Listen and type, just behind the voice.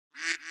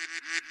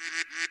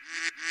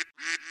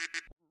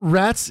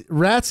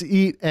Rats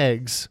eat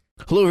eggs.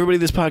 Hello, everybody.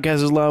 This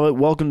podcast is Lava.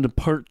 Welcome to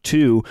part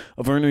 2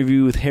 of our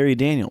interview with Harry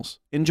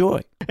Daniels.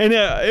 Enjoy. And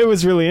it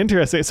was really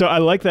interesting. So I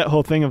like that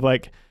whole thing of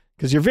like,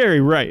 because you're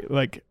very right.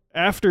 Like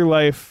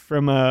afterlife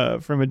from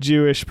a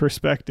Jewish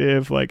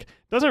perspective, like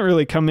doesn't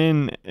really come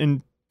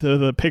into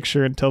the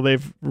picture until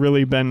they've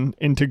really been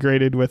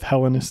integrated with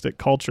Hellenistic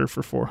culture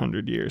for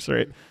 400 years,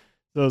 right?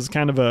 So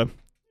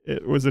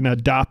it was an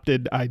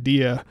adopted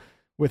idea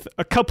with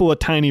a couple of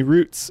tiny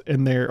roots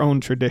in their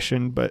own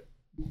tradition, but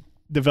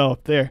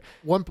developed there.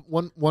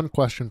 One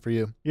question for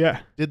you. Yeah.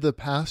 Did the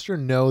pastor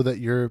know that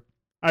you're...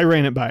 I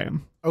ran it by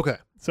him. Okay.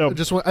 So I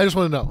just want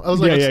to know. I was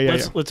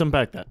like, let's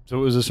unpack that. So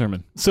it was a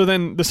sermon. So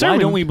then the sermon...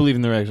 Why don't we believe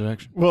in the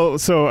resurrection? Well,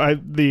 so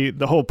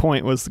the whole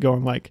point was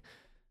going like,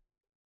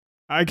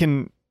 I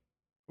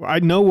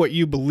know what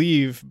you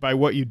believe by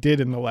what you did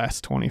in the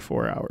last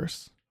 24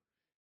 hours.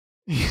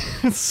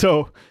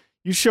 So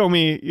you show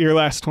me your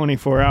last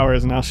 24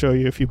 hours and I'll show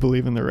you if you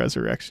believe in the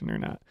resurrection or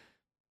not.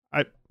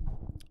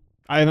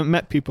 I haven't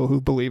met people who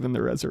believe in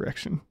the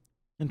resurrection.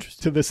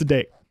 Interesting. To this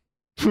day,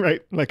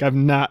 right? Like I've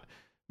not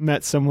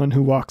met someone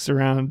who walks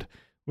around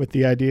with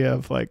the idea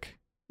of like,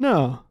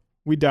 no,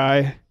 we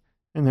die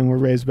and then we're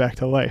raised back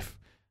to life.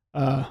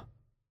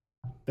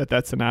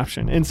 That's an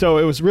option. And so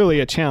it was really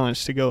a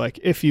challenge to go like,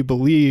 if you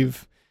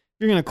believe,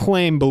 you're going to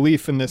claim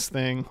belief in this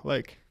thing,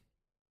 like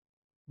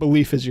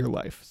belief is your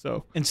life.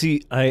 So, and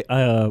see,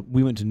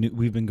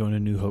 we've been going to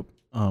New Hope,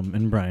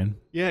 in Bryan,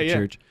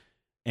 church,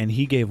 and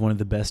he gave one of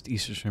the best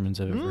Easter sermons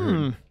I've ever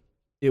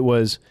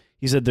heard.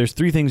 He said, there's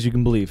 3 things you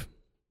can believe.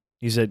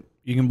 He said,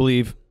 you can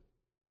believe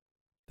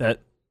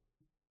that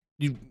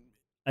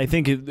I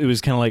think it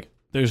was kind of like,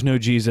 there's no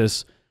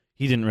Jesus.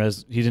 He didn't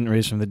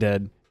raise from the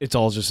dead. It's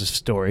all just a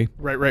story.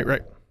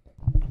 Right.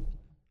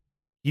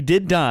 He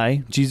did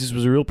die. Jesus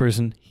was a real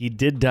person. He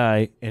did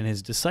die, and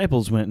his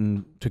disciples went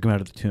and took him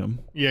out of the tomb.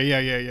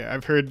 Yeah.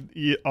 I've heard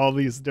all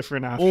these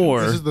different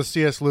options. This is the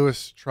C.S.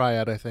 Lewis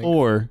triad, I think.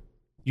 Or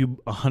you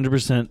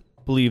 100%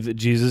 believe that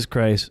Jesus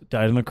Christ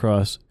died on the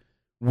cross,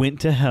 went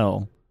to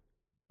hell,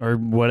 or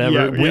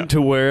whatever, went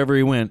to wherever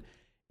he went,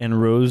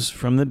 and rose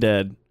from the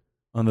dead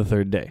on the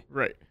 3rd day.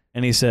 Right.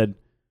 And he said,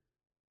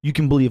 you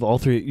can believe all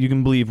 3. You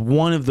can believe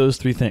one of those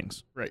 3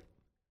 things. Right.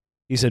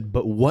 He said,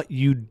 but what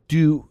you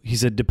do, he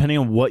said, depending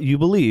on what you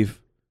believe,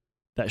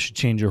 that should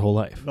change your whole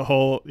life.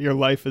 Your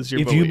life is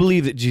your If belief. you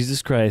believe that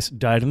Jesus Christ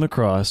died on the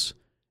cross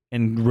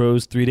and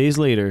rose 3 days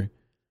later,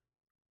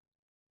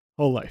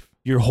 whole life.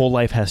 Your whole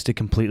life has to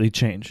completely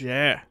change.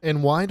 Yeah.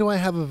 And why do I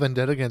have a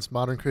vendetta against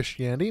modern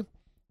Christianity?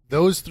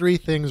 Those 3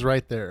 things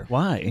right there.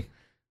 Why?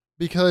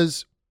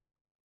 Because,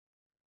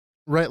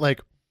 right, like,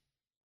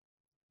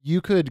 you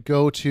could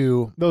go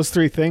to... Those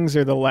 3 things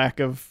are the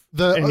lack of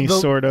any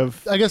sort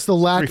of I guess the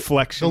lack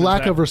reflection. The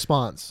lack of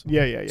response.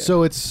 Yeah.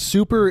 So it's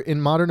super, in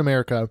modern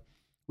America,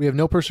 we have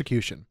no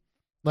persecution.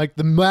 Like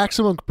the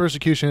maximum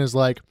persecution is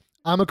like,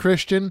 I'm a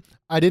Christian,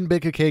 I didn't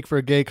bake a cake for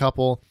a gay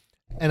couple,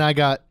 and I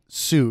got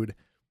sued.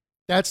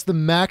 That's the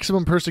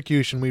maximum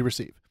persecution we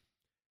receive.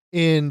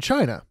 In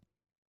China,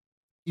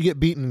 you get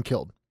beaten and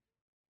killed.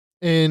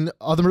 In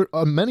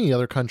many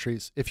other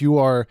countries, if you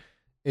are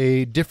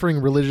a differing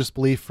religious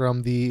belief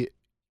from the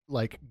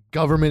like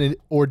government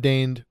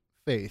ordained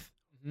faith,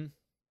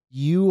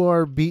 you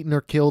are beaten or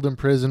killed in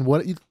prison.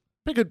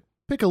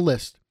 Pick a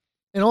list.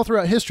 And all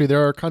throughout history,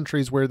 there are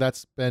countries where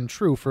that's been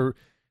true. For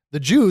the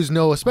Jews,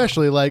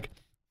 especially like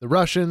the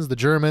Russians, the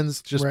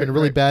Germans, just been a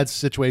really bad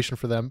situation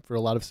for them for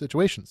a lot of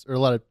situations or a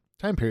lot of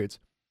time periods.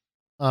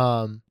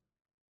 Modern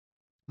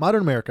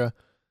America,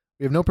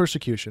 we have no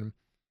persecution,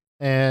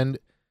 and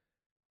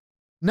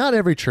not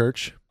every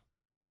church,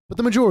 but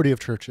the majority of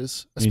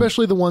churches,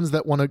 especially the ones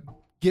that want to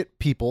get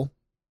people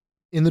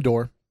in the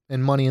door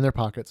and money in their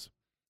pockets,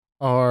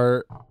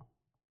 are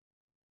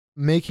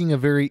making a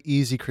very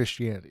easy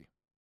Christianity.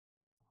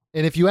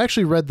 And if you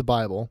actually read the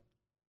Bible,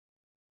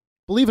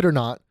 believe it or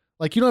not,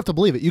 like you don't have to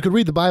believe it. You could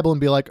read the Bible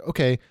and be like,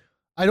 okay,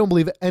 I don't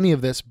believe any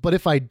of this, but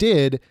if I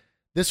did,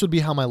 this would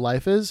be how my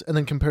life is, and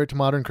then compare it to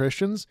modern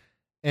Christians.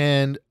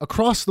 And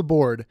across the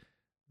board,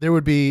 there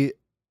would be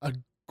a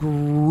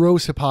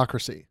gross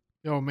hypocrisy.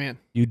 Oh, man.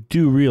 You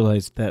do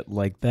realize that,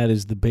 like, that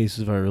is the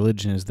basis of our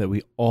religion, is that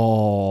we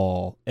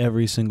all,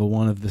 every single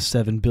one of the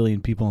 7 billion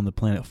people on the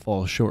planet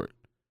fall short.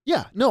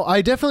 Yeah, no,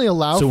 I definitely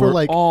allow so for, we're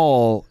like...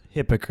 all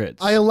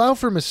hypocrites. I allow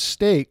for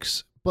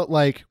mistakes, but,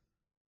 like...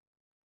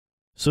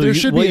 So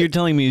what you're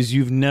telling me is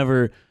you've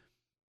never...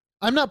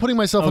 I'm not putting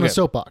myself in a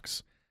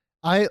soapbox.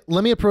 Let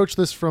me approach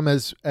this from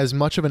as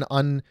much of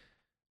an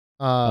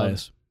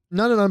bias.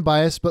 Not an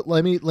unbiased, but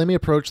let me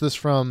approach this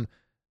from...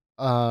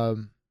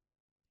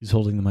 He's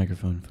holding the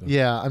microphone. Folks.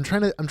 Yeah, I'm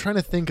trying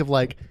to think of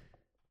like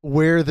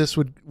where this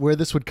would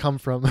come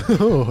from.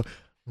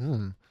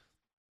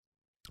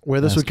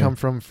 Where this would come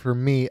from for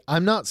me.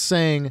 I'm not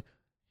saying,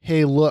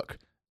 hey, look,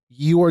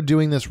 you are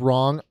doing this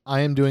wrong. I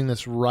am doing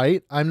this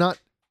right. I'm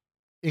not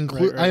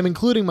I'm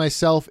including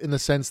myself in the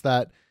sense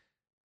that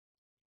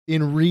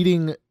in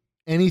reading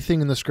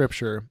anything in the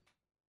scripture,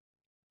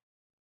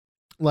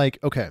 like,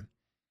 okay,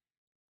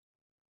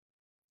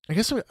 I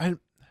guess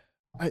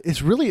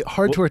it's really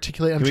hard to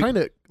articulate. I'm trying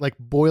to like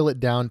boil it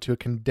down to a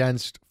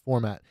condensed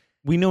format.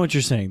 We know what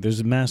you're saying. There's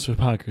a massive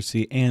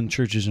hypocrisy, and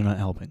churches are not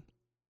helping.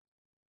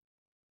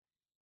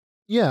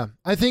 Yeah,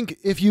 I think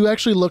if you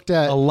actually looked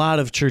at a lot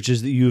of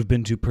churches that you have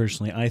been to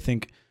personally, I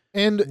think,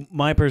 and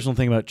my personal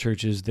thing about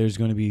churches, there's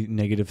going to be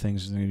negative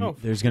things.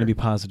 There's going to be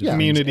positive things.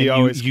 Community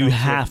always you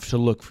have to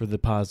look for the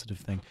positive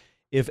thing.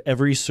 If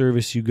every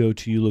service you go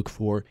to, you look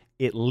for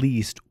at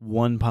least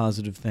one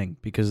positive thing,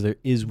 because there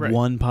is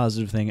one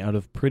positive thing out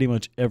of pretty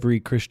much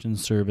every Christian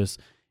service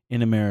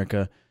in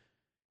America.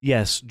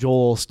 Yes,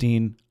 Joel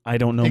Osteen, I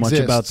don't know much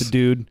about the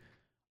dude.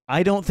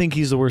 I don't think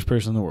he's the worst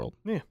person in the world.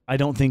 Yeah. I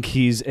don't think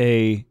he's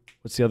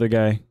what's the other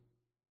guy?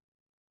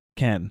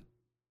 Ken.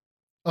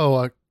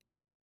 Oh,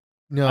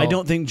 no. I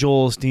don't think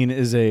Joel Osteen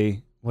is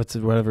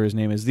whatever his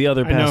name is. The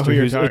other pastor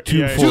who's a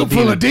tube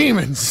full of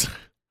demons.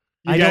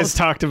 You guys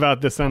talked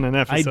about this on an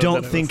episode. I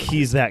don't think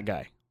he's that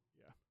guy.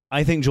 Yeah.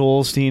 I think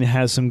Joel Osteen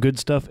has some good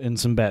stuff and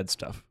some bad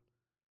stuff.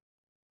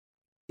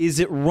 Is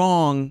it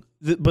wrong?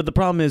 But the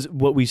problem is,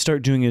 what we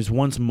start doing is,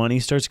 once money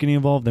starts getting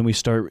involved, then we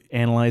start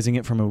analyzing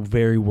it from a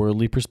very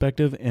worldly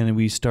perspective, and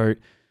we start...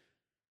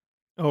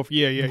 Oh,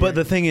 yeah. But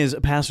the thing is,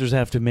 pastors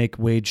have to make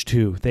wage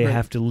too. They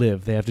have to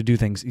live. They have to do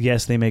things.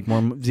 Yes, they make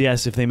more.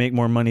 Yes, if they make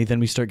more money, then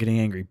we start getting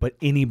angry. But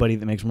anybody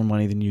that makes more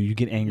money than you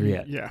get angry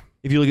at. Yeah.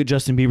 If you look at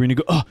Justin Bieber and you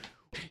go, oh,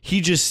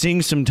 he just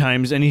sings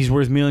sometimes and he's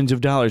worth millions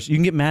of dollars, you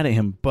can get mad at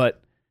him.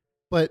 But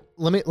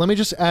let me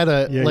just add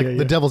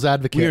the devil's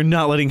advocate. We are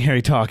not letting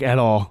Harry talk at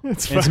all.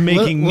 It's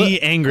making me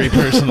angry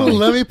personally.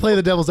 Let me play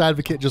the devil's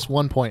advocate just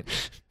one point.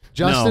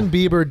 Justin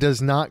Bieber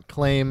does not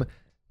claim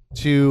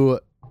to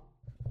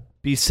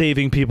be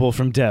saving people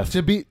from death.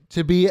 To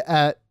be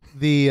at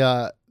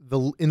the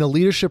in the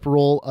leadership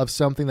role of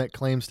something that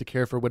claims to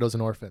care for widows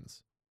and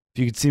orphans. If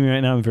you could see me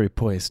right now, I'm very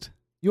poised.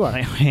 You are.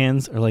 My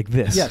hands are like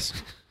this. Yes.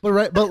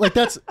 But like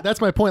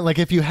that's my point. Like,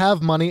 if you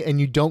have money and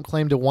you don't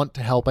claim to want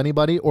to help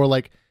anybody, or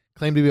like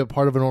claim to be a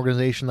part of an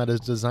organization that is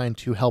designed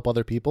to help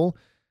other people,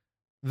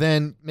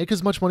 then make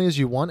as much money as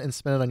you want and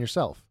spend it on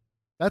yourself.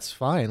 That's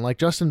fine. Like,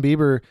 Justin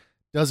Bieber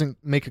doesn't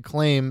make a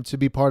claim to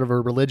be part of a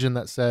religion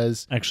that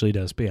says... Actually he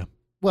does, but yeah.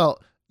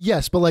 Well,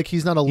 yes, but like,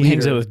 he's not a leader. He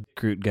hangs out with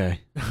Groot guy.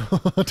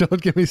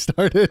 Don't get me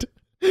started.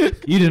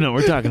 You don't know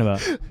what we're talking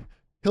about.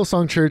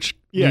 Hillsong Church,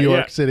 New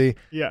York City.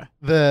 Yeah.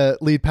 The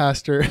lead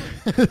pastor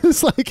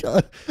is like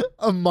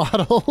a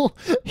model.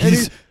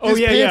 His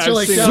pants are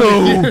like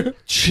so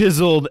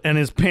chiseled, and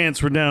his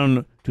pants were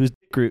down to his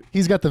Groot.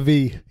 He's got the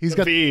V. He's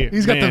got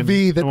the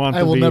V that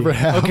I will never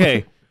have.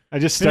 Okay. I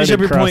just finish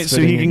every point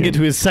so he can get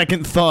to his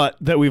second thought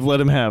that we've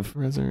let him have.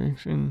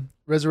 Resurrection.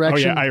 Oh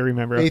yeah, I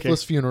remember.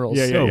 Faithless funerals.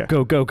 Yeah.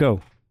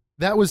 Go.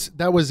 That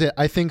was it.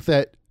 I think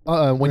that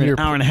when you're an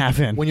hour and a half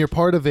in, when you're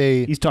part of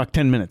a, he's talked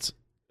 10 minutes.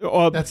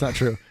 That's not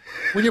true.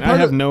 When you're I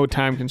have no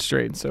time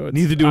constraints, so it's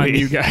neither do on we.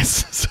 you guys.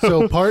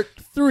 So part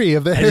 3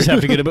 of the. I just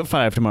have to get up at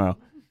 5 tomorrow.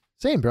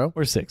 Same, bro.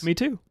 Or 6. Me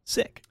too.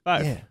 Sick.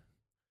 5. Yeah.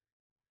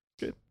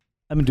 Good.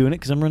 I've been doing it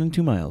because I'm running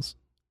 2 miles.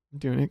 I'm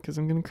doing it because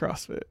I'm going to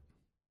CrossFit.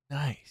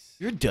 Nice.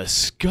 You're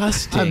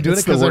disgusting. I'm doing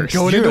it because I'm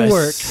going into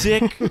work.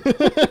 Sick,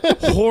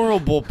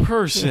 horrible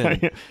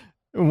person.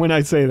 When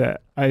I say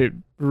that, I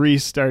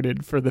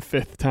restarted for the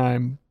 5th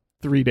time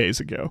 3 days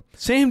ago.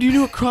 Sam, do you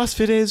know what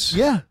CrossFit is?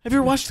 Yeah. Have you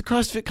ever watched the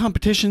CrossFit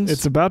competitions?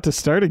 It's about to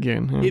start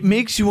again. Huh? It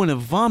makes you want to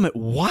vomit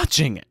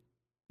watching it.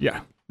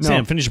 Yeah. No.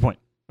 Sam, finish your point.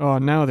 Oh,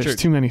 now there's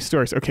too many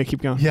stories. Okay,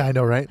 keep going. Yeah, I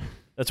know, right?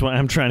 That's why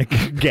I'm trying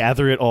to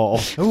gather it all.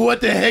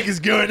 What the heck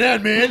is going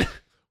on, man?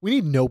 We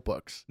need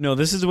notebooks. No,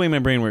 this is the way my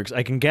brain works.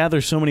 I can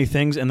gather so many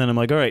things, and then I'm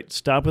like, all right,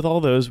 stop with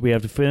all those. We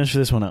have to finish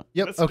this one up.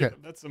 Yep, That's okay.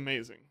 Good. That's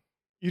amazing.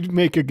 You'd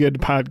make a good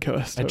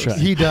podcast host. I try.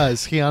 He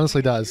does. He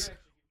honestly does.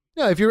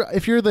 Yeah, if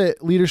you're the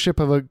leadership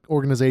of an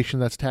organization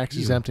that's tax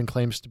exempt and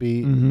claims to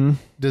be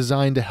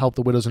designed to help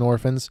the widows and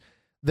orphans,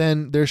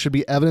 then there should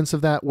be evidence of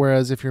that.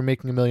 Whereas if you're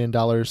making $1 million,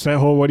 that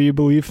whole "what do you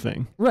believe"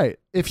 thing, right?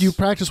 If you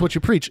practice what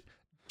you preach,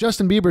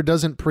 Justin Bieber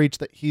doesn't preach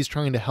that he's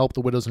trying to help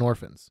the widows and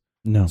orphans.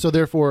 No. So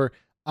therefore,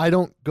 I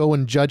don't go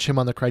and judge him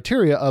on the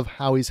criteria of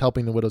how he's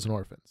helping the widows and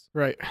orphans.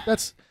 Right.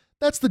 That's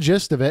the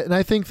gist of it, and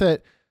I think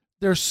that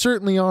there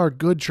certainly are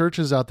good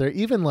churches out there,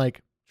 even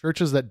like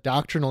churches that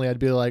doctrinally I'd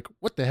be like,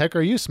 what the heck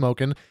are you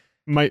smoking?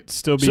 Might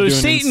still be so doing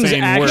Satan's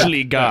insane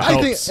actually work. got I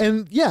helps. think,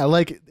 and yeah,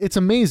 like it's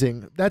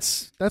amazing.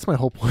 That's my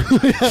whole point.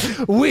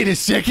 Wait a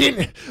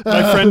second.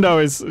 My friend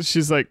always,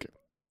 she's like,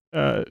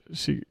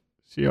 she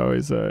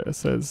always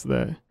says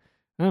that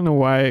I don't know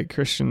why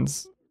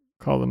Christians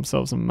call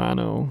themselves a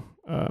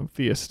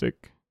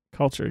monotheistic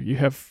culture. You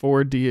have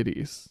 4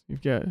 deities.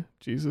 You've got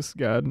Jesus,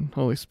 God,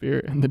 Holy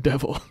Spirit, and the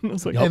devil. And I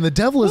was like, and the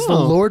devil is the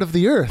Lord of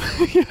the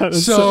earth. yeah,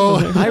 so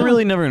I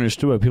really never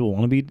understood why people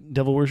want to be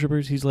devil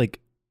worshippers. He's like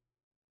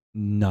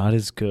not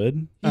as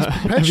good.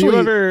 Have you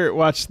ever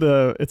watched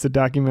it's a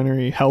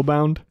documentary,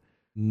 Hellbound?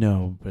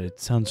 No, but it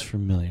sounds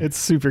familiar. It's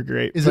super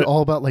great. Is it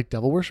all about like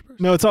devil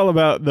worshippers? No, it's all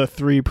about the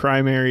 3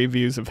 primary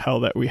views of hell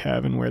that we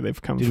have and where they've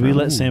come from. Did we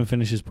let Sam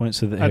finish his point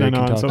so that Harry don't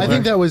know, can talk? so I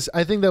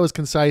think that was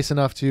concise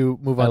enough to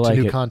move on to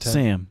new content.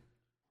 Sam,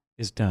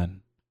 is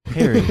done.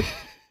 Harry,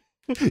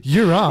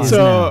 you're on.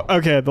 So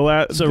okay,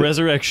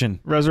 resurrection.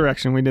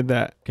 Resurrection. We did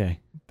that. Okay.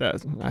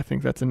 I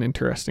think that's an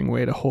interesting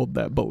way to hold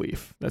that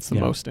belief. That's the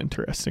most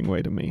interesting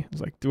way to me.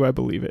 It's like, do I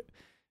believe it?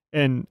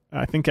 And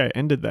I think I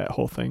ended that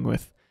whole thing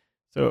with,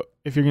 so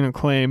if you're going to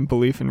claim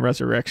belief in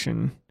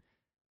resurrection,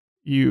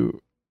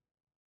 you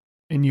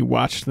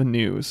watch the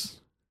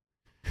news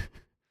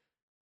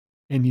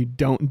and you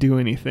don't do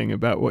anything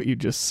about what you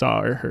just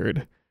saw or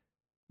heard,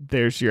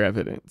 there's your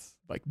evidence.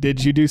 Like,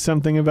 did you do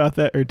something about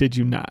that or did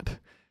you not?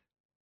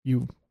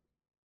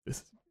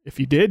 If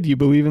you did, you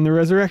believe in the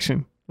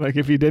resurrection. Like,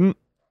 if you didn't,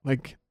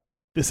 like,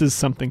 this is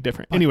something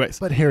different. Anyways.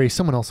 But Harry,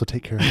 someone else will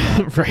take care of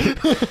that.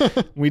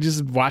 Right. We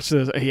just watch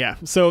this. Yeah.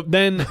 So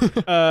then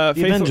the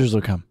Avengers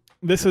will come.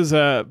 This is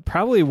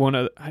probably one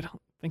of, I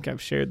don't think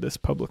I've shared this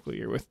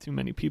publicly or with too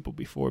many people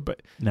before,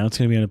 but now it's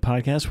going to be on a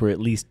podcast where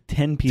at least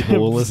 10 people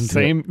will listen to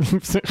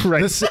it.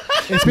 Right.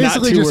 It's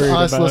basically just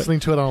us listening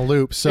to it on a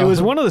loop. So it was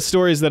one of the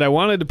stories that I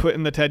wanted to put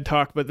in the TED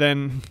Talk, but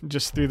then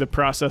just through the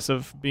process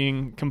of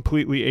being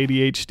completely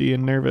ADHD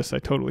and nervous, I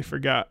totally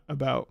forgot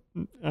about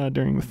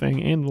during the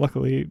thing, and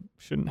luckily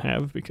shouldn't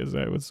have because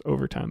I was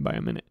overtime by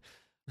a minute.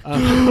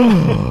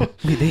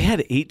 Wait, they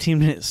had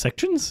 18-minute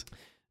sections?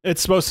 It's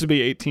supposed to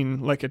be 18,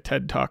 like a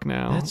TED Talk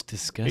now. That's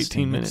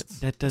disgusting. 18 minutes.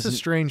 That doesn't. It's a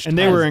strange. And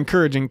they were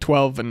encouraging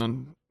 12 and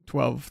then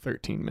 12,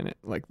 13 minute.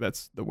 Like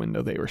that's the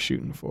window they were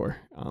shooting for.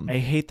 I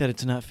hate that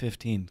it's not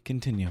 15.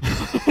 Continue.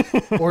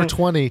 Or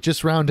 20.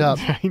 Just round up.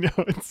 I know.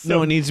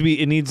 No, it needs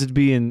to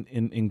be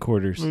in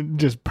quarters.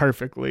 Just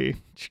perfectly.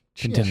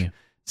 Continue.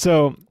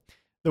 So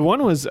the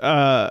one was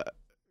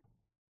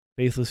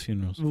faithless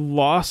funerals.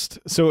 Lost.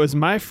 So it was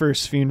my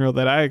first funeral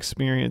that I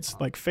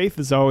experienced. Like, faith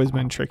has always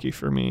been tricky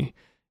for me.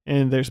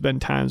 And there's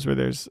been times where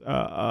there's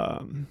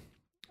a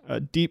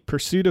deep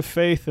pursuit of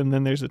faith, and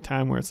then there's a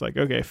time where it's like,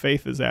 okay,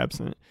 faith is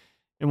absent.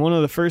 And one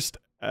of the first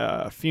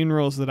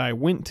funerals that I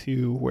went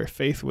to where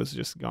faith was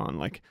just gone,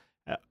 like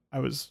it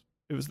was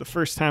the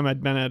first time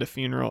I'd been at a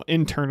funeral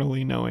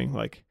internally knowing,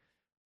 like,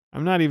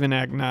 I'm not even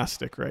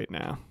agnostic right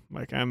now.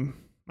 Like, I'm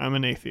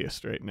an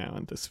atheist right now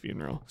at this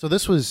funeral. So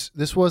this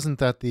wasn't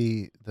that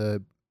the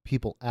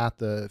people at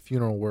the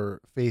funeral were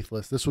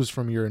faithless. This was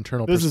from your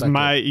internal perspective. This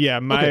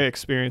is my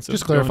experience of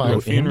just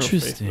clarifying.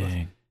 Interesting.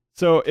 Faithless.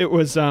 So it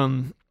was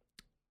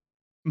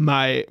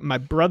my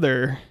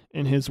brother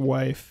and his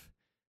wife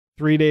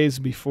 3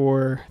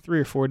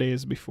 or 4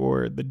 days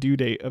before the due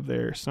date of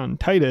their son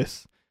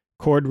Titus,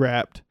 cord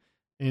wrapped,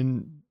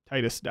 and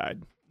Titus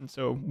died. And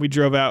so we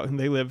drove out, and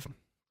they live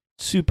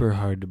super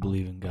hard to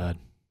believe in God.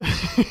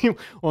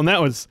 Well,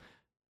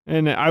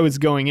 and I was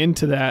going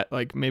into that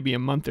like maybe a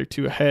month or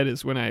two ahead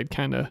is when I had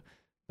kind of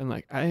been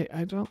like,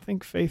 I don't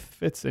think faith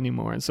fits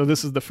anymore. And so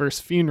this is the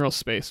first funeral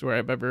space where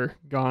I've ever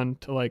gone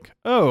to like,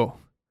 oh,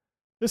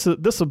 this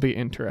will be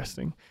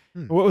interesting.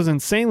 What was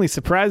insanely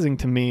surprising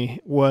to me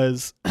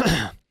was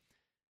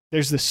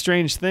there's this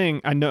strange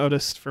thing I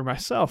noticed for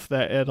myself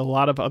that at a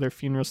lot of other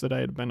funerals that I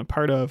had been a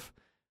part of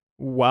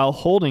while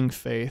holding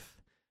faith,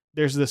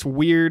 there's this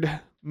weird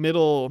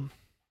middle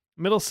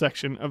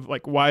section of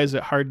like, why is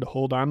it hard to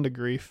hold on to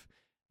grief?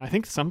 I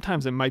think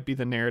sometimes it might be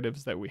the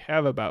narratives that we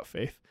have about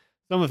faith.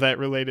 Some of that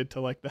related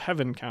to like the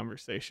heaven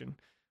conversation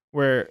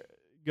where it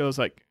goes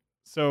like,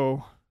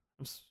 so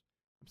I'm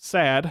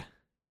sad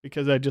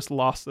because I just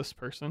lost this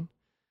person,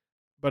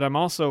 but I'm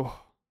also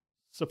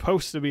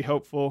supposed to be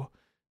hopeful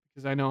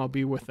because I know I'll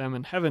be with them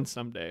in heaven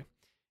someday.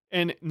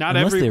 And not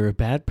unless they were a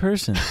bad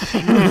person.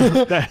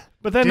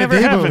 But that never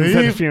happens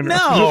at a funeral.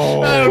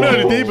 No. I don't know.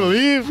 Did they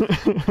believe?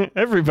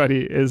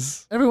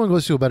 Everyone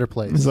goes to a better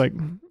place. It's like,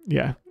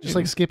 yeah. Just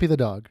like Skippy the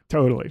dog.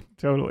 Totally.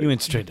 You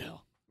went straight to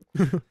hell.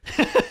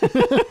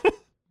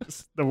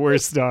 Just the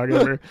worst dog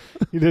ever.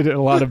 He did a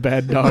lot of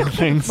bad dog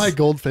things. My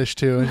goldfish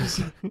too.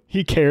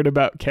 He cared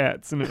about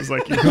cats, and it was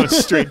like, you're going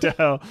straight to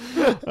hell.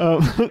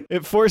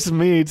 It forced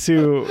me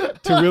to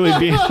really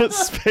be in a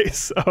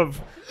space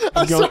of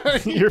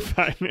sorry. You're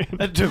fine, man.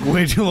 That took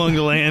way too long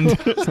to land.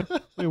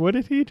 Wait, what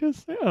did he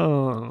just say?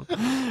 Oh.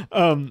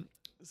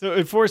 So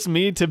it forced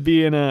me to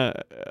be in a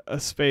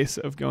space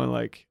of going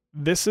like,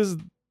 this is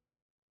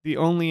the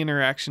only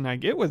interaction I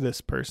get with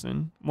this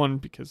person. One,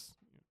 because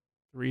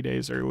 3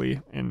 days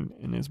early and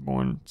is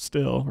born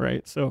still,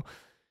 right? So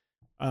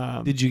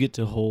did you get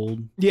to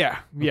hold? Yeah,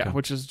 Okay.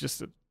 which is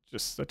just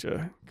such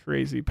a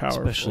crazy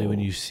powerful. Especially when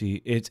you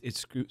see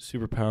it's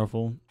super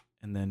powerful,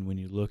 and then when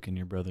you look in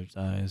your brother's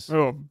eyes.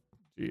 Oh,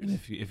 geez. And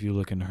if you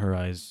look in her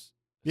eyes,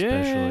 Yeah.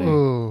 especially,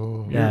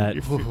 Oh. that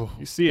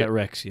You see it. that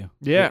wrecks you.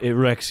 Yeah. It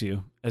wrecks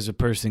you as a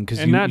person because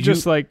And not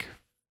just like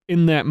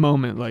in that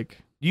moment, like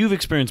you've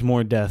experienced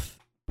more death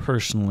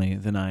personally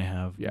than I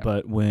have. Yeah.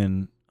 But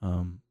when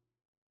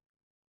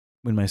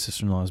my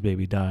sister-in-law's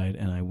baby died,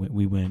 and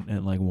we went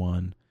at like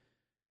 1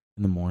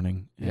 in the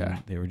morning, and Yeah.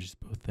 they were just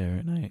both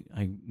there,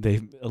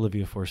 and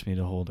Olivia forced me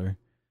to hold her,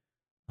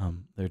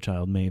 their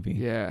child Mavie.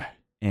 yeah,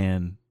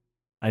 And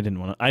I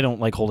don't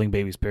like holding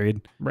babies,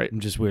 period. right.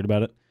 I'm just weird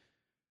about it.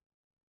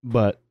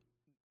 But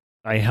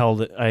I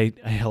held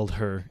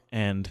her,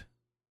 and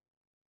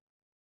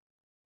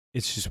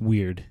it's just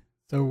weird.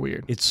 So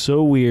weird. It's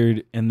so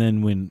weird. And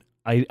then when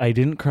I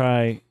didn't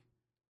cry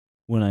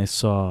when I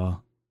saw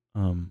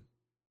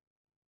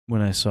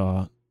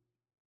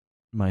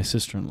my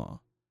sister-in-law,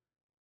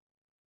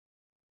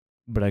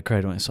 but I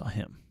cried when I saw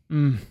him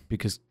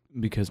because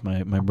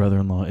my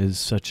brother-in-law is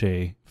such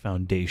a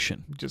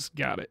foundation. Just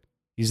got it.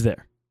 He's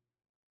there.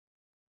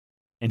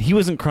 And he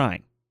wasn't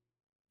crying.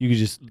 You could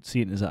just see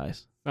it in his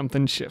eyes.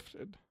 Something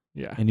shifted.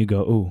 Yeah. And you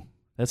go, "Ooh,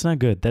 that's not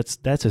good.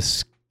 That's a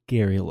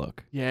scary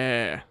look."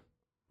 Yeah.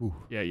 Ooh.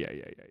 Yeah.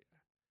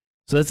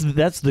 So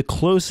that's the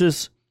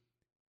closest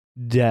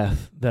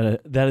death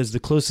that is the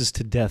closest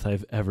to death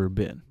I've ever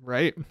been.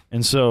 Right.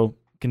 And so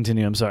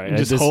continue. I'm sorry. And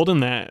just holding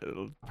that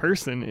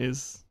person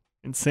is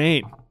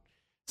insane.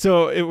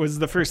 So it was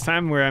the first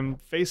time where I'm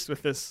faced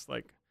with this,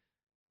 like,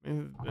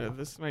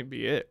 this might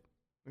be it.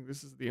 Like,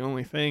 this is the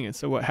only thing. And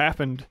so what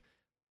happened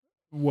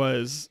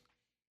was,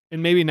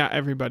 and maybe not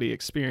everybody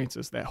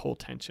experiences that whole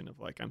tension of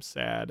like, I'm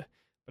sad,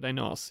 but I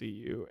know I'll see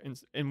you.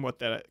 And what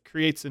that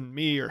creates in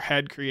me, or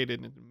had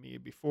created in me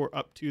before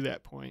up to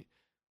that point,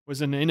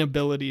 was an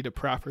inability to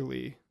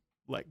properly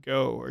let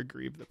go or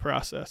grieve the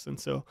process. And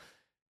so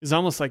it's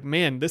almost like,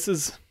 man,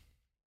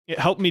 it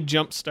helped me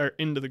jumpstart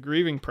into the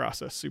grieving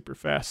process super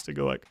fast to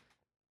go like,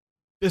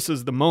 this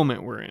is the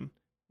moment we're in.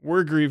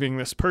 We're grieving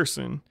this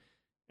person.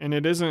 And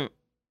it isn't,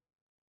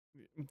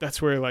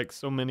 that's where like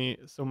so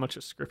much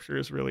of scripture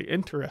is really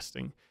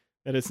interesting,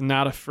 that it's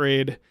not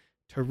afraid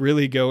to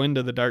really go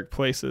into the dark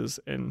places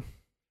and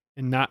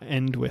not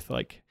end with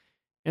like,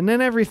 and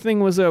then everything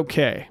was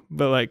okay.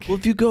 But like, well,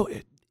 if you go,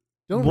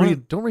 don't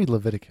read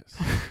Leviticus.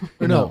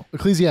 Or no,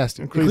 Ecclesiastes.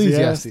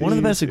 One of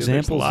the best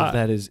examples of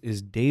that is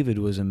David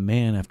was a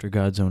man after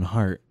God's own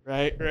heart.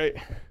 Right.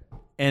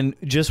 And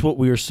just what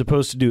we were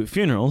supposed to do at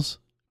funerals,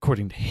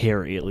 according to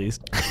Harry at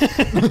least,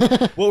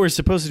 what we're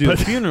supposed to do at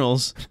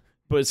funerals,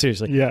 but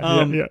seriously,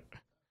 yeah.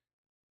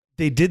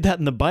 They did that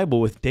in the Bible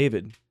with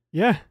David.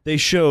 Yeah. They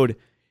showed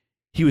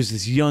he was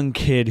this young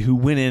kid who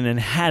went in and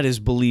had his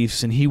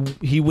beliefs, and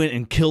he went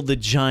and killed the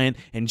giant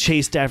and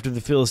chased after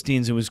the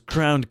Philistines and was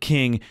crowned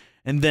king.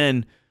 And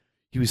then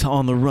he was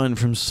on the run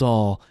from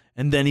Saul,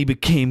 and then he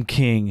became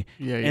king.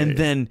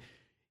 Then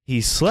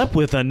he slept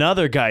with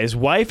another guy's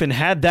wife and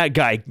had that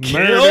guy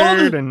killed.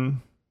 Murdered and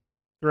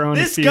thrown.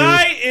 This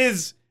guy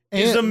is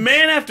a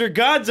man after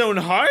God's own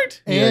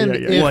heart?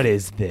 And what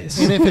is this?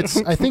 And if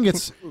I think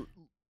it's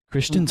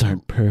Christians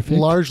aren't perfect.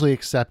 Largely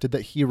accepted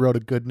that he wrote a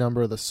good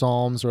number of the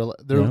Psalms, or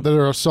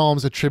there are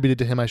Psalms attributed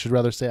to him, I should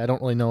rather say. I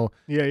don't really know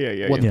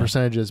what the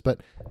percentage is, but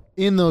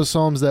in those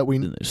Psalms that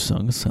there's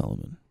Song of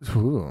Solomon.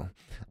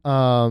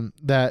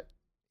 That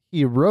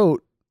he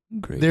wrote,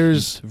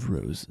 there's of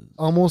roses.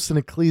 Almost an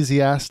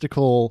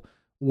ecclesiastical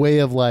way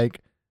of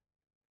like,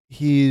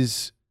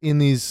 he's in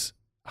these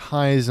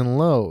highs and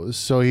lows.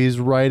 So he's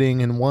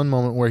writing in one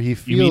moment where he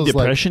feels like... You mean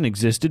depression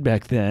existed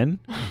back then?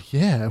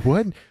 Yeah,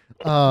 what?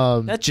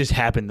 That just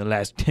happened the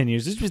last 10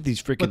 years. This was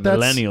these freaking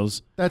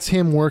millennials. That's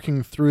him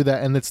working through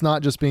that, and it's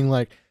not just being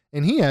like,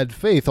 and he had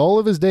faith all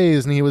of his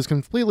days, and he was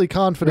completely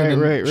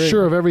confident and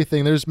sure of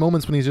everything. There's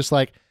moments when he's just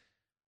like,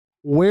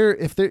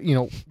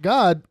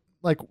 God,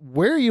 like,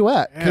 where are you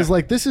at? Because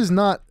like, this is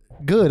not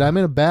good. I'm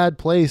in a bad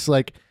place.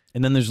 Like,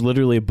 and then there's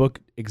literally a book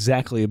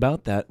exactly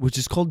about that, which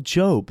is called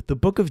Job. The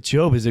book of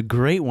Job is a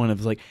great one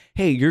of like,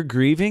 hey, you're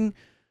grieving.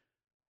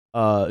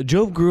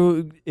 Job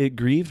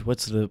grieved.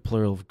 What's the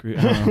plural of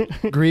grieves?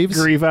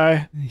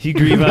 Grievi.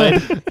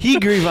 He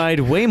grieved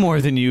way more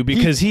than you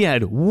because he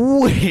had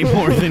way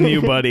more than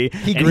you, buddy.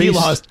 He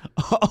lost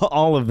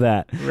all of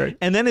that. Right.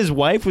 And then his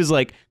wife was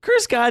like,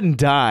 curse God and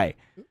die.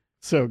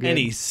 So good. And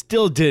he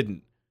still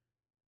didn't.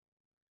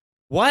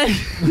 What?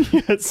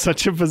 It's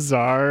such a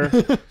bizarre.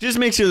 Just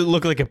makes you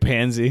look like a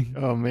pansy.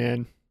 Oh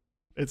man,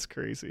 it's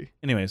crazy.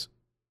 Anyways,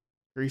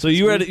 so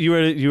you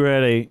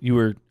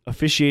were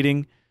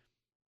officiating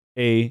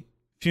a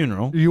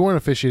funeral. You weren't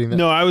officiating that.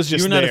 No, I was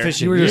just. You were not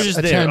officiating. You were just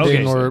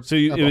attending, or so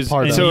it was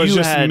part of. So it was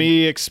just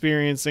me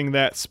experiencing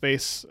that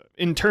space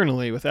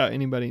internally without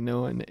anybody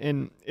knowing,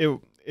 and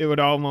it would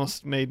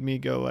almost made me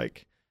go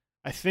like,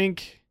 I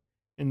think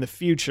in the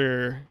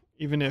future,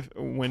 even if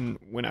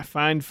when I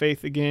find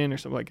faith again or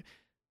something like.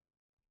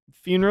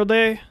 Funeral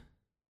day,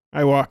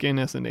 I walk in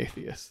as an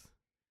atheist,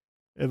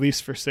 at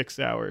least for 6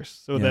 hours,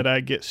 so that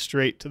I get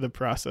straight to the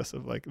process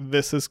of like,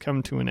 this has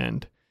come to an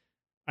end.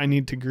 I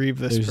need to grieve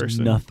this person. There's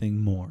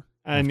nothing more.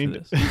 I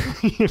need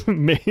to,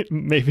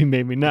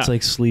 maybe not. It's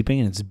like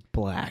sleeping and it's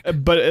black.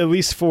 But at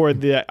least for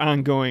the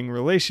ongoing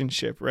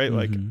relationship, right?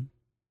 Like,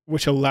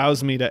 which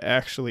allows me to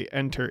actually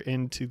enter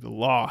into the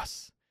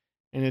loss,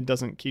 and it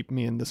doesn't keep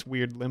me in this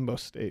weird limbo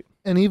state.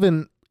 And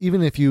even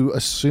if you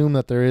assume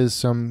that there is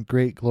some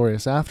great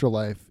glorious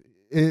afterlife,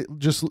 it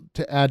just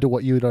to add to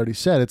what you had already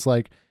said, it's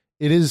like,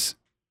 it is,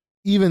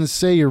 even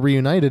say you're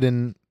reunited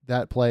in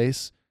that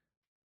place,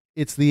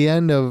 it's the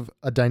end of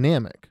a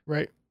dynamic.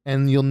 Right.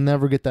 And you'll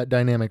never get that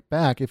dynamic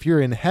back. If you're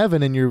in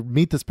heaven and you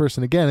meet this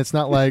person again, it's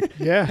not like,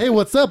 hey,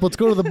 what's up? Let's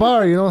go to the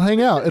bar,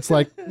 hang out. It's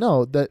like,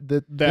 no,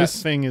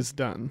 this thing is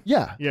done.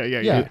 Yeah.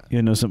 Yeah.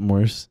 You know something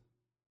worse?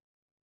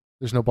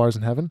 There's no bars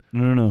in heaven?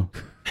 No.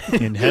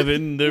 In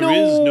heaven, there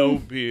is no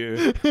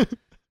beer.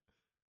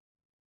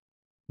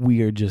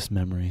 We are just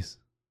memories.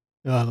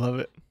 Oh, I love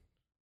it.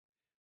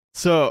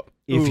 So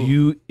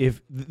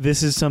if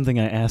this is something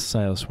I asked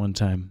Silas one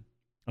time,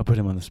 I'll put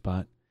him on the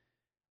spot.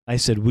 I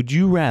said, would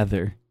you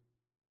rather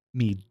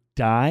me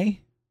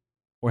die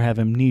or have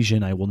amnesia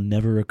and I will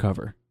never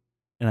recover?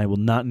 And I will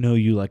not know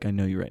you like I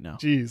know you right now.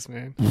 Jeez,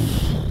 man.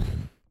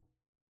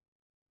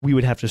 We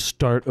would have to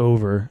start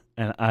over,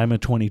 and I'm a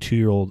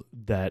 22-year-old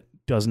that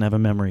doesn't have a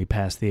memory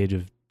past the age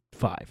of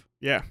 5.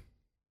 Yeah.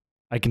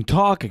 I can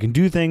talk, I can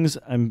do things,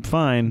 I'm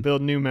fine.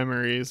 Build new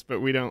memories,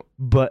 but we don't.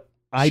 But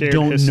I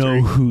don't history.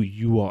 know who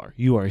you are.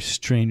 You are a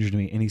stranger to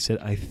me. And he said,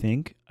 I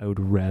think I would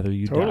rather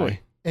you die.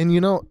 And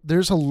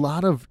there's a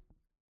lot of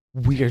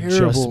we are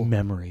just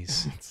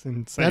memories. It's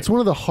insane. That's one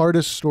of the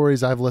hardest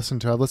stories I've listened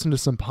to. I've listened to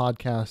some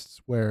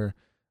podcasts where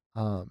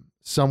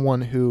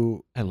someone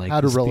who I like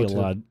had a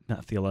relative,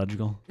 not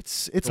theological.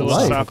 It's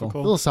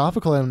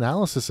philosophical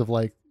analysis of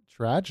like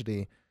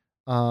tragedy.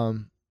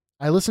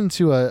 I listened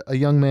to a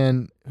young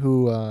man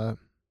who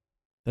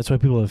that's why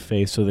people have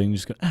faith, so they can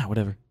just go,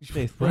 whatever.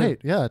 Faith, whatever. Right?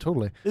 Yeah,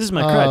 totally. This is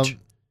my crutch.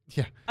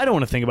 Yeah, I don't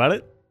want to think about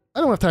it.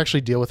 I don't have to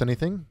actually deal with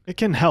anything. It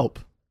can help.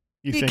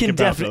 It can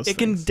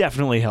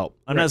definitely help.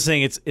 I'm not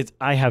saying it's.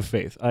 I have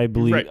faith. I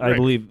believe. Right. I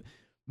believe.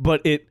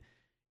 But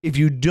if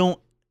you don't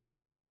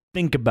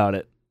think about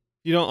it,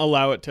 you don't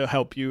allow it to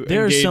help you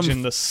engage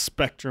in the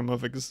spectrum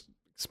of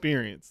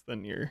experience.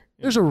 Then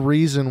there's a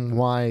reason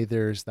why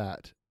there's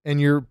that, and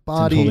your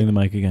body. I'm holding the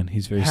mic again.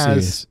 He's very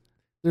serious.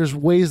 There's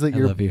ways that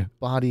your love you.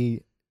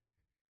 body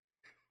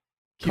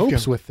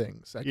copes with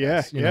things. I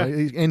guess, you know,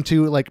 and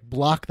to like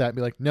block that and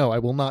be like, no, I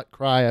will not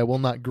cry. I will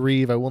not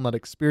grieve. I will not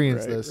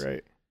experience this.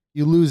 Right.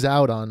 You lose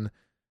out on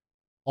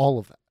all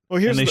of that. Well,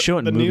 here's and they show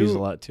it in movies a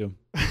lot too.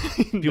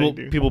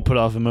 People put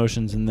off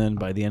emotions, and then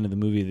by the end of the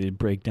movie, they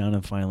break down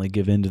and finally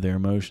give in to their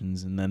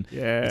emotions, and then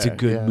it's a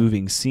good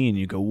moving scene.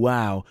 You go,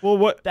 wow.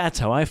 Well, that's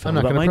how I felt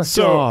about my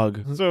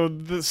dog. So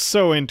this is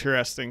so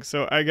interesting.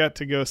 So I got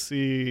to go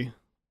see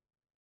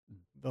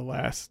the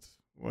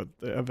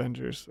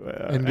Avengers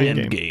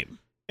Endgame.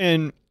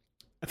 And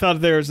I thought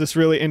there was this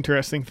really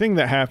interesting thing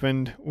that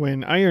happened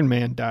when Iron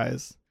Man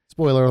dies.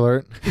 Spoiler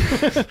alert.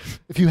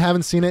 If you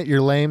haven't seen it, you're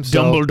lame.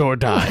 So. Dumbledore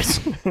dies.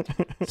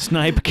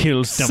 Snipe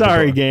kills Dumbledore.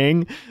 Sorry,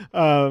 gang.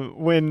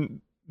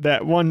 When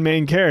that one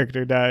main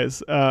character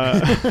dies.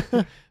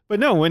 But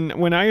no,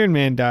 when Iron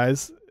Man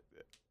dies,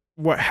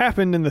 what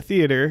happened in the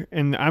theater,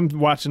 and I'm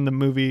watching the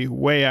movie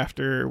way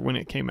after when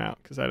it came out,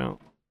 because I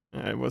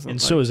wasn't.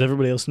 And so is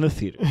everybody else in the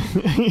theater.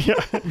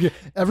 Yeah.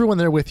 Everyone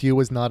there with you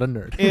was not a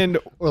nerd. And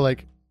or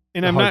like.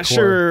 And I'm not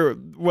sure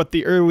what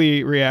the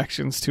early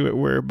reactions to it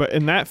were, but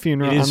in that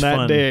funeral on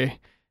that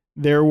day,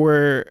 there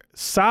were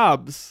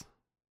sobs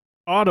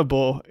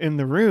audible in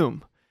the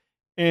room.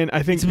 And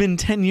I think it's been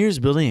 10 years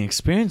building an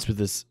experience with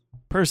this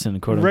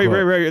person, quote unquote.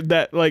 Right.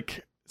 That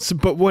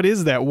but what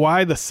is that?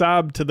 Why the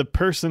sob to the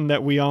person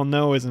that we all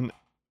know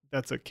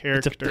that's a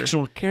character? It's a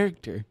fictional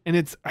character. And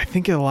I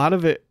think a lot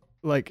of it,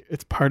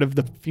 it's part of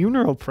the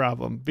funeral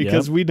problem,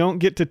 because we don't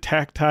get to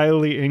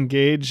tactilely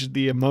engage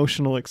the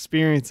emotional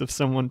experience of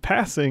someone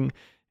passing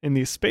in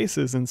these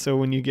spaces. And so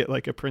when you get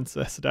like a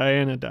Princess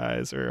Diana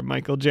dies or a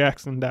Michael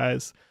Jackson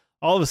dies,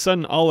 all of a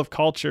sudden all of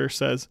culture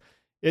says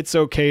it's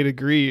okay to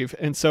grieve.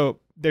 And so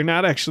they're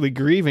not actually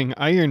grieving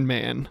Iron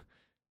Man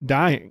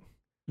dying.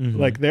 Mm-hmm.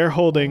 Like they're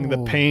holding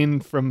the pain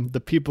from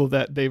the people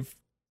that they've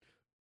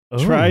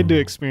tried to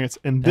experience.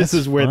 And this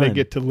is where they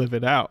get to live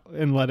it out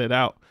and let it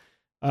out.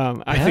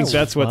 I think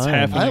that's what's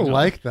happening. I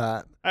like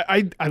that.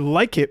 I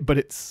like it, but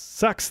it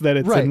sucks that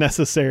it's a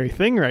necessary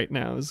thing right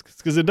now,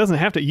 because it doesn't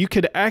have to. You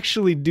could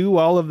actually do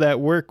all of that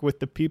work with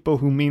the people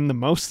who mean the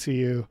most to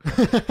you.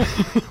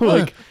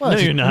 No,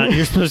 you're not.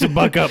 You're supposed to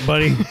buck up,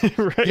 buddy.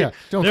 Right? Yeah,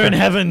 they're in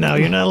heaven now.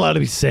 You're not allowed to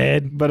be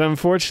sad. But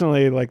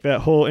unfortunately, that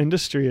whole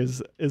industry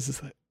is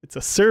it's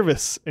a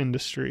service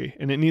industry,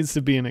 and it needs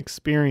to be an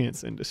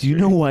experience industry. Do you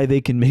know why they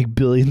can make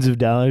billions of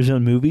dollars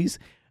on movies?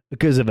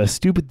 Because of a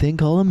stupid thing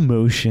called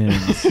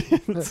emotions.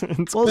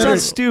 It's not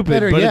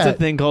stupid, but it's a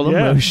thing called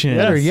emotions.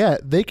 Better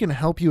yet, they can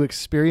help you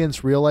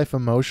experience real life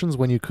emotions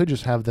when you could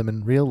just have them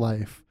in real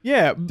life.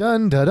 Yeah.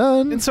 Dun, dun,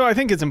 dun. And so I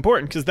think it's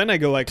important, because then I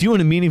go do you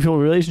want a meaningful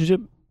relationship?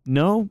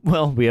 No?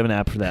 Well, we have an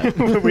app for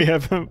that. We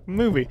have a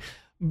movie.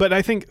 But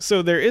I think,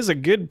 so there is a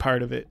good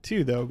part of it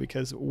too, though,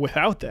 because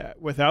without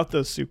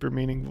those super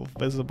meaningful,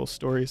 visible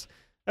stories,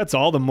 that's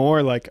all the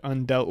more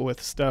undealt with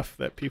stuff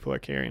that people are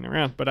carrying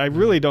around. But I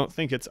really don't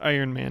think it's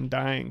Iron Man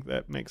dying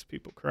that makes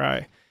people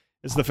cry.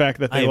 It's the fact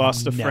that they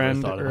lost a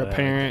friend or a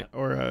parent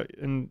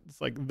and it's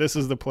this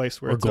is the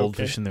place where or it's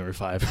goldfish okay. and they were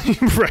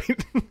 5.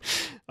 Right. You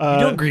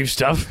don't grieve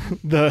stuff.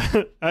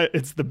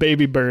 It's the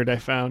baby bird I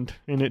found,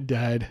 and it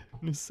died.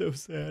 It's so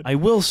sad. I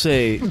will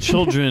say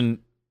children,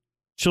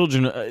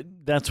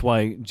 that's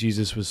why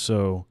Jesus was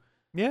so...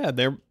 Yeah,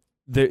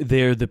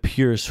 they're the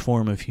purest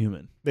form of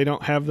human. They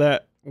don't have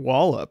that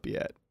wall up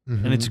yet,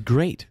 and it's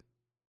great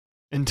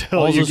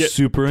until also you get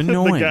super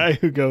annoying. The guy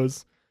who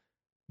goes,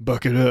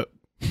 "Buck it up."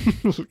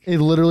 It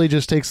literally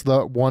just takes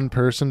the one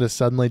person to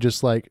suddenly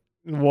just like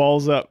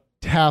walls up,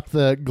 tap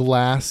the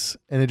glass,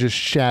 and it just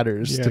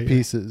shatters to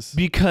pieces.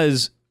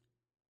 Because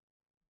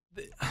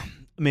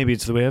maybe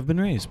it's the way I've been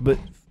raised, but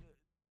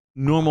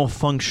normal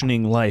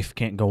functioning life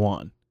can't go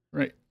on.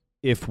 Right.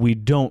 If we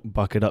don't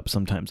buck it up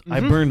sometimes. I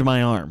burned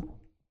my arm.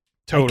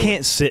 Totally. I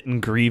can't sit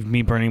and grieve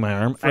me burning my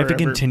arm. Forever. I have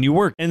to continue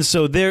work. And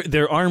so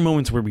there are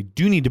moments where we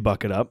do need to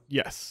buck it up.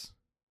 Yes.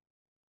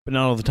 But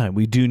not all the time.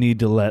 We do need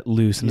to let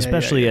loose, and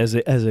especially as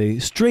a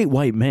straight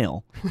white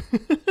male,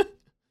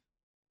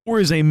 or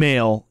as a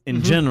male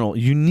in general,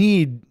 you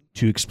need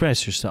to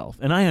express yourself.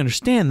 And I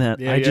understand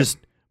that.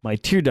 My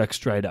tear ducts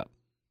dried up.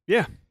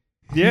 Yeah.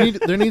 Yeah.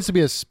 There needs to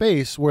be a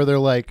space where they're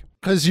like,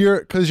 because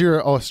you're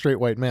a straight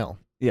white male.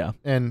 Yeah.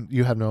 And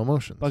you have no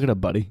emotions. Buck it up,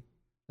 buddy.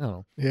 I don't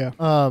know. Yeah.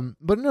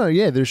 But no,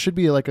 there should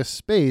be like a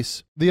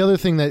space. The other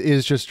thing that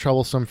is just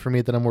troublesome for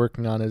me that I'm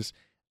working on is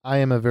I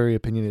am a very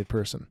opinionated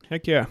person.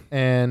 Heck yeah.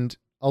 And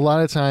a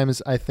lot of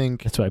times I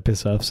think... That's why I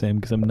piss off Sam,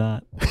 because I'm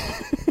not.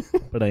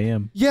 But I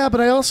am. Yeah, but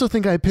I also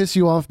think I piss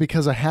you off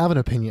because I have an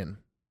opinion.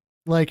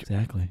 Like,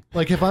 exactly.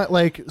 Like if I,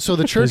 like, so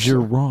the church... Because you're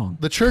wrong.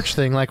 The church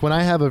thing, like when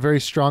I have a very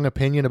strong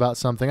opinion about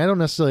something, I don't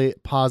necessarily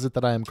posit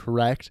that I am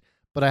correct,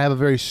 but I have a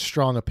very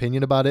strong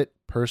opinion about it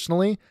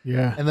personally.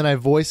 Yeah. And then I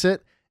voice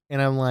it,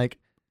 and I'm like,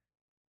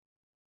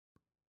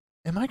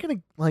 am I going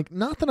to, like,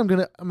 not that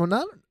I'm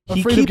not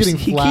afraid of getting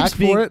flack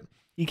for it.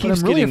 But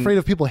I'm really afraid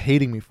of people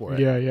hating me for it.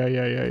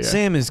 Yeah.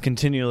 Sam is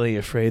continually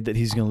afraid that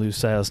he's going to lose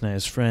Silas and I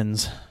as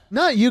friends.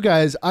 Not you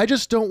guys. I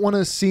just don't want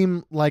to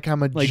seem like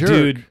I'm a jerk.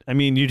 Dude, I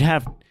mean, you'd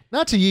have...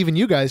 Not to even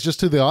you guys,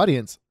 just to the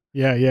audience.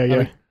 Yeah.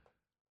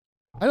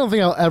 I don't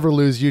think I'll ever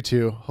lose you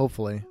two,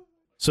 hopefully.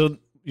 So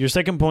your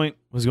second point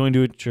was going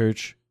to a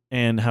church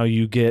and how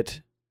you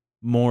get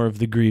more of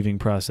the grieving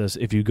process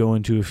if you go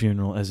into a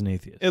funeral as an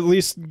atheist. At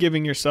least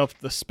giving yourself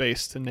the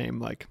space to name,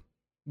 like,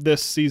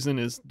 this season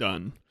is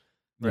done.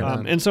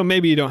 Right. And so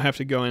maybe you don't have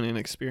to go in and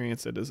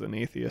experience it as an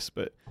atheist,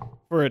 but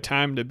for a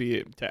time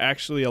to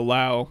actually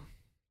allow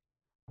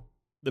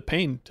the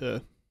pain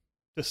to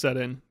set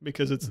in,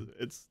 because it's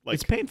like,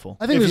 it's painful.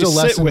 I think there's a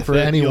lesson for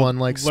anyone,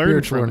 like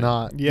spiritual or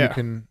not. Yeah.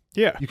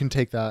 You can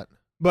take that.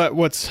 But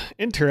what's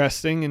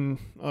interesting, and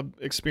I've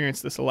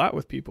experienced this a lot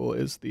with people,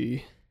 is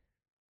they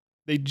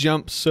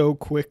jump so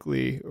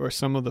quickly, or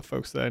some of the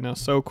folks that I know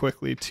so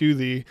quickly,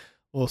 to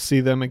we'll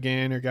see them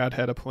again, or God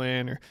had a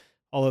plan, or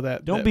all of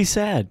that. Don't be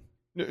sad.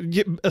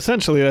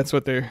 Essentially, that's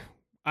what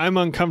I'm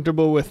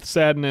uncomfortable with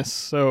sadness,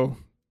 so...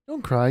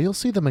 Don't cry, you'll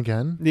see them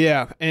again.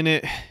 Yeah, and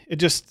it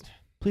just...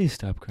 Please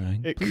stop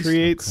crying. It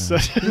creates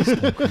such...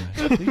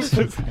 Please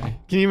stop crying.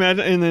 Can you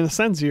imagine? And in a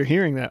sense, you're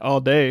hearing that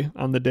all day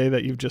on the day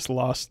that you've just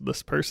lost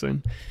this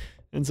person.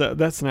 And so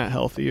that's not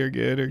healthy or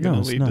good or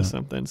going to lead to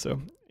something.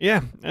 So,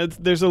 yeah,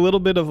 there's a little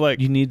bit of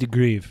like... You need to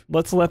grieve.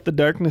 Let's let the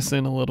darkness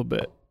in a little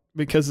bit.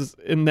 Because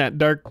in that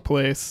dark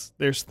place,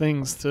 there's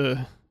things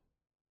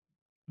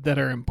that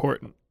are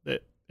important,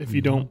 that if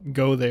you don't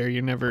go there,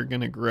 you're never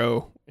going to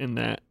grow in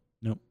that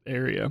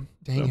area.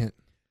 Dang it.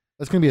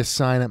 That's going to be a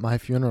sign at my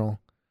funeral.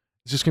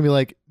 It's just going to be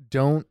like,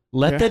 don't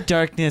let the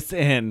darkness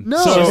in. No,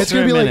 so it's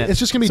going to be like, it's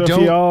just going to be, so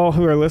if y'all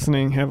who are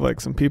listening have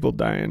like some people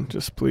dying,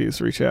 just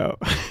please reach out.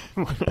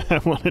 I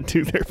want to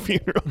do their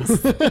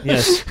funerals.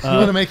 Yes. You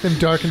want to make them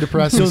dark and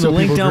depressing. So the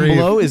link down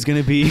below is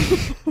going to be,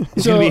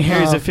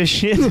 Harry's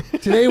officiant.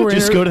 Today we're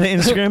just go to the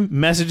Instagram,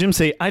 message him,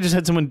 say, I just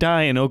had someone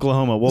die in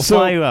Oklahoma. We'll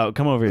fly you out.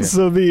 Come over here.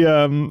 So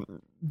the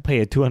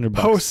pay it $200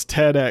 post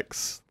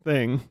TEDx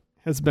thing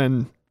has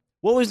been...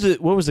 What was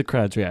the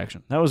crowd's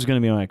reaction? That was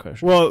going to be my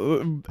question.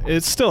 Well,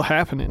 it's still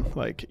happening.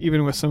 Like,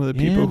 even with some of the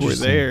people who were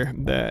there,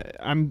 that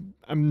I'm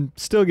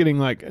still getting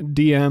like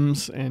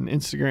DMs and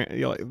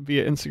Instagram, like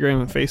via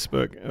Instagram and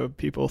Facebook, of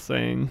people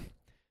saying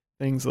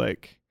things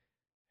like,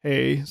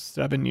 "Hey,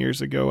 7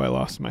 years ago I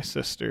lost my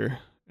sister,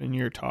 and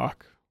your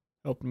talk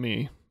helped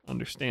me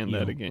understand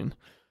that again."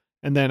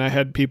 And then I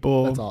had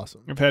people. That's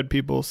awesome. I've had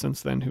people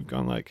since then who've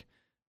gone like,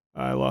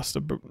 I lost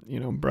a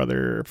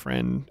brother or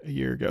friend a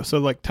year ago. So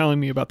like telling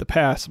me about the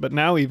past, but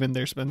now even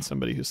there's been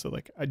somebody who said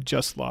like, I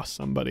just lost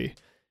somebody,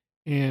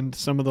 and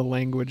some of the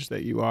language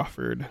that you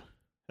offered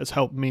has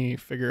helped me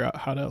figure out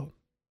how to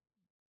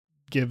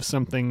give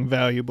something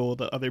valuable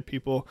to other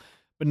people.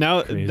 But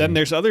now then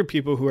there's other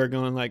people who are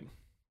going like,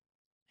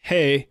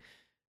 hey,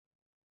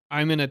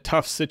 I'm in a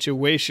tough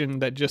situation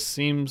that just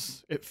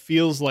it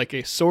feels like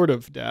a sort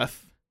of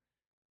death.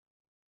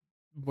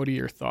 What are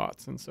your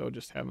thoughts? And so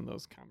just having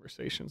those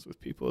conversations with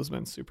people has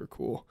been super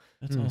cool.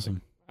 That's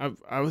awesome.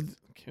 I would,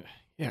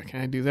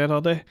 can I do that all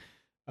day?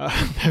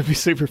 That'd be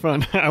super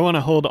fun. I want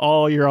to hold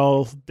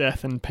all's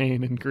death and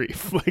pain and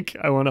grief. Like,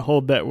 I want to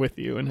hold that with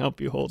you and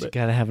help you hold it. You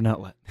gotta have an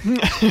outlet.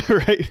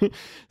 Right.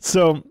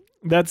 So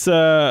that's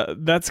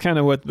kind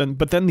of what then,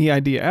 but then the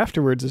idea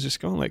afterwards is just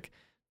going like,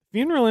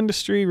 funeral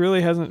industry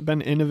really hasn't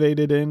been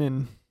innovated in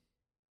a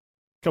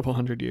couple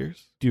hundred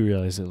years. Do you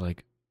realize that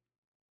like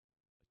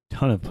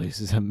ton of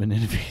places haven't been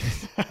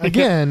innovated?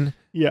 Again,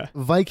 yeah.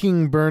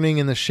 Viking burning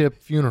in the ship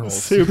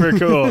funerals. Super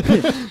cool.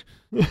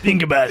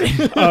 Think about it.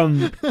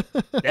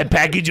 That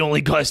package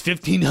only cost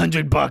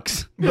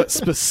 $1,500. But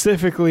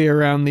specifically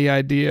around the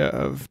idea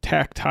of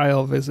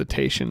tactile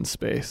visitation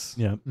space.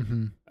 Yeah.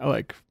 Mm-hmm.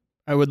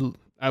 I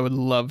would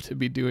love to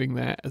be doing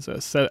that as a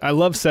set. I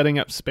love setting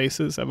up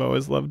spaces. I've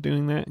always loved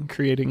doing that and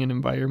creating an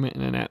environment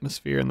and an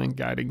atmosphere and then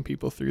guiding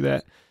people through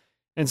that.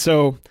 And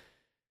so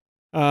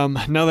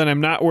now that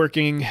I'm not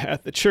working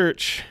at the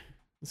church,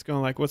 it's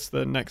going like, what's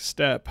the next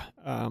step?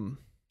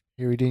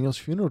 Harry Daniels,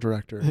 funeral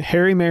director.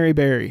 Harry Mary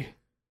Barry.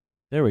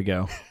 There we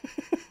go.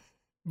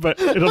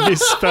 But it'll be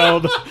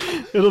spelled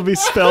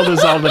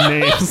as all the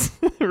names,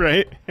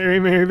 right? Harry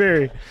Mary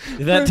Barry.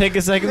 Did that take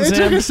a second, It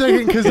Sam? took a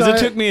second because it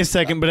took me a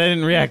second, but I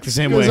didn't react the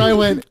same way. I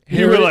went,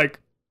 You were like,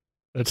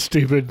 that's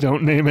stupid.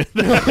 Don't name it.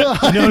 No.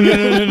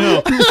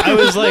 I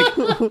was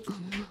like,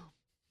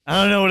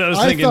 I don't know what I was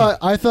thinking.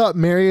 I thought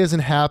Mary as in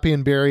happy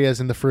and Barry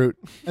as in the fruit.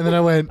 And then I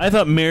went, I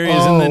thought Mary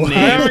as in the Oh. name.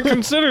 I haven't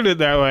considered it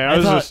that way.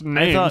 I thought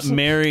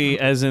Mary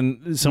as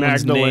in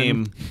someone's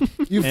Magdalene. name.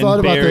 you've and thought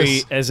about Barry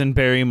this as in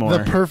Barrymore.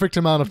 the perfect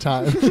amount of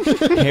time.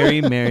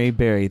 Harry Mary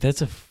Barry.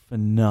 That's a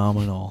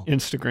phenomenal.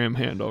 Instagram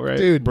handle, right?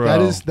 Dude,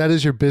 Bro. that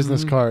is your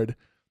business Mhm. card.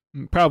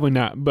 Probably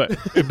not, but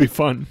it'd be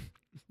fun.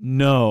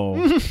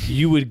 No,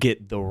 you would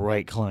get the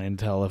right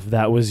clientele if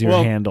that was your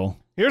Well, handle.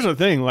 Here's the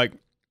thing,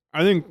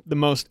 I think the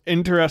most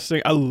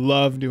interesting, I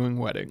love doing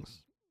weddings.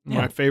 Yeah.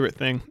 My favorite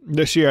thing.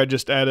 This year I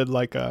just added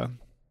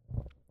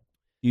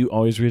You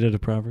always read out of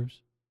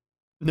Proverbs?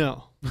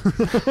 no.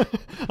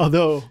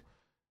 Although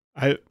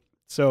I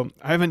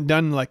haven't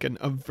done an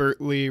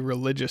overtly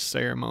religious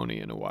ceremony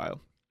in a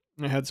while.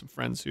 I had some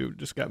friends who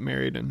just got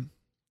married and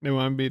they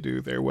wanted me to do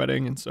their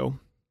wedding, and so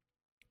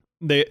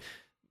they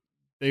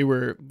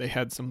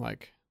had some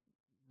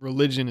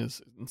religion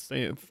is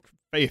insane,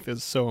 faith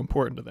is so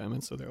important to them,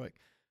 and so they're like,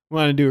 we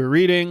want to do a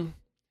reading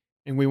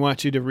and we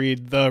want you to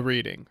read the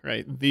reading,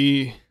 right?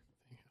 The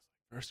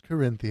 1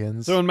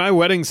 Corinthians. So in my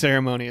wedding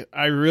ceremony,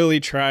 I really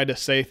try to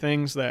say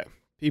things that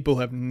people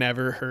have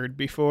never heard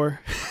before.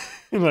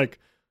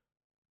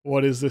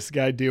 What is this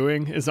guy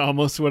doing is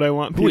almost what I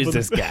want people Who is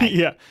this guy?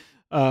 Yeah.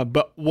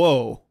 But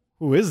whoa,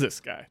 who is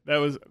this guy?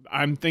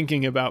 I'm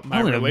thinking about my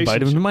I'm going to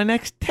invite him relationship. to my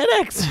next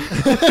TEDx.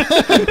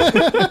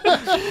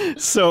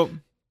 So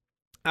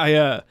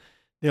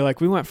they're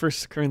like, we want 1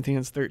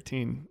 Corinthians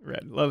 13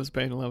 read. Love is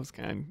pain and love is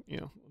kind,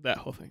 that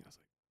whole thing. I was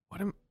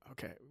like,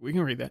 okay, we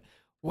can read that.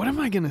 What am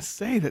I going to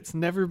say that's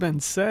never been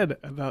said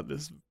about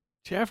this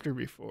chapter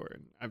before?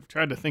 And I've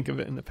tried to think of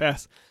it in the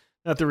past.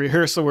 At the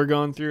rehearsal, we're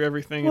going through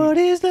everything. What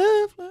is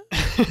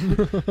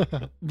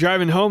the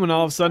Driving home, and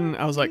all of a sudden,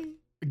 I was like,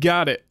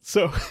 got it.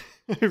 So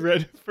I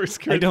read 1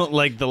 Corinthians. I don't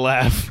like the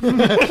laugh. That's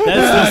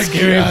the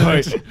scary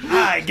part.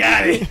 I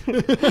got it.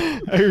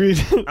 I read.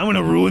 I'm going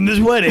to ruin this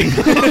wedding.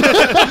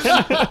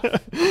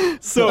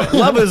 So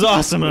love is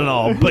awesome and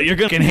all, but you're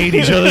going to hate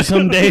each other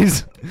some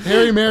days.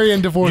 Harry, Mary,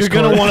 and divorce. You're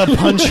going to want to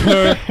punch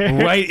her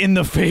right in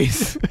the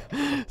face.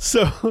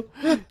 So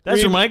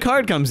That's where my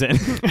card comes in.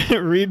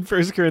 read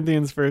 1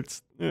 Corinthians 13.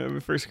 Love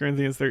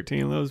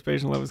is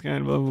patient, love is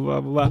kind, blah,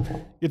 blah, blah, blah.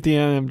 At the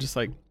end, I'm just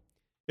like,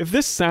 if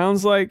this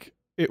sounds like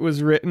it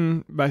was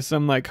written by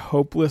some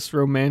hopeless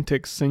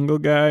romantic single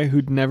guy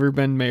who'd never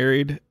been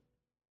married,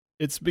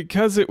 it's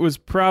because it was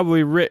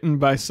probably written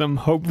by some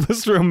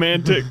hopeless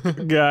romantic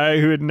guy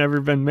who had never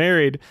been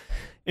married.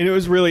 And it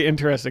was really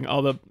interesting.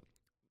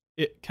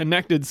 It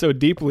connected so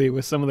deeply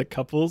with some of the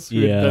couples who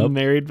had been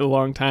married a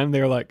long time.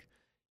 They were like,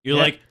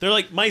 they're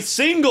like, my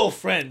single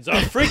friends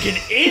are freaking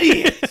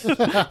idiots.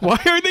 why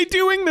are they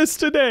doing this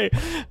today?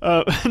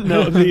 But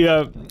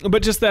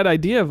just that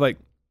idea of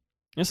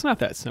it's not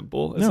that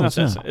simple.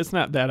 It's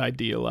not that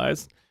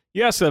idealized.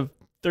 You ask a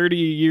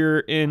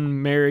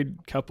 30-year-in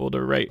married couple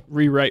to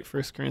rewrite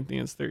 1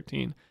 Corinthians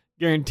 13.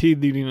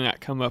 Guaranteed they do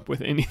not come up with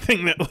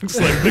anything that looks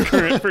like the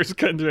current 1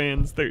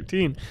 Corinthians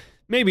 13.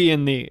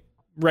 Maybe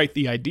write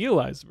the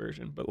idealized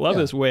version, but love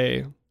is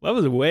way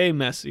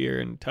messier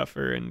and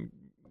tougher and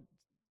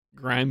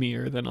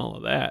grimier than all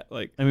of that.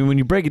 When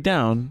you break it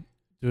down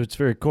to its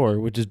very core,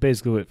 which is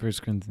basically what 1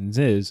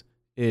 Corinthians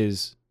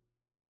is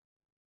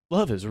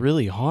love is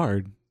really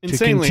hard.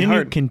 Insanely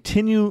hard.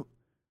 Continue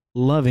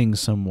loving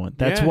someone.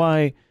 That's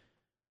why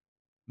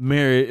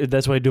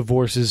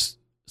divorce is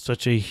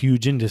such a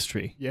huge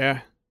industry.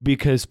 Yeah.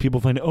 Because people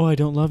find, I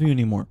don't love you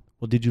anymore.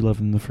 Well, did you love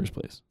him in the first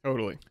place?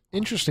 Totally.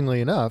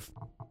 Interestingly enough,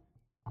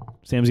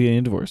 Sam's getting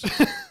a divorce.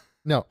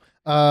 no.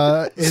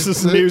 This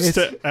is news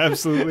to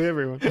absolutely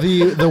everyone.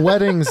 The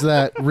weddings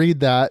that read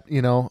that,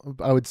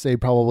 I would say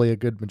probably a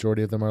good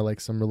majority of them are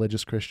some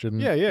religious Christian,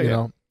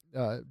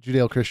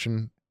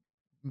 Judeo-Christian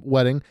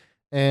wedding.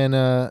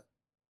 And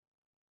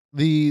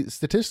the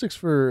statistics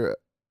for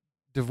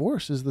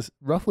divorce is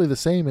roughly the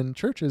same in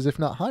churches, if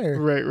not higher.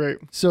 Right.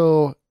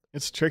 So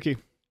it's tricky.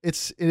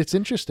 It's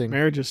interesting.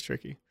 Marriage is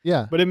tricky.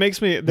 Yeah. But it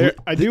makes me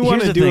I do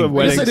want to do a I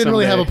wedding. guess I didn't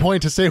really have a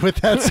point to say with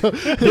that. So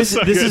this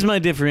is my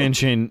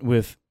differentiation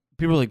with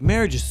people are like,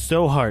 marriage is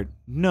so hard.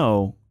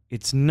 No,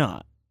 it's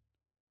not.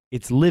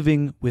 It's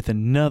living with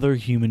another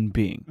human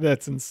being.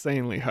 That's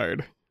insanely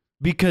hard.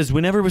 Because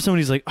whenever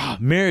somebody's like, "Oh,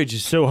 marriage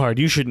is so hard.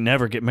 You should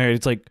never get married."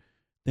 It's like,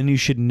 then you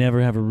should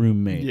never have a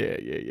roommate.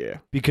 Yeah.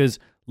 Because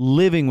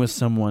living with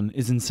someone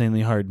is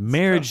insanely hard.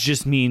 Marriage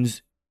just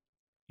means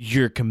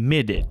you're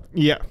committed.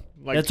 Yeah.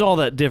 Like, That's all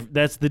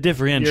that's the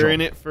differential. you're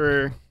in it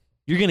for...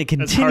 You're going to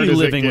hard continue as it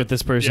living gets. with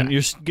this person. Yeah.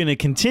 You're going to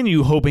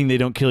continue hoping they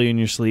don't kill you in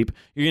your sleep.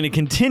 You're going to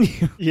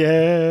continue.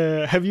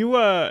 Yeah. Have you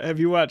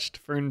watched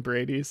Fern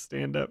Brady's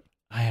stand-up?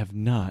 I have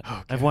not.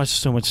 Okay. I've watched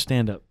so much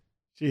stand-up.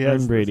 She Fern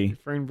has Brady.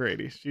 Fern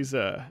Brady. She's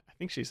I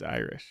think she's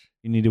Irish.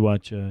 You need to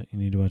watch Joe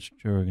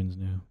Rogan's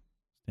new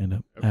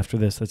stand-up. Okay. After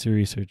this, that's your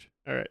research.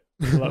 All right.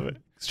 I love it.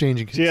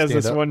 Exchanging. She has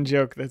this stand-up. one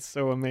joke that's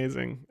so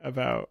amazing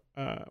about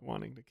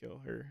wanting to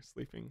kill her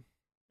sleeping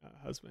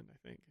husband.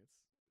 I think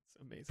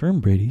it's amazing. Fern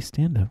Brady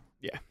stand-up.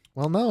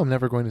 Well, now I'm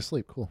never going to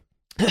sleep. Cool.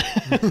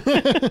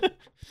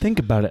 Think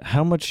about it.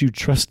 How much you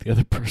trust the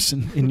other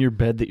person in your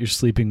bed that you're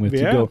sleeping with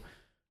Yeah. to go,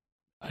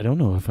 I don't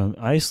know if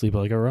I sleep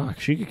like a rock.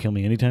 She could kill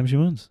me anytime she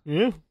wants.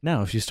 Yeah.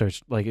 Now, if she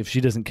starts, like, if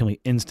she doesn't kill me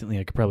instantly,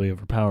 I could probably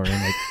overpower her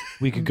and, like,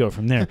 we could go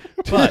from there.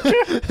 But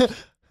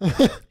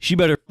she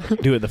better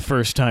do it the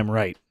first time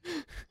right.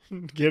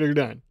 Get her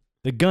done.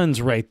 The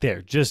gun's right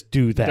there. Just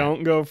do that.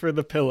 Don't go for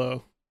the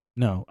pillow.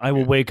 No, I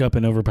will wake up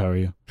and overpower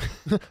you.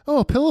 Oh,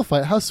 a pillow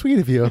fight. How sweet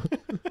of you.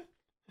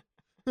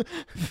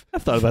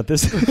 I've thought about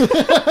this.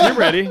 You're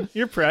ready.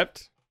 You're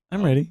prepped.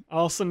 I'm ready.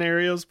 All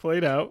scenarios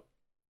played out.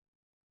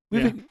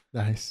 We've Yeah. been-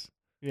 Nice.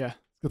 Yeah.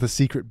 Got the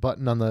secret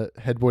button on the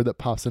headboard that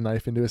pops a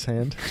knife into his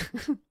hand.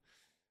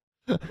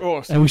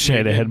 Oh, I wish I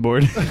had a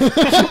headboard.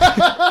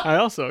 I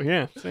also,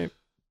 yeah, same.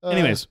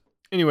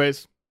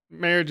 Anyways,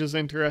 Marriage is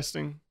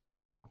interesting.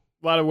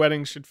 A lot of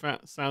weddings should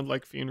sound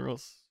like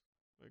funerals.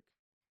 Like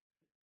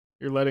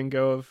you're letting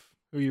go of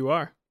who you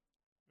are.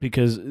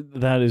 because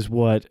that is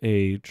what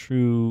a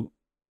true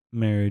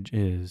marriage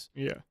is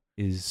Yeah.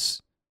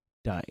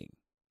 dying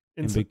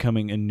and It's-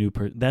 becoming a new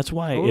person. That's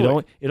why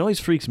Totally. it always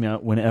freaks me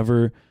out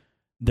whenever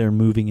they're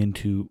moving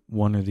into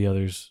one or the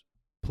other's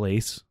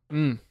place.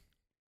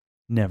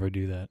 Never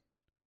do that.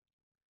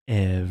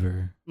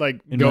 Ever.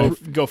 Like In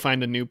go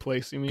find a new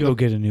place, you mean? Go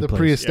get a new The place.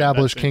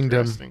 pre-established that's kingdom.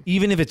 interesting.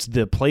 Even if it's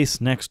the place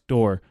next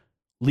door,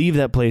 leave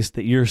that place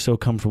that you're so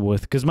comfortable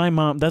with. Because my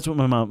mom, that's what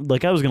my mom,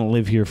 like, I was going to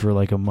live here for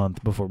like a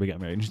month before we got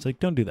married. And she's like,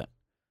 don't do that.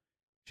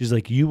 She's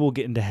like, you will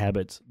get into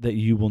habits that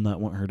you will not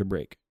want her to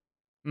break.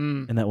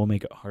 And that will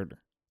make it harder.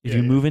 If Yeah,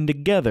 you yeah. move in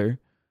together,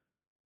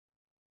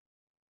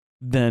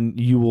 then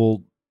you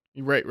will,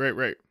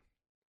 Right.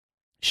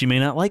 she may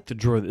not like the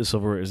drawer that the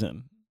silverware is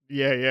in.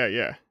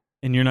 Yeah.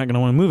 And you're not going to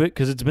want to move it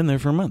because it's been there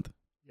for a month.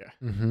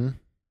 Mm-hmm.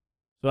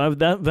 So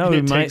that And would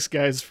it be my. takes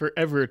guys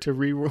forever to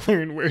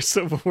relearn where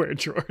silverware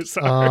drawers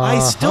are. I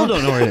still Uh-huh.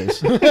 don't know where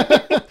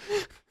it is.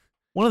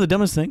 One of the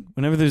dumbest thing,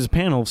 whenever there's a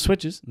panel of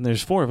switches and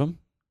there's 4 of them,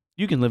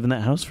 you can live in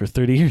that house for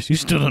 30 years. You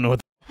still don't know what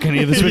the f-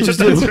 any of the switches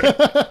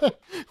do.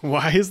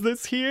 Why is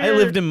this here? I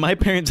lived in my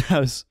parents'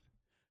 house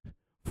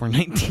for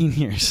 19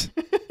 years.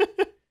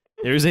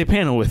 There's a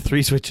panel with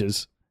 3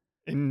 switches.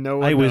 and no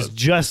one I was knows.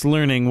 just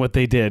learning what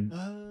they did.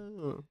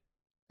 Oh.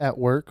 At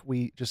work,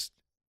 we just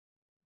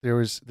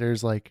there's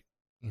like,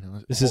 you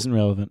know, This isn't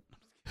relevant.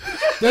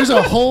 there's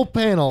a whole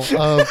panel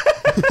of.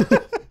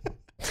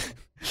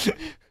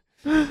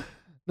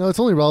 No, it's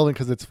only relevant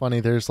because it's funny.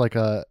 There's like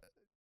a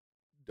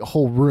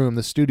whole room,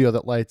 the studio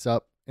that lights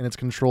up, and it's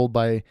controlled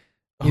by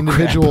Oh,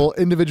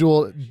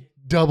 individual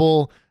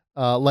double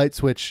light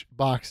switch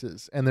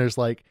boxes, and there's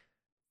like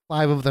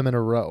 5 of them in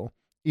a row,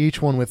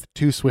 each one with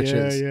 2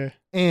 switches, Yeah.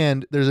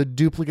 and there's a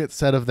duplicate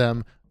set of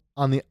them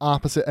on the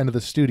opposite end of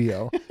the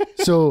studio.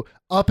 So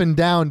up and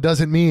down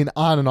doesn't mean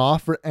on and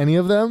off for any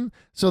of them.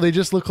 So they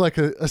just look like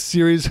a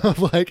series of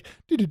like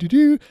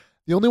do.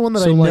 The only one that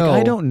So I like know,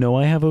 I don't know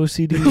I have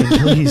OCD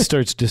until he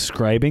starts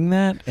describing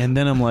that, and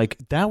then I'm like,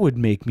 that would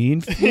make me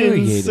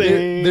infuriated.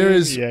 Insane. there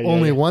is Yeah,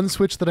 only yeah. one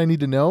switch that I need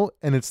to know,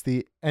 and it's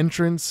the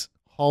entrance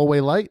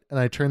hallway light, and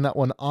I turn that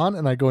one on,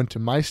 and I go into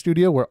my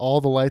studio where all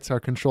the lights are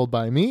controlled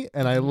by me,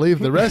 and I leave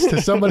the rest to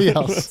somebody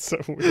else. That's so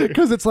weird.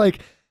 Because it's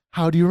like,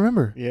 how do you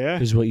remember? Yeah.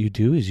 Because what you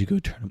do is you go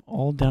turn them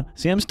all down.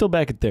 See, I'm still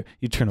back at there.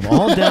 You turn them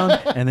all down,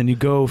 and then you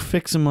go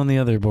fix them on the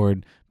other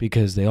board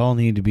because they all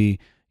need to be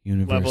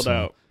universal. Leveled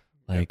out.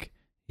 Like,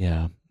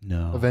 yeah,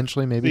 no.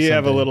 Eventually, So maybe you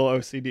have a someday. little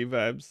OCD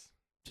vibes.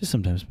 Just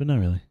sometimes, but not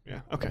really.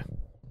 Yeah. Okay.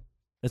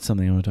 That's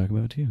something I want to talk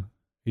about too.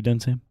 You done,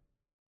 Sam?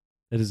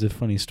 That is a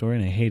funny story,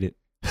 and I hate it.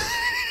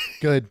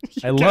 Good.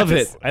 I love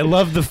Yes. it. I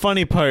love the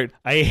funny part.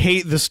 I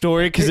hate the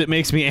story because it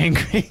makes me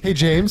angry. Hey,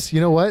 James,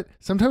 you know what?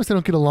 Sometimes I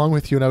don't get along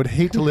with you, and I would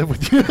hate to live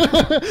with you.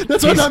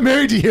 That's why I'm not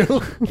married to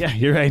you. Yeah,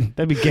 you're right.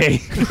 That'd be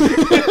gay.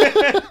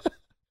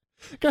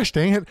 Gosh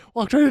dang it.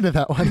 Walked right into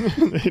that one.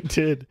 It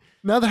did.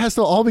 Now that has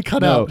to all be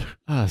cut No. out.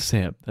 Ah,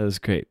 Sam, that was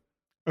great.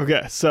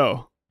 Okay.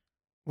 So,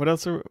 what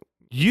else are?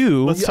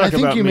 You Let's I talk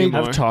think about you me made-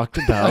 more. have talked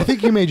about. I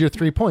think you made your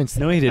 3 points.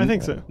 No, he didn't. I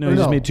think so. No, he Or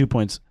just no? made 2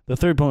 points. The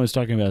third point was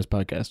talking about his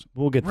podcast.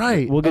 We'll get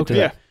Right. We'll get Okay. to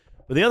Yeah. that.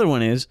 But the other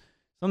one is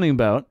something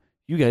about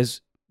you guys.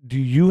 Do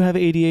you have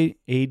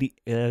ADD?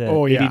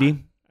 Oh, yeah. ADD?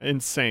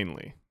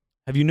 Insanely.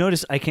 Have you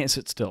noticed I can't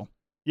sit still?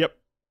 Yep.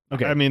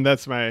 Okay. I mean,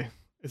 that's my.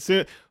 It's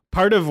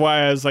part of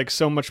why I was like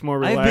so much more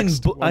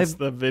relaxed once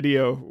the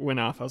video went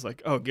off. I was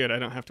like, oh, good. I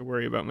don't have to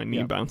worry about my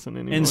knee bouncing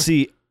anymore. And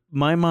see,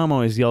 my mom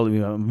always yelled at me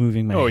about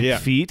moving my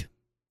feet.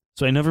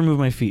 So I never move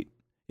my feet.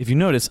 If you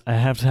notice, I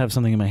have to have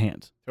something in my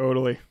hands.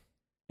 Totally.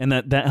 And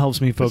that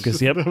helps me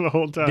focus. Yep. The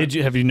whole time.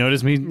 Have you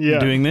noticed me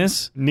doing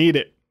this? Need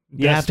it.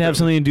 You have to have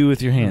something to do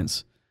with your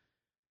hands.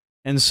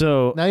 And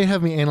so now you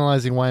have me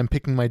analyzing why I'm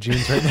picking my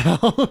jeans right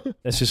now.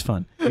 That's just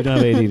fun. You don't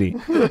have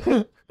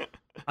ADD.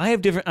 I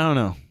have different. I don't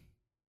know.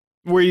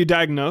 Were you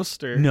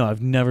diagnosed or no?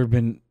 I've never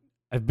been.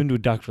 I've been to a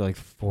doctor like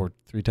 3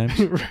 times.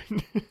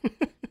 Right.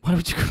 Why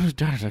would you go to a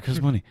doctor? That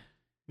costs money.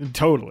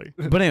 Totally.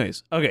 But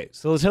anyways, okay.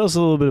 So tell us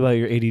a little bit about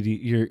your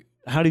ADD.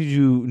 How did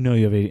you know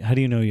you have ADD? How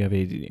do you know you have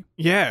ADD?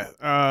 Yeah.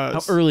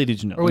 How early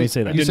did you know? Let me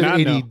say that. You said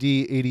ADD,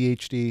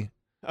 ADHD.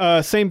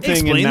 Same thing.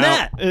 Explain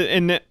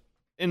that.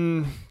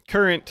 In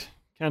current,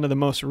 kind of the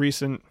most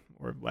recent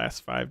or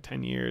last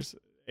 5-10 years,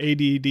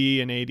 ADD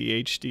and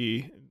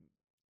ADHD,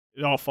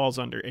 it all falls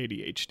under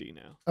ADHD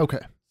now. Okay.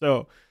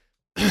 So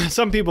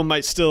some people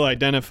might still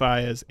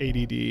identify as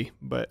ADD,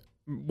 but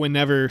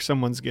whenever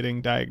someone's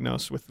getting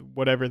diagnosed with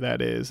whatever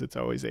that is, it's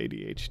always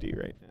ADHD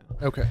right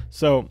now. Okay.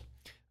 So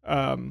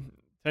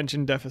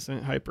attention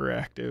deficit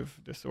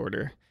hyperactive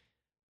disorder.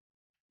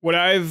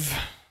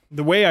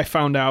 The way I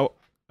found out,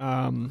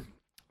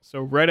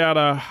 so right out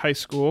of high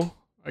school,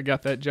 I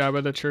got that job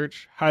at a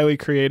church, highly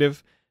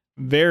creative,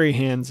 very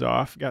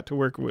hands-off, got to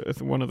work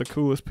with one of the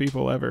coolest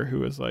people ever who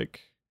was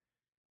like,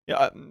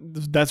 yeah,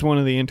 that's one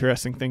of the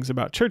interesting things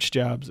about church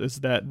jobs is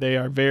that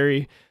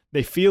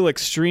they feel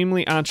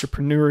extremely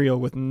entrepreneurial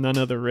with none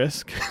of the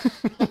risk.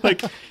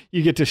 Like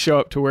you get to show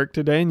up to work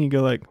today and you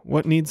go like,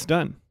 what needs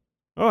done?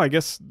 Oh, I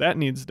guess that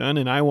needs done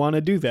and I want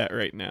to do that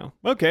right now.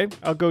 Okay,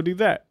 I'll go do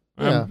that.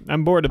 Yeah.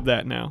 I'm bored of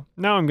that now.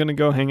 Now I'm going to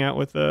go hang out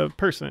with a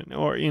person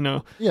or,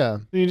 Yeah.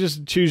 You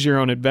just choose your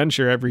own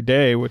adventure every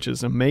day, which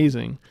is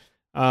amazing.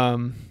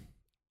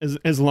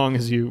 As long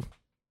as you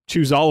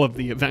choose all of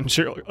the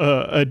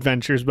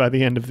adventures by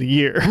the end of the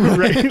year,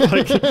 right?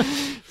 Like,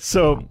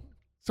 so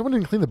someone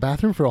didn't clean the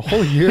bathroom for a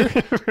whole year.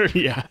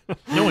 Yeah,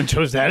 no one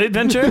chose that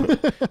adventure.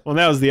 Well,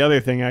 that was the other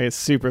thing I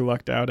super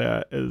lucked out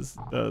at is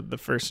the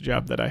first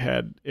job that I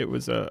had. It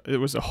was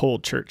a whole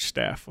church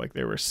staff. Like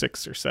there were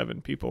 6 or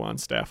 7 people on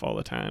staff all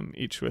the time,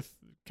 each with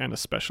kind of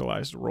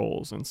specialized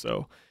roles, and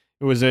so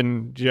it was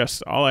in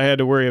just all I had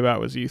to worry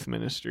about was youth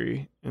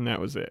ministry, and that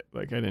was it.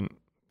 Like I didn't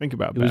think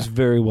about that. It was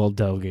very well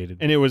delegated.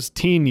 And it was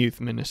teen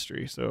youth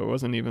ministry, so it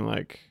wasn't even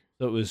like...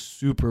 So it was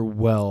super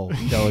well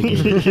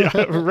delegated.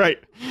 Yeah, right.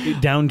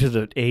 Down to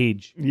the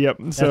age. Yep.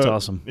 So that's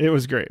awesome. It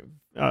was great.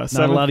 Not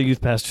a lot of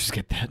youth pastors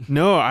get that.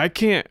 No, I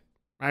can't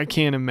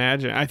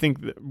imagine. I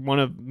think that one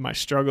of my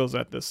struggles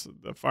at the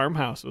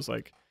farmhouse was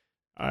like,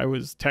 I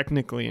was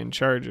technically in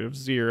charge of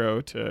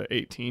 0 to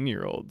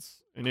 18-year-olds.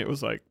 And it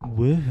was like,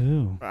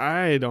 woohoo!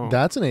 I don't.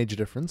 That's an age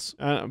difference.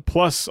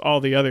 Plus all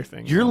the other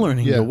things. You're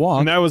learning to walk.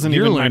 And that wasn't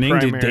You're even learning my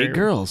primary. to date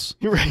girls.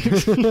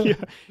 Right. Yeah.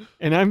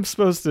 And I'm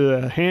supposed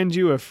to hand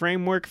you a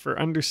framework for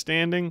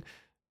understanding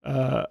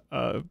a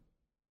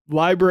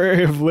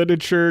library of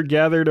literature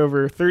gathered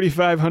over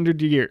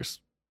 3,500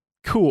 years.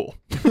 Cool.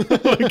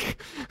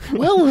 Like,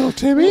 well, little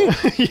Timmy.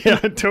 Yeah,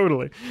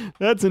 totally.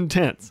 That's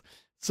intense.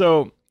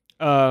 So,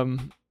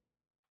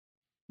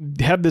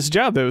 had this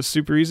job that was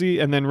super easy,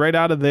 and then right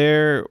out of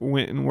there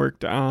went and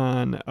worked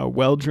on a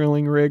well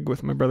drilling rig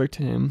with my brother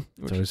Tim,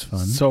 which was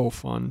fun. So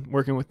fun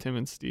working with Tim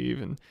and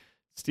Steve. And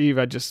Steve,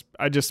 I just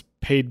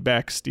paid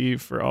back Steve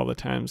for all the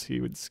times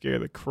he would scare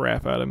the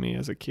crap out of me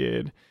as a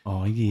kid.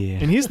 Oh yeah.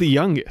 And he's the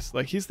youngest.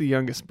 Like he's the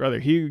youngest brother.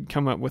 He would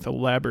come up with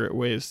elaborate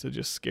ways to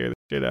just scare the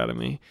shit out of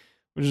me,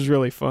 which is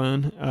really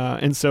fun.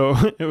 And so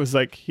it was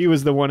like he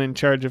was the one in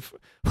charge of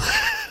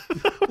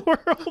the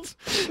world.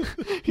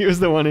 He was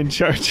the one in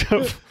charge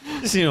of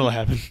you know what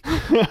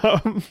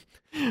happened.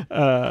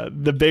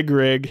 The big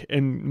rig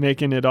and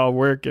making it all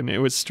work, and it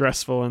was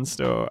stressful, and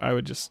so I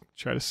would just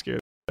try to scare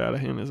the out of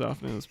him as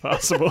often as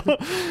possible.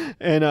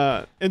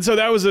 And so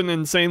that was an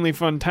insanely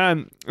fun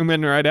time. And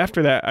then right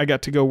after that, I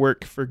got to go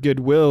work for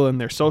Goodwill in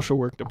their social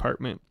work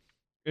department.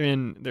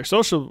 And their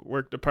social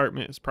work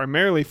department is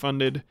primarily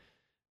funded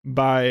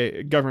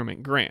by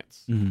government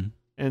grants. Mm-hmm.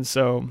 And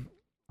so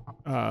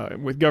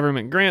with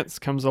government grants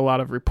comes a lot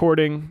of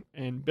reporting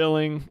and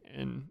billing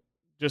and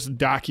just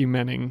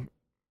documenting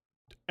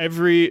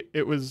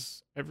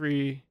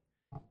you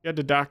had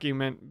to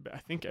document, I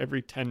think,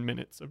 every 10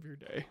 minutes of your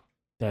day.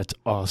 That's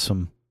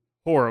awesome.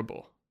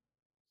 Horrible,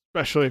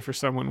 especially for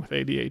someone with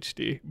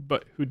ADHD,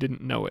 but who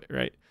didn't know it,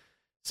 right?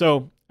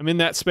 So I'm in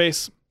that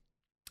space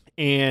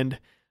and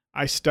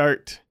I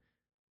start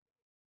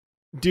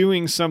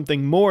doing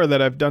something more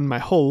that I've done my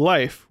whole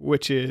life,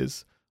 which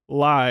is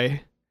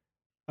lie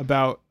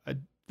about a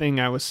thing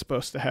I was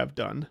supposed to have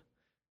done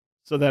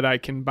so that I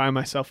can buy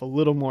myself a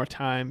little more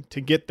time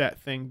to get that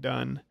thing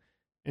done,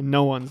 and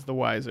no one's the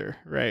wiser,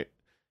 right?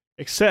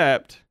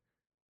 Except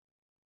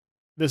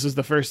this is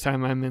the first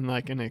time I'm in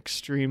like an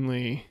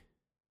extremely,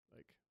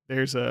 like,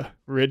 there's a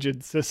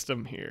rigid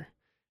system here.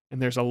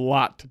 and there's a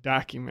lot to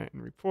document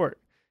and report.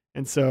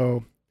 And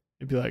so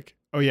it'd be like,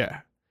 oh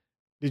yeah,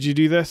 did you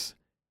do this?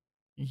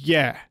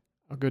 Yeah,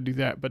 I'll go do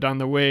that. But on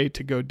the way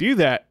to go do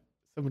that,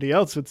 somebody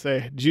else would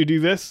say, did you do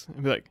this?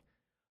 And be like,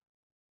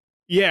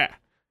 yeah.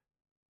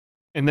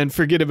 And then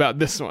forget about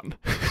this one,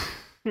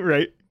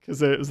 right?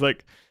 Because it was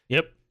like,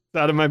 yep, it's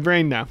out of my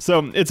brain now.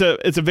 So it's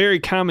a very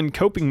common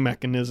coping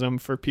mechanism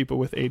for people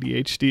with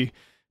ADHD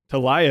to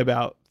lie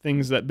about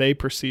things that they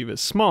perceive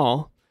as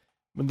small.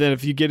 But then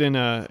if you get in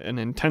an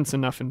intense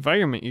enough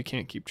environment, you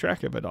can't keep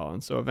track of it all.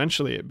 And so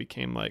eventually it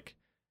became like,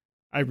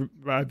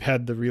 I've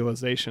had the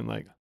realization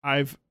like,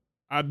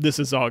 this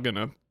is all going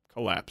to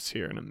collapse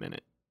here in a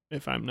minute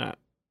if I'm not.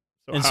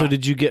 So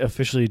did you get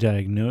officially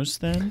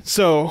diagnosed then?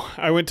 So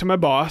I went to my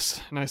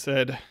boss and I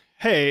said,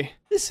 hey,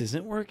 this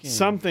isn't working.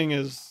 Something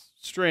is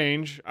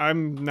strange.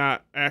 I'm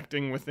not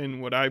acting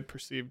within what I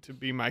perceive to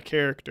be my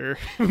character,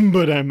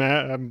 but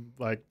I'm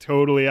like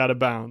totally out of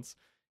bounds.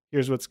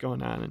 Here's what's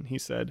going on. And he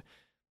said,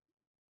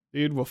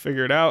 dude, we'll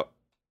figure it out.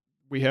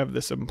 We have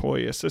this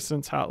employee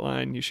assistance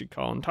hotline. You should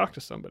call and talk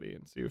to somebody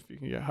and see if you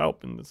can get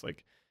help. And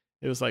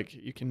it was like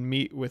you can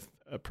meet with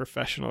a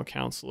professional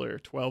counselor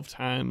 12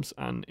 times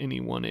on any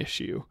one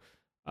issue.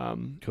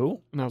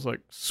 Cool. And I was like,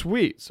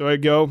 sweet. So I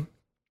go,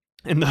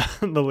 and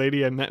the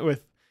lady I met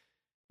with,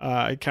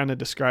 I kind of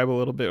describe a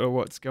little bit of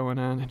what's going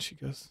on. And she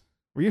goes,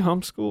 were you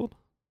homeschooled?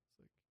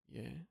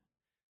 Yeah.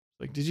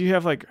 Like, did you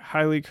have like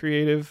highly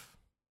creative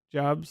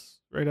jobs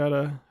right out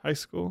of high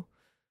school?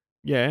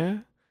 Yeah.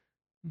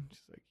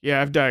 She's like,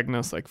 yeah, I've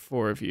diagnosed like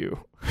 4 of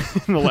you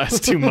in the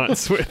last 2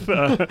 months with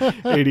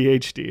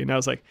ADHD. And I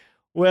was like,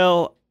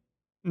 well,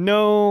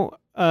 no,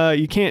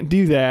 you can't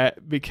do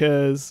that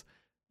because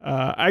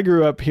I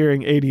grew up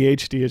hearing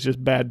ADHD is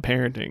just bad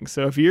parenting.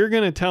 So if you're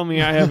going to tell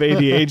me I have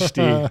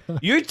ADHD...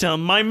 You're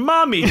telling my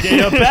mommy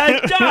did a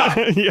bad job.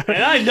 Yeah.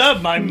 And I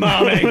love my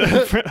mommy.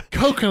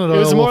 Coconut oil. It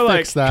was more like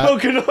fix that.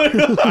 Coconut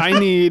oil. I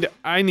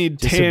need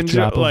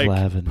tangible, like,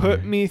 lavender.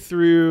 Put me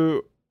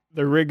through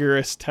the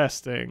rigorous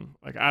testing.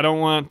 Like, I don't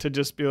want to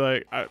just be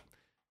like, I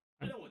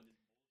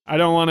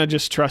don't want to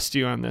just trust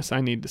you on this. I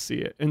need to see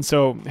it. And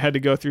so I had to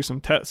go through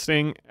some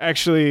testing.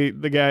 Actually,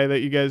 the guy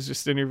that you guys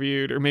just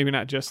interviewed, or maybe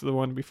not just the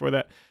one before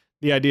that,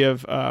 the idea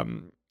of,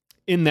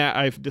 in that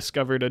I've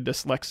discovered a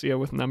dyslexia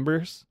with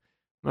numbers.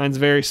 Mine's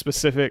very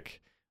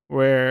specific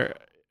where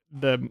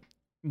the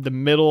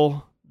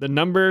middle, the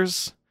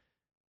numbers.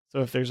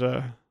 So if there's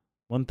a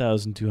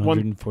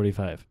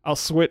 1,245, I'll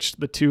switch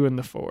the 2 and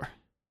the 4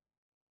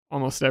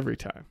 almost every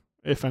time.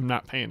 If I'm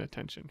not paying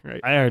attention,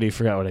 right? I already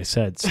forgot what I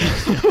said. So.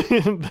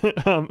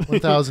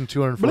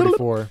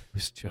 1,244.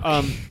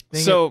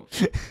 So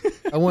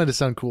I wanted to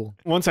sound cool.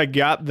 Once I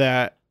got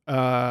that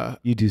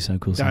you do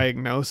sound cool.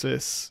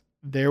 diagnosis,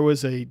 there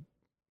was a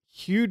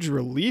huge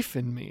relief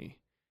in me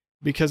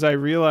because I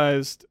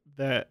realized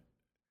that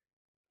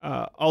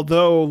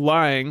although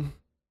lying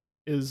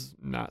is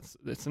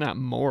it's not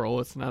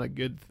moral, it's not a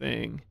good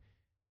thing,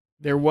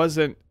 there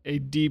wasn't a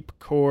deep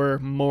core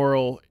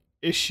moral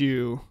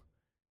issue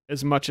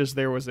as much as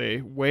there was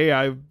a way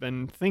I've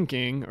been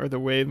thinking or the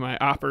way my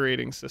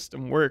operating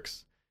system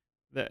works.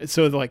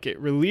 So like it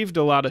relieved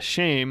a lot of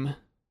shame,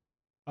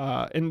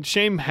 and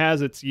shame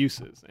has its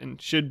uses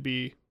and should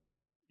be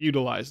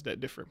utilized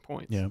at different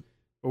points. Yeah.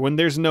 But when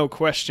there's no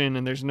question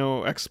and there's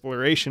no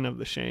exploration of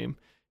the shame,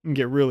 it can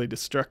get really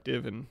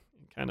destructive and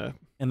kind of...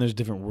 And there's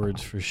different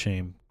words for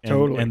shame.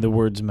 Totally. And the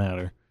words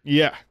matter.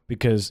 Yeah.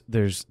 Because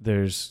there's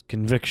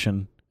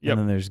conviction. Yep.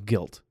 And then there's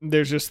guilt.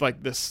 There's just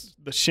like the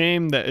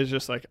shame that is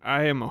just like,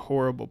 I am a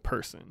horrible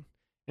person.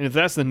 And if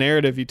that's the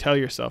narrative you tell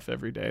yourself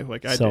every day,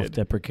 like I did,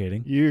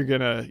 self-deprecating, you're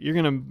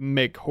gonna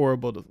make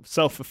horrible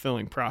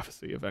self-fulfilling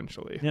prophecy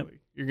eventually. Yep. Like,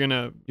 you're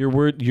gonna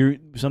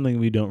something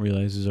we don't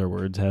realize is our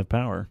words have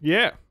power.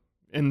 Yeah.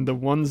 And the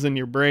ones in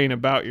your brain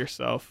about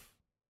yourself,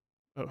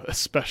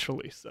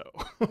 especially so.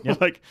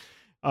 Yep. Like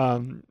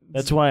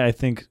that's why I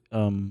think I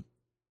don't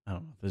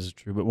know if this is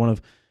true, but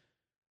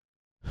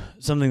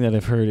something that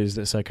I've heard is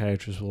that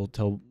psychiatrists will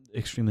tell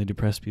extremely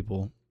depressed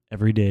people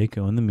every day,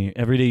 go in the mirror.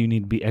 Every day you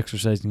need to be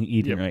exercising and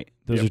eating right.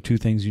 Those are 2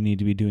 things you need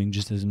to be doing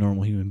just as a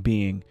normal human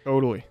being.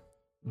 Totally.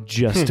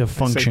 Just to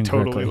function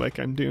totally correctly. Like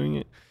I'm doing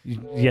it.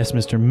 Yes,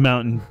 Mr.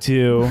 Mountain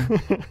Dew.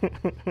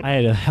 I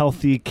had a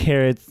healthy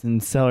carrots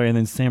and celery and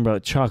then Sam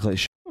brought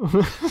chocolate.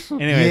 Anyways.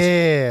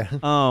 Yeah.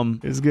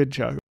 It was good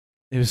chocolate.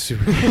 It was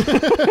super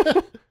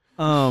good.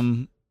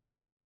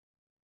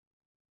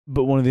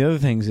 But one of the other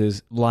things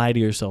is lie to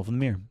yourself in the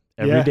mirror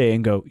every day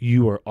and go,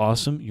 you are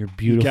awesome, you're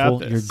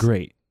beautiful, you're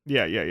great.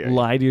 Yeah.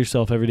 Lie to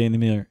yourself every day in the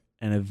mirror,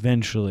 and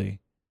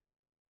eventually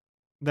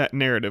that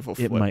narrative will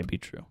flip. It might be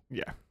true.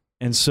 Yeah.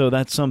 And so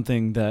that's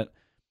something that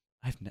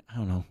I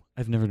don't know.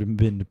 I've never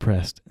been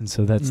depressed, and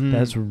so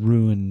that's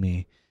ruined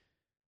me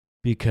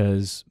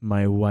because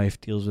my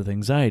wife deals with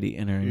anxiety,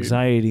 and her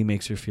anxiety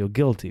makes her feel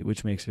guilty,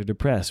 which makes her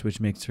depressed,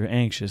 which makes her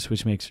anxious,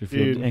 which makes her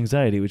feel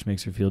anxiety, which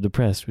makes her feel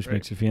depressed, which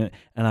makes her feel...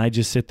 And I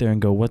just sit there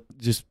and go, what?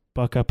 Just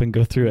buck up and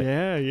go through it.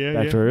 Yeah.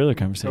 Back to our earlier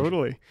conversation.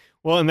 Totally.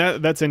 Well, and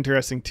that's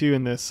interesting too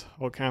in this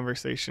whole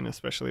conversation,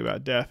 especially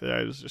about death.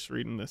 I was just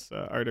reading this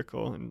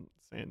article and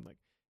saying like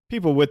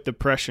people with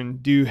depression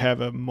do have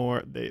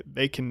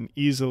they can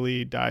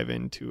easily dive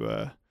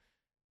into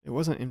it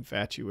wasn't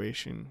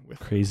infatuation with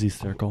crazy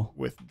circle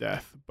with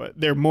death, but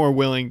they're more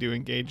willing to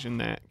engage in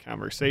that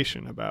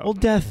conversation about. Well,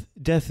 death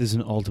is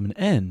an ultimate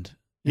end.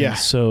 Yeah. And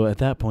so at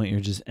that point, you're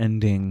just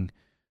ending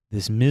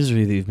this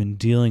misery that you've been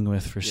dealing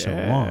with for so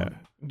long.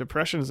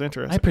 Depression is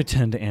interesting. I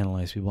pretend to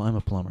analyze people. I'm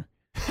a plumber.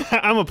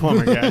 I'm a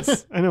plumber,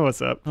 guys. I know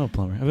what's up. I'm a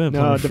plumber. I've been a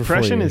plumber for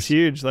depression 4 is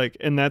huge. Like,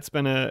 and that's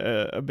been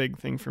a big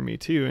thing for me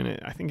too. And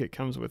I think it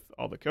comes with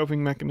all the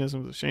coping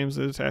mechanisms, the shames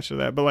that attach to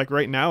that. But like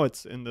right now,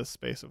 it's in this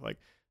space of like,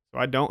 so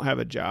I don't have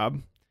a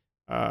job.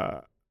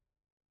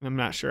 I'm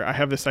not sure. I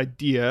have this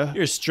idea.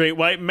 You're a straight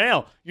white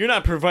male. You're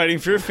not providing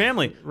for your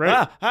family.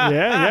 Right.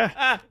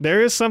 Yeah.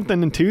 There is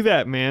something to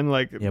that, man.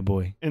 Like, yeah,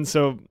 boy. And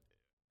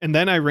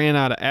then I ran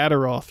out of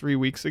Adderall 3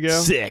 weeks ago.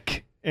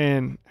 Sick.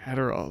 And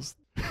Adderall's.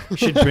 You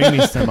should bring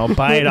me some. I'll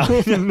buy it off.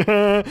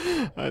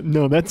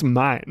 No, that's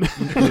mine.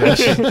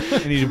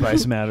 I need to buy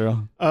some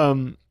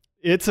Adderall.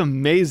 It's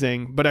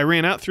amazing. But I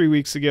ran out 3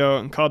 weeks ago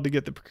and called to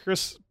get the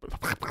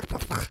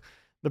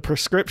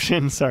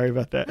prescription. Sorry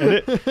about that.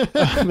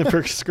 The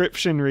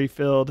prescription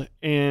refilled,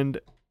 and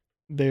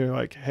they were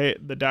like, "Hey,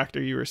 the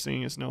doctor you were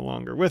seeing is no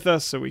longer with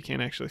us, so we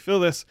can't actually fill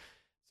this."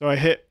 So I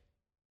hit,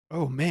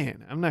 oh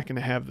man, I'm not going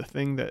to have the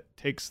thing that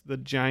takes the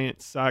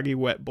giant soggy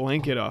wet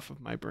blanket off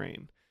of my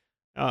brain.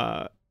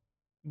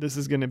 This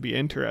is going to be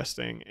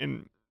interesting.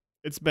 And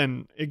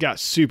it got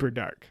super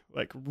dark,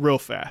 like real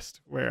fast,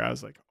 where I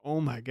was like,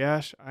 oh my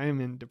gosh, I am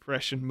in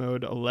depression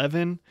mode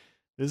 11.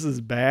 This is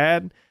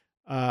bad.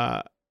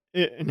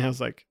 And I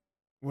was like,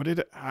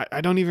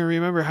 I don't even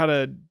remember how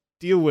to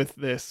deal with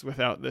this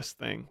without this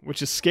thing,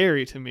 which is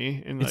scary to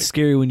me. And it's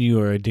scary when you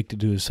are addicted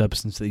to a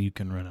substance that you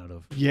can run out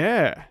of.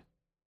 Yeah.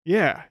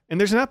 Yeah. And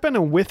there's not been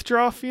a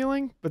withdrawal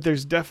feeling, but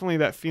there's definitely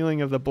that feeling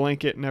of the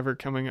blanket never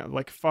coming up.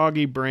 Like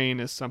foggy brain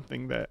is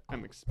something that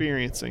I'm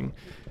experiencing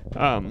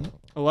a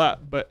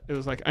lot. But it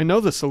was like, I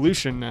know the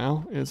solution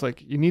now. And it's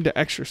like, you need to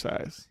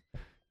exercise. You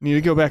need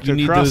to go back to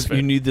CrossFit.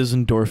 You need those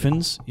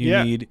endorphins.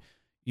 You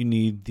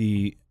need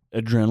the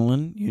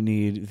adrenaline. You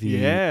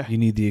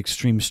need the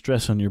extreme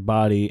stress on your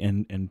body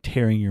and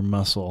tearing your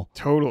muscle.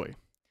 Totally.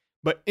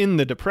 But in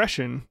the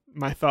depression,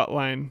 my thought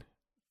line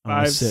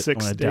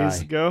 5-6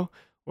 days ago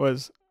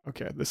was,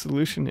 okay, the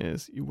solution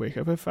is you wake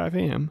up at 5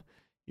 a.m.,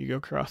 you go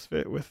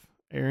CrossFit with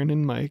Aaron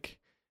and Mike,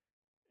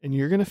 and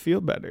you're going to feel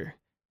better.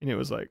 And it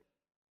was like,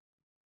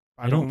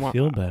 I don't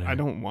feel better. I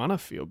don't want to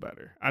feel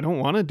better. I don't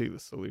want to do the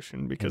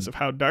solution because of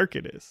how dark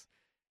it is.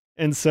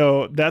 And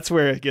so that's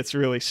where it gets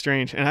really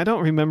strange. And I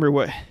don't remember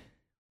why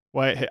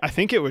I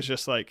think it was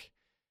just like,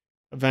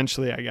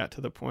 eventually I got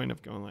to the point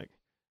of going like,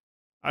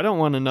 I don't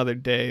want another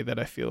day that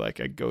I feel like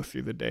I go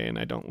through the day and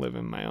I don't live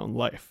in my own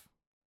life.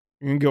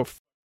 You can go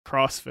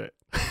CrossFit.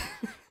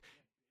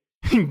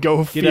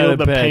 Go feel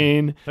the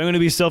pain. If I'm going to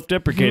be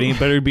self-deprecating, it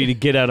better be to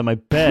get out of my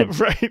bed.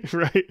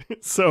 Right.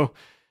 So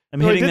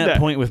I'm hitting that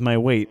point with my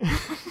weight.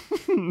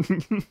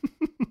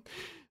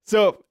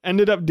 So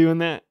ended up doing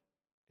that.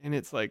 And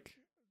it's like,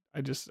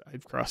 I've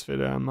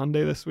CrossFit on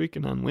Monday this week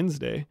and on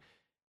Wednesday.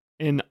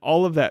 And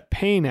all of that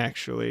pain,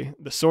 actually,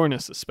 the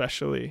soreness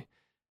especially,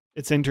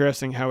 it's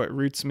interesting how it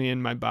roots me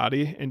in my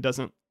body and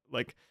doesn't,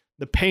 like,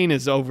 the pain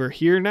is over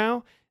here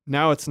now.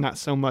 Now it's not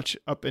so much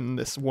up in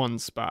this one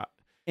spot.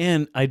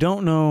 And I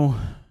don't know,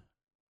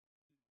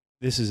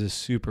 this is a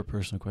super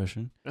personal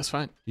question. That's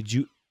fine. Did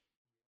you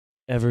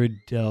ever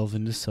delve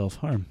into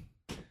self-harm?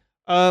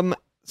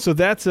 So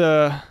that's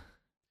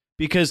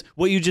because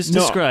what you just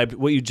described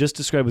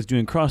with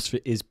doing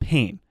CrossFit is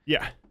pain.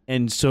 Yeah.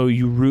 And so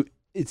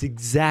it's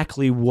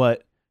exactly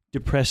what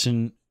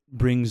depression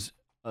brings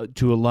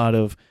to a lot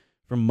of,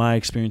 from my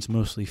experience,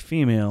 mostly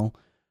female,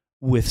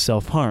 with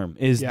self-harm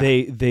is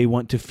they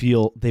want to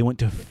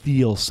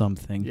feel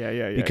something.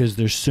 Yeah. Because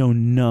they're so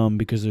numb,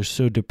 because they're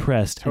so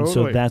depressed. Totally. And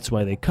so that's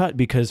why they cut,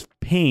 because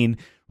pain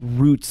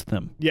roots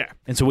them. Yeah.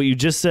 And so what you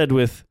just said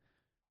with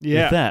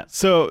that.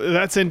 So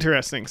that's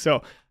interesting.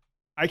 So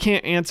I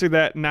can't answer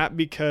that, not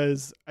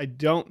because I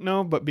don't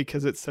know, but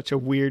because it's such a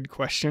weird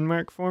question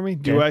mark for me.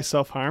 Do I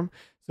self-harm?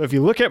 So if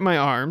you look at my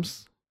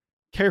arms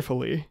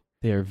carefully,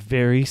 they are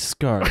very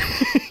scarred.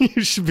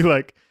 You should be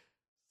like,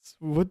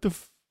 what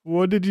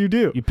did you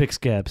do? You pick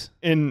scabs.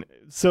 And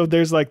so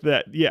there's like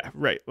that. Yeah,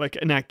 right. Like,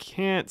 and I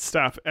can't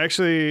stop.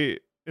 Actually,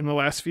 in the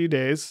last few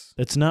days.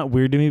 That's not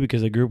weird to me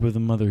because I grew up with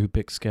a mother who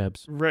picked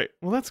scabs. Right.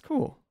 Well, that's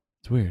cool.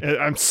 It's weird.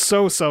 I'm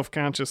so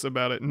self-conscious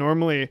about it.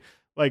 Normally,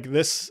 like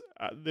this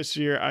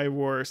year, I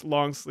wore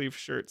long sleeve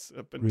shirts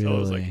up until it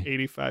was like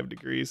 85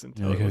 degrees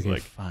until it was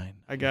like, fine.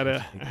 I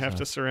have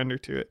to surrender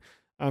to it.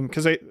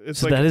 Because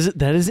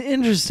that is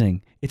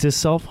interesting. It's a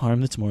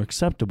self-harm that's more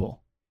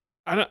acceptable.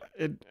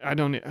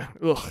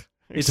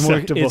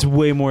 It's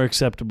way more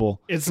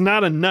acceptable. It's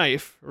not a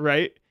knife,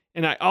 right?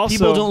 And I also,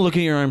 people don't look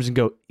at your arms and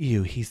go,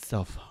 ew, he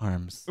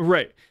self-harms.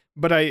 Right.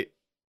 But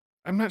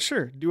I'm not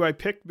sure. Do I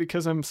pick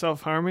because I'm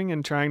self-harming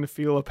and trying to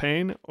feel a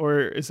pain,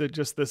 or is it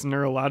just this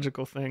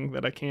neurological thing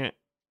that I can't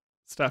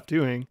stop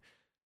doing?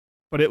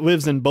 But it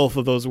lives in both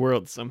of those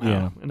worlds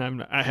somehow,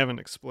 and I haven't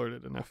explored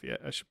it enough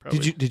yet. I should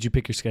probably. Did you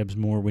pick your scabs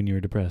more when you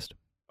were depressed?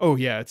 Oh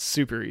yeah, it's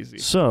super easy.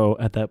 So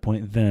at that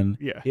point, then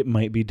Yeah. it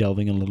might be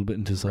delving a little bit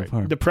into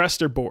self-harm. Right.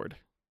 Depressed or bored.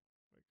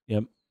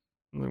 Yep.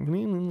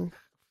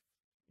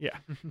 Yeah.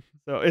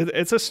 So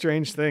it's a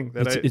strange thing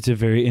that It's a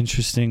very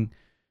interesting.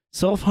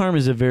 Self-harm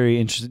is a very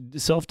interesting.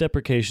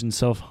 Self-deprecation,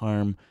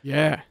 self-harm.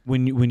 Yeah.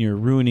 When you're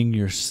ruining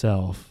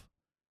yourself,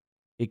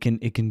 it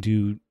can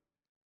do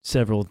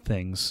several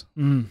things.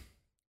 Mm.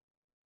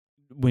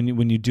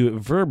 When you do it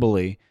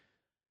verbally,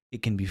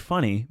 it can be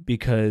funny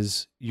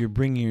because you're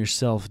bringing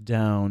yourself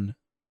down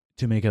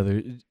to make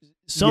other.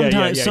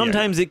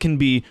 Sometimes it can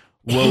be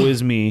woe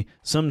is me.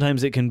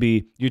 Sometimes it can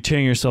be you're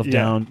tearing yourself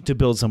down to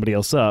build somebody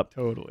else up.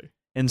 Totally.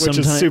 And which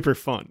is super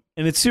fun.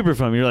 And it's super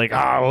fun. You're like,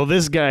 oh, well,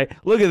 this guy.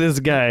 Look at this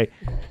guy.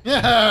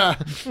 Yeah.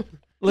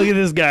 Look at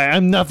this guy.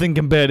 I'm nothing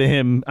compared to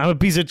him. I'm a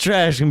piece of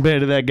trash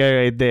compared to that guy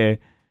right there.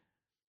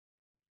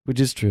 Which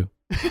is true.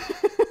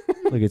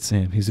 Look at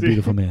Sam. He's a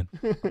beautiful man.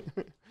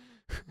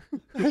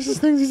 Nicest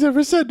things he's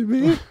ever said to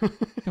me.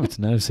 No, it's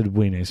not. I've said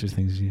way nicer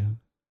things to you.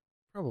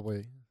 Probably.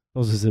 I've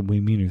also said way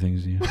meaner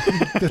things to you.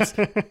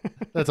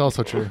 That's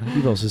also true.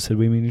 You've also said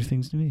way meaner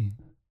things to me.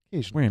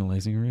 We're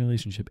analyzing a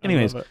relationship.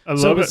 Anyways, I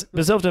love it.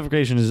 The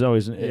self-deprecation is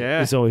always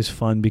it's always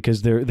fun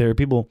because there are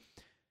people.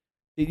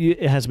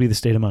 It has to be the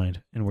state of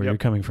mind and where you're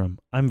coming from.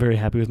 I'm very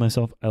happy with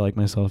myself. I like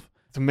myself.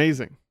 It's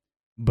amazing.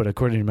 But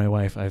according to my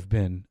wife, I've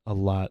been a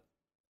lot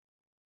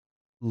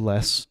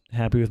less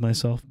happy with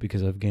myself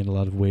because I've gained a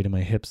lot of weight in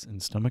my hips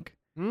and stomach.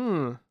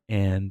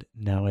 And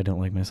now I don't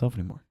like myself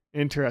anymore.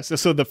 Interesting.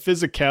 So the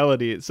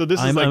physicality. So this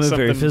is I'm like a something...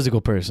 very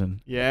physical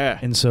person. Yeah.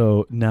 And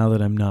so now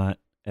that I'm not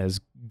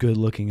as good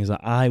looking as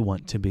I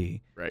want to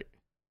be, right,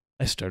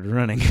 I started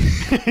running.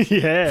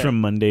 From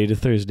Monday to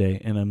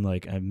Thursday, and I'm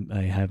like,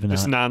 I have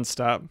just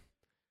nonstop.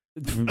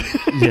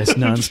 Yes,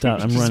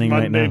 nonstop. I'm running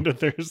right now.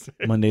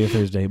 Monday to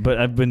Thursday, but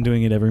I've been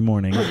doing it every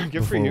morning.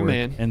 Good for you,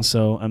 man. And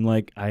so I'm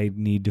like, I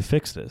need to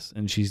fix this,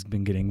 and she's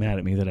been getting mad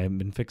at me that I haven't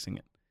been fixing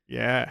it.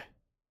 Yeah.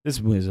 This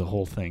was a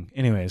whole thing.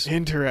 Anyways,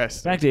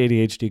 interesting. Back to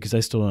ADHD because I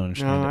still don't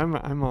understand. No,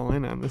 I'm all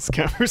in on this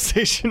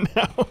conversation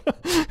now.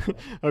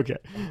 Okay.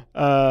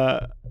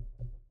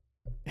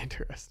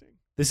 Interesting.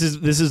 This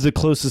is the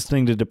closest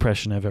thing to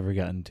depression I've ever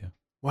gotten to.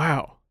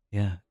 Wow.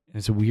 Yeah,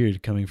 it's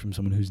weird coming from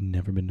someone who's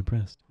never been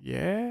depressed.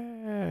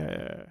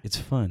 Yeah. It's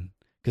fun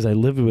because I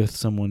lived with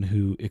someone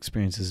who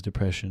experiences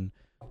depression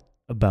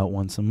about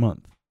once a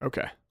month.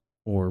 Okay.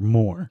 Or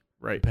more,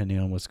 right? Depending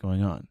on what's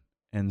going on,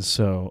 and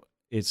so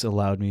it's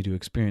allowed me to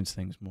experience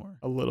things more,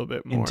 a little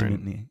bit more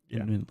intimately.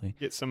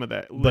 Get some of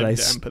that lived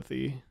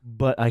empathy.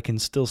 But I can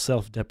still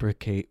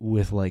self-deprecate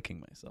with liking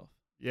myself.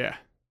 Yeah.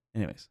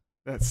 Anyways,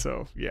 that's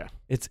so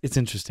It's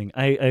interesting.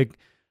 I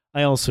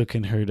also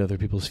can hurt other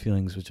people's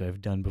feelings, which I've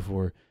done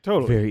before,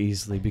 very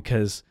easily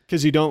because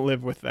you don't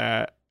live with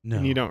that. No,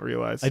 and you don't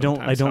realize. I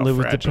don't live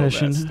with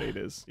depression. That state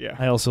is. Yeah.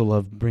 I also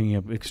love bringing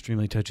up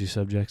extremely touchy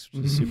subjects,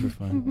 which is super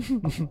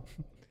fun.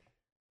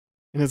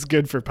 And it's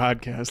good for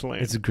podcast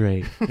land. It's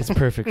great. It's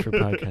perfect for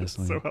podcast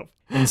land. So helpful.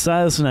 And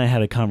Silas and I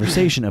had a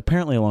conversation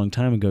apparently a long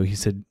time ago.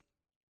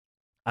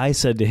 I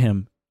said to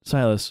him,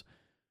 Silas,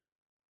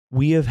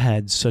 we have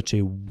had such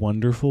a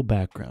wonderful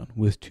background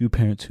with two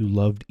parents who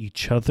loved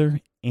each other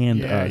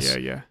and us.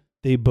 Yeah.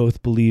 They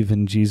both believe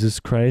in Jesus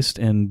Christ,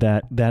 and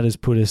that has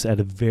put us at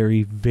a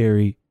very,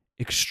 very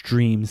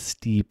extreme,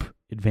 steep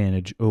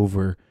advantage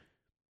over,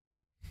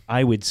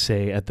 I would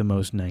say, at the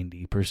most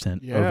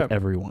 90% of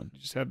everyone. You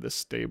just have this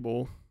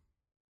stable.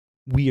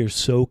 We are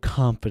so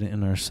confident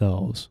in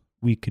ourselves,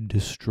 we could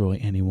destroy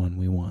anyone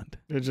we want.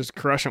 Just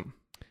crush them.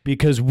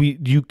 Because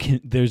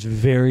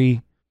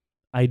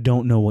I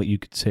don't know what you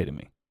could say to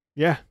me.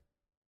 Yeah.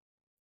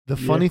 The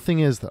funny thing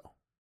is, though,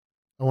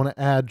 I want to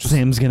add.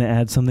 Sam's going to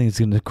add something that's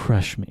going to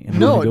crush me.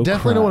 No,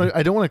 definitely don't want to.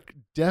 I don't want to.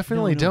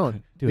 Definitely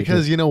don't.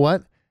 Because you know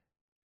what?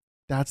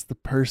 That's the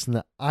person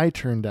that I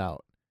turned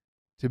out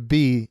to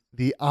be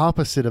the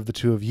opposite of the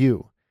two of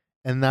you.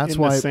 And that's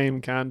why. The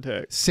same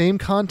context. Same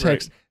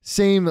context. Right.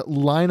 Same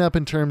lineup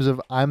in terms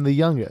of I'm the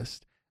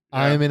youngest. Yeah.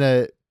 I'm in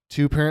a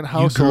 2-parent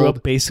household. You grew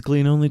up basically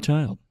an only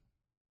child.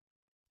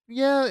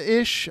 Yeah,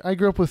 ish. I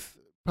grew up with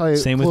probably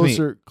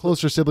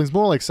closer siblings,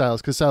 more like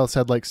Silas, because Silas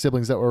had like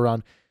siblings that were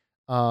around.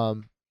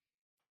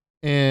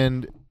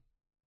 And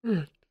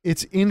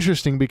it's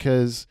interesting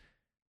because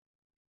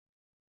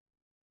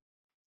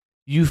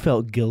you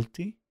felt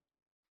guilty?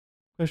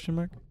 Question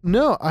mark?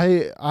 No,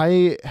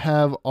 I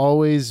have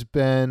always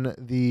been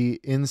the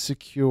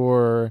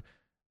insecure,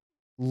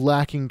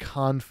 lacking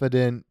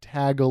confident,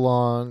 tag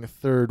along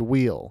third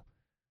wheel.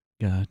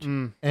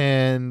 Gotcha.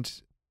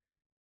 And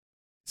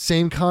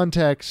same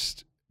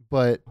context,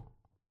 but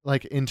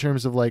like in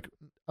terms of like,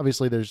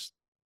 obviously there's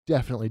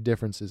definitely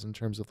differences in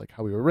terms of like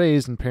how we were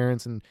raised and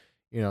parents and,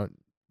 you know,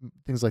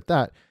 things like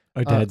that.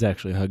 Our dads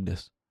actually hugged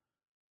us.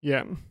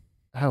 Yeah.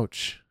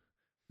 Ouch.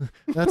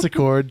 That's a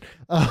chord.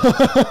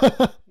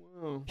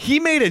 He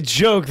made a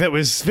joke that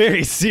was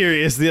very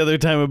serious the other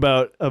time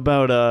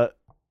about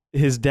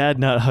his dad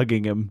not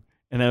hugging him,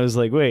 and I was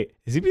like, "Wait,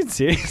 is he being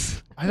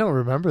serious?" I don't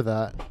remember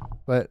that,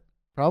 but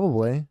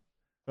probably.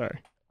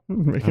 Sorry.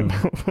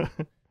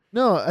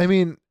 No, I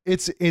mean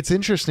it's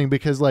interesting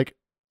because like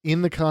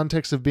in the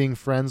context of being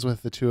friends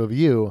with the two of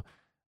you,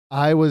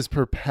 I was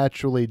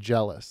perpetually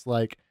jealous.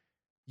 Like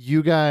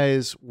you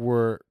guys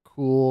were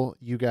cool,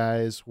 you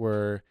guys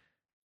were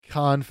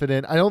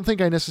confident. I don't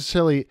think I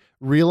necessarily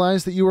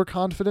realized that you were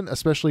confident,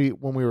 especially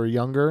when we were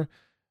younger,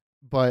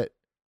 but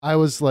I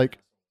was like,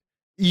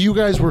 you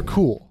guys were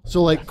cool.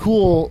 So like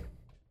cool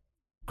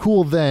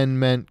then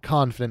meant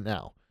confident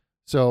now.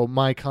 So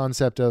my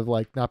concept of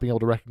like not being able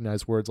to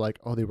recognize words like,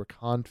 oh, they were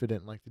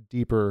confident, like the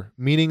deeper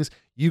meanings,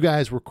 you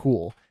guys were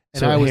cool. And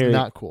so I was Harry,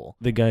 not cool.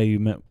 The guy you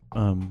met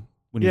when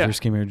you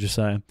first came here,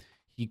 Josiah,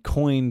 he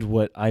coined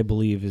what I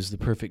believe is the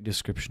perfect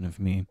description of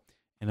me.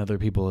 And other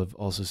people have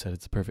also said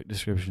it's the perfect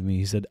description of me.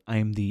 He said, I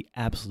am the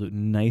absolute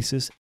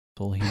nicest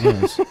asshole he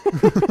knows.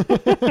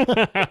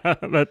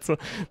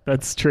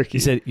 That's tricky. He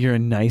said,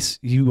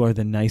 you are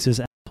the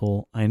nicest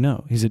asshole I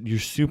know. He said, you're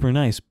super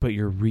nice, but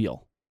you're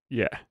real.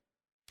 Yeah.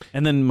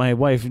 And then my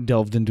wife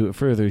delved into it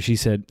further. She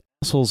said,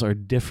 assholes are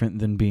different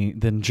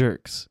than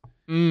jerks.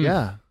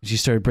 Yeah. She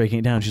started breaking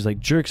it down. She's like,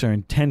 jerks are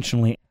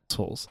intentionally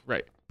assholes.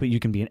 Right. But you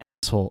can be an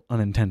asshole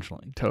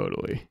unintentionally.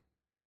 Totally.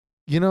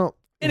 You know,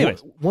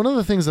 anyways, one of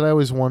the things that I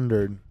always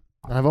wondered,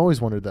 and I've always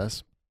wondered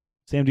this.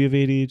 Sam, do you have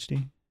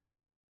ADHD?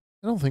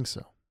 I don't think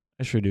so.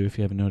 I sure do, if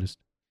you haven't noticed.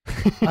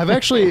 I've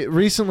actually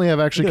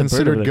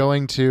considered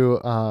going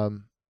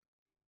to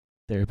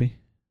therapy,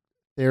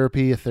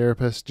 a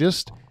therapist,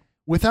 just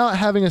without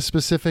having a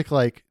specific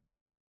like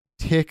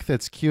tick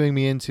that's cueing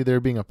me into there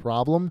being a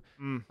problem.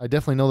 I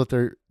definitely know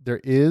that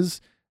there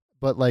is,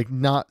 but like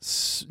not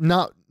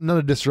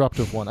a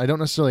disruptive one. I don't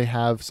necessarily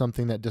have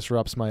something that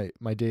disrupts my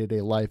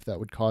day-to-day life that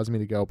would cause me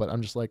to go, but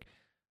I'm just like,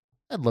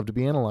 I'd love to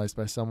be analyzed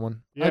by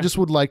someone. Yeah. I just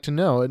would like to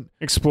know and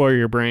explore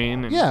your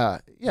brain. Yeah.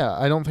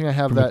 I don't think I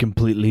have that a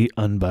completely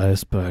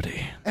unbiased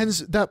party. And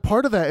that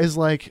part of that is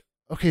like,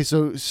 okay,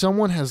 so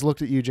someone has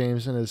looked at you,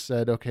 James, and has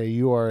said, okay,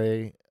 you are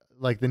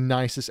the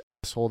nicest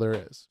asshole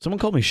there is. Someone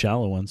called me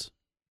shallow once.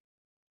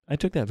 I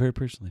took that very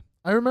personally.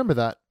 I remember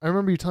that. I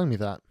remember you telling me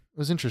that. It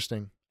was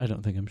interesting. I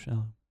don't think I'm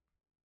shallow.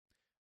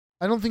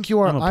 I don't think you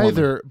are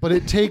either, but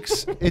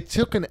it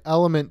took an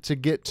element to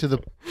get to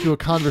a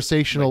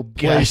conversational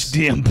place. Gosh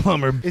damn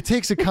plumber. It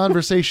takes a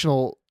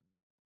conversational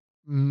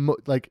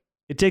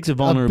it takes a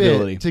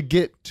vulnerability to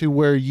get to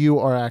where you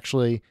are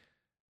actually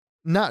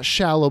not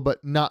shallow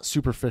but not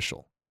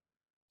superficial.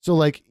 So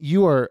like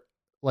you are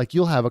like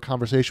you'll have a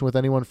conversation with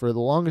anyone for the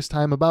longest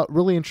time about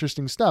really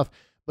interesting stuff,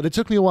 but it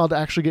took me a while to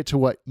actually get to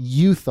what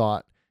you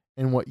thought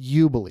and what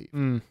you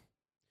believe.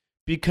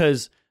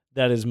 Because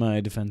that is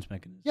my defense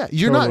mechanism. Yeah,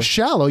 you're not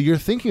shallow. You're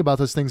thinking about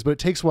those things, but it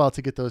takes a while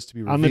to get those to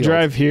be revealed. On the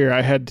drive here,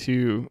 I had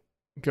to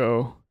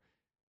go,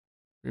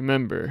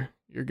 remember,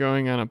 you're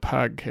going on a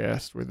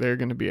podcast where they're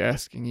going to be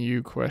asking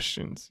you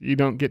questions. You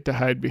don't get to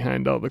hide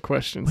behind all the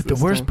questions. But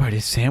the worst part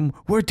is, Sam,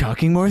 we're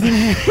talking more than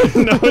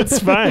him. No, it's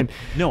fine.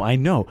 No, I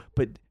know.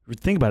 But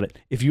think about it.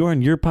 If you were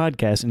on your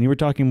podcast and you were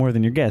talking more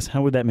than your guests,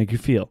 how would that make you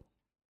feel?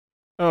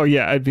 Oh,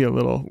 yeah, I'd be a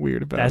little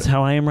weird about That's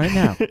how I am right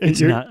now.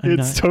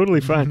 It's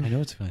totally fine. I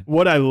know it's fine.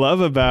 What I love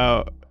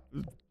about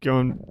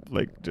going,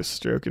 like, just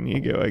stroking the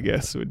ego, I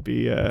guess, would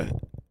be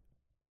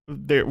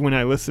when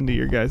I listen to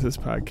your guys'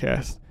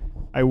 podcast,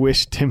 I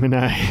wish Tim and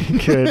I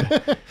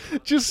could...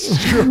 just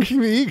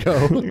stroking the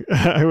ego.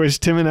 I wish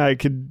Tim and I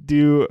could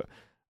do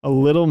a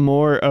little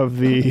more of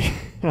the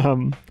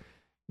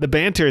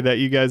banter that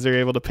you guys are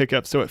able to pick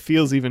up, so it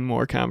feels even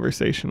more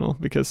conversational,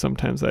 because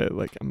sometimes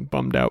I'm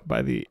bummed out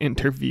by the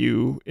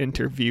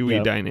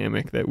interviewee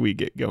dynamic that we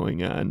get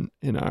going on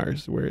in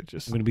ours, where it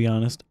just... I'm going to be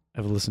honest,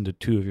 I've listened to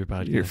 2 of your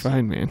podcasts. You're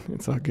fine, man.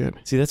 It's all good.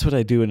 See, that's what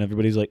I do, and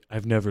everybody's like,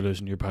 I've never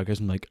listened to your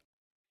podcast. I'm like...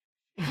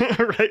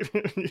 Right.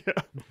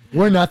 Yeah.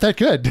 We're not that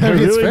good. I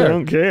really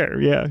don't care.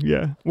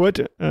 Yeah.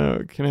 What,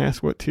 can I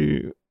ask what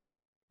to...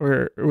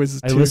 Or was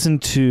it I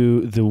listened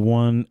to the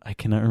one, I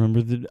don't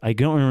remember the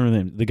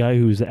name. The guy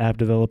who's the app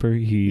developer.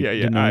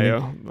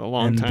 IO, a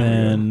long time ago.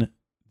 And then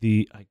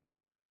it's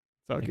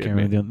all good,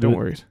 man. Don't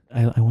worry.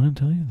 I want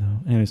to tell you,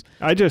 though. Anyways.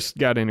 I just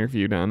got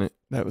interviewed on it.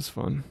 That was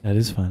fun. That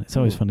is fun. It's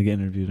always fun to get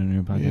interviewed on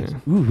your podcast.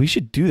 Yeah. Ooh, we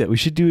should do that. We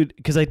should do it,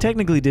 because I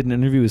technically did an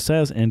interview with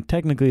Silas and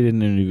technically did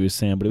an interview with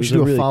Sam, but we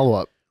should do a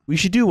follow-up. We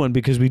should do one,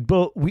 because we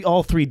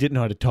all 3 didn't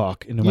know how to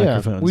talk into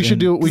microphones. We should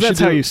do it. That's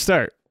how you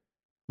start.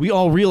 We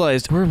all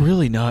realized we're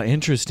really not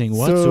interesting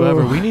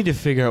whatsoever. We need to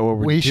figure out what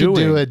we're doing. We should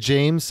do a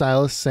James,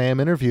 Silas, Sam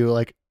interview,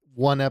 like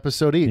 1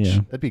 episode each. Yeah.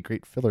 That'd be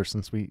great filler,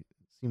 since we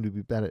seem to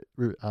be bad at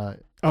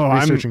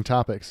researching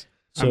topics.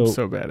 I'm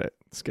so bad at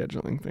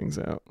scheduling things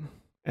out,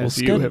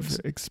 as you have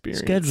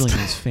experienced.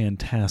 Scheduling is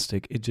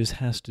fantastic. It just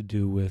has to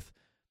do with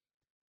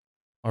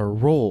our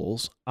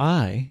roles.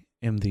 I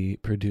am the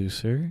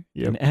producer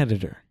and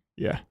editor.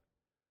 Yeah.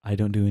 I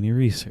don't do any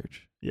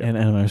research. Yeah.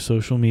 And our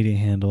social media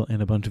handle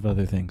and a bunch of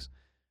other things.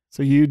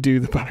 So you do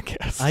the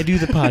podcast. I do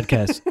the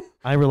podcast.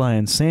 I rely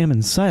on Sam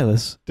and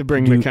Silas to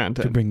bring the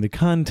content. To bring the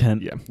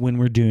content when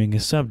we're doing a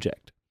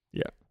subject.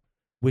 Yeah.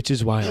 Which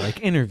is why I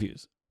like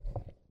interviews.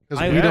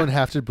 Because we don't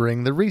have to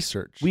bring the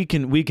research. We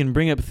can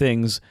bring up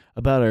things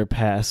about our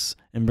pasts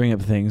and bring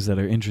up things that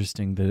are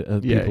interesting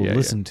that people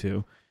listen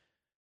to.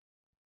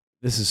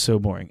 This is so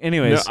boring.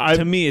 Anyways,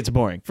 to me, it's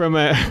boring. From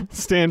a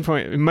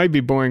standpoint, it might be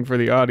boring for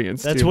the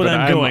audience. That's too, what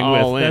I'm going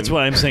with. In. That's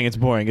why I'm saying it's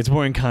boring. It's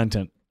boring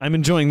content. I'm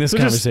enjoying this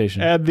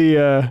conversation. Add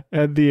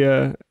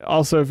the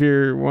also if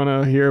you want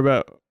to hear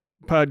about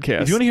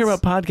podcasts. If you want to hear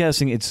about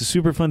podcasting, it's a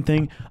super fun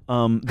thing.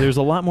 There's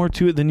a lot more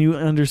to it than you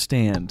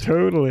understand.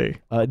 Totally.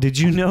 Did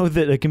you know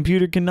that a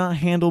computer cannot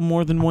handle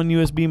more than one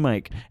USB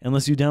mic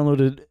unless you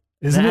downloaded an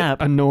Isn't app?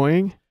 It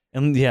annoying?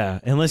 And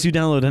unless you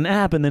download an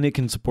app, and then it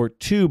can support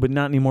 2, but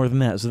not any more than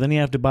that. So then you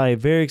have to buy a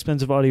very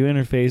expensive audio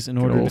interface in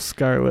order.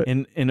 Scarlett.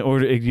 In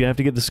order, you have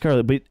to get the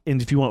Scarlett. But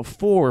if you want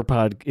 4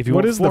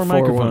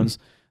 microphones,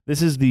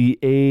 this is the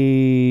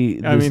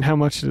A. I mean, how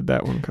much did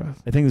that one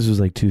cost? I think this was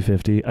like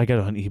 $250. I got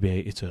it on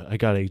eBay. I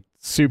got a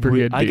super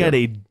good deal. I got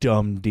a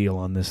dumb deal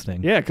on this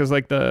thing. Yeah, because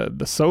like the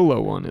solo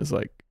one is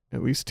like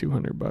at least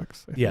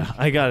 $200.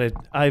 I got it.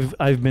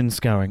 I've been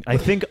scouring. I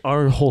think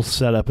our whole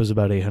setup is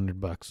about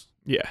 $800.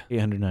 Yeah.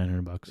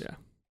 $900. Yeah.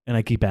 And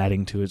I keep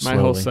adding to it slowly.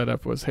 My whole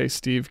setup was, hey,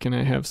 Steve, can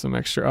I have some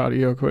extra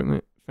audio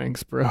equipment?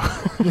 Thanks, bro.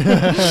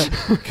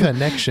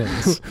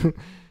 Connections.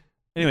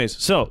 Anyways,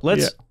 so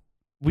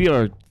we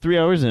are 3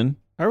 hours in.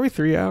 Are we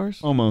 3 hours?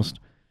 Almost.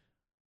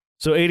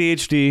 So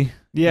ADHD.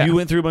 Yeah. You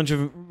went through a bunch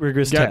of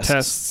rigorous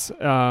tests.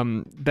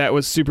 That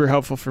was super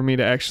helpful for me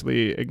to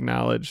actually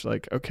acknowledge,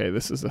 like, okay,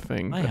 this is a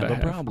thing. I have a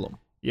problem.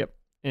 Yep.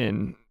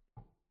 And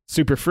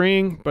super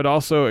freeing, but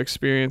also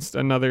experienced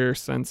another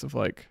sense of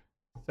like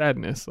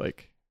sadness.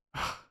 Like,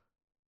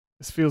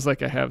 this feels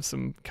like I have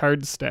some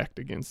cards stacked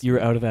against me.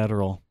 You're out of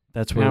Adderall.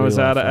 That's where I was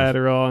out of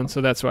Adderall, and so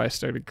that's why I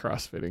started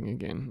CrossFitting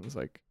again. It was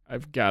like,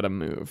 I've got to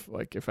move.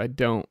 Like, if I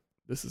don't,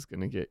 this is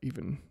going to get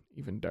even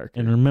darker.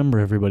 And remember,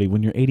 everybody,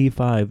 when you're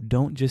 85,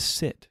 don't just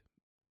sit.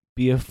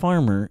 Be a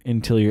farmer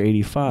until you're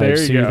 85. There you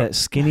so go. You're that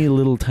skinny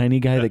little tiny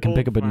guy that can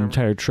pick up an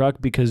entire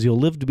truck because you'll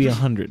live to be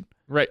 100.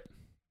 Right.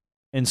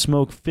 And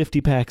smoke 50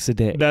 packs a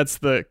day. That's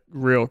the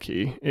real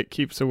key. It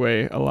keeps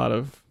away a lot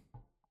of,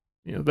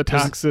 the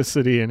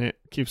toxicity, and it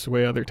keeps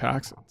away other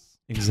toxins.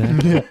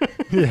 Exactly.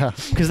 Yeah.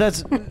 Because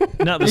that's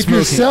not the If smoking.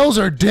 your cells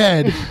are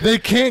dead, they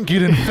can't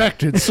get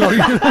infected. So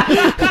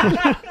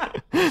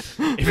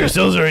if your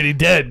cells are already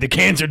dead, the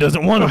cancer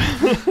doesn't want them.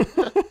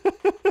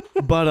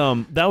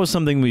 But that was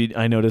something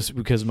I noticed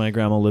because my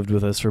grandma lived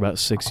with us for about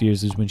 6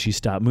 years. Is when she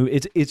stopped moving.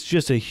 It's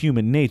just a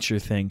human nature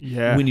thing.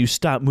 Yeah. When you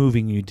stop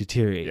moving, you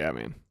deteriorate. Yeah,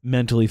 man.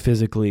 Mentally,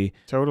 physically,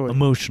 totally,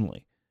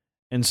 emotionally,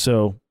 and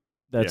so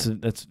that's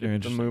very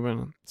interesting.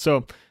 Moving.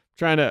 So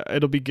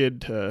it'll be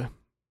good to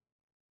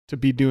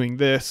be doing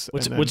this.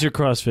 What's your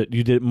CrossFit?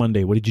 You did it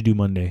Monday. What did you do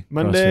Monday?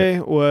 Monday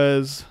CrossFit?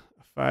 Was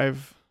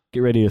 5. Get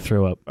ready to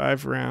throw up.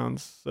 5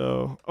 rounds.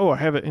 So, I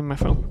have it in my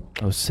phone.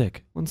 Oh,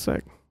 sick. 1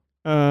 sec.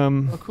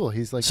 Oh, cool.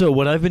 He's like. So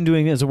what I've been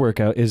doing as a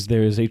workout is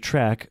there is a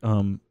track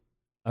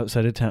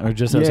outside of town or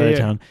just outside of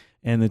town,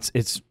 and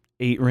it's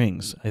 8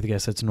 rings. I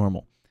guess that's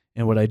normal.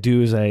 And what I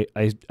do is I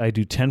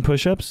do 10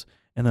 push-ups,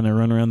 and then I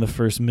run around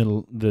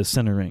the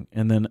center ring,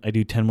 and then I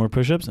do 10 more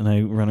push-ups, and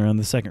I run around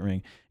the second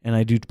ring, and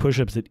I do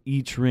push-ups at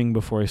each ring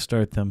before I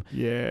start them.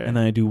 Yeah. And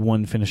then I do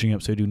 1 finishing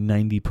up, so I do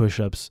 90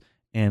 push-ups,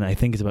 and I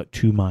think it's about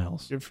 2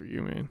 miles. Good for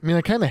you, man. I mean,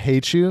 I kind of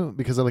hate you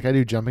because I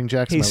do jumping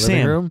jacks in my Sam,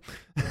 living room.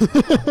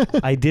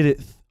 I did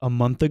it a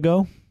month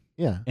ago.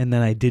 Yeah. And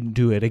then I didn't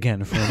do it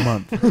again for a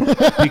month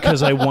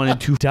because I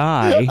wanted to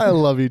die. I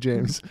love you,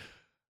 James.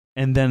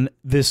 And then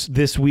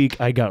this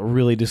week I got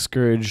really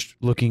discouraged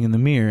looking in the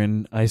mirror,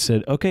 and I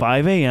said, okay,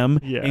 5 a.m.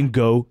 and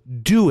go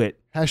do it.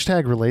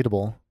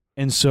 #relatable.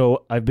 And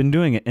so I've been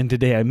doing it. And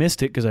today I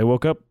missed it because I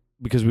woke up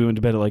because we went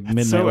to bed at like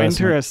midnight so last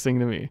night. Interesting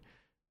to me.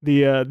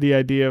 The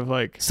idea of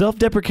like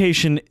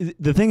self-deprecation.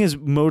 The thing is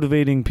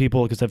motivating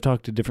people, because I've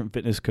talked to different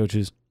fitness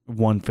coaches,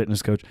 one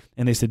fitness coach,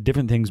 and they said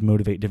different things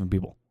motivate different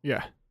people.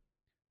 Yeah.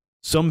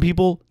 Some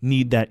people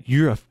need that.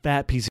 You're a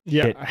fat piece of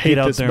shit. I hate Get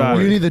out this there body. and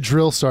work. You need the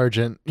drill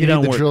sergeant. Get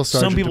out and work. Drill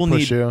sergeant Some people to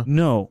push need you.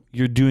 No,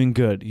 you're doing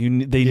good. They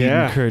need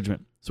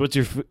encouragement. So what's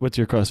your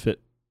CrossFit?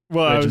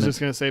 Well, regimen? I was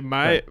just gonna say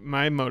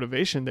my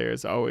motivation there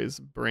is always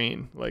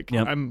brain. Like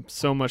I'm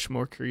so much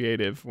more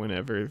creative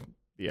whenever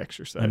the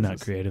exercise. I'm not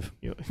creative.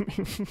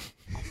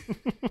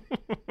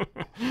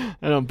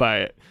 I don't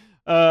buy it.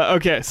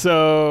 Okay,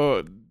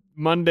 so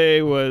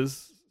Monday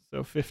was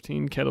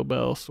 15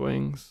 kettlebell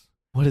swings.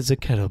 What is a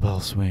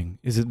kettlebell swing?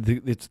 Is it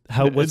it's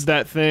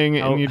that thing,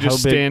 and you're just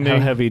standing. How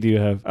heavy do you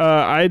have?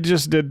 I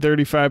just did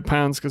 35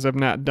 pounds because I've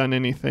not done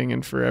anything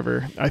in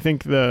forever. I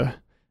think the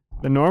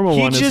normal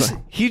one is.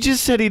 He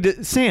just said he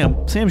did.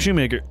 Sam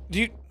Shoemaker.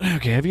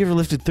 Have you ever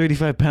lifted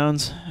 35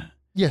 pounds?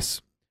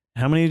 Yes.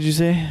 How many did you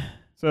say?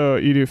 So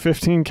you do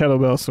 15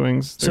 kettlebell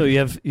swings. So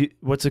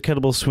what's a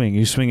kettlebell swing?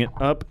 You swing it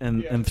up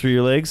and through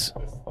your legs.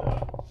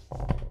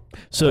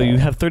 So you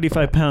have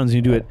 35 pounds and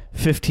you do it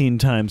 15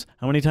 times.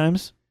 How many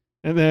times?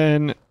 And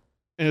then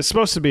it's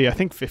supposed to be, I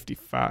think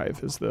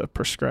 55 is the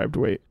prescribed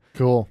weight.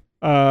 Cool.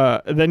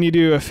 Then you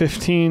do a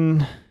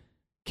 15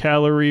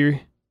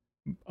 calorie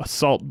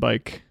assault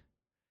bike.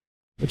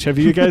 Which, have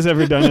you guys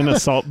ever done an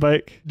assault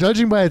bike?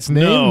 Judging by its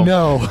name,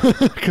 no,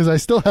 because I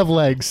still have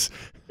legs.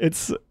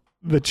 It's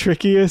the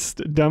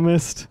trickiest,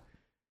 dumbest.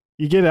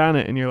 You get on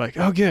it and you're like,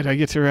 oh, good, I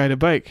get to ride a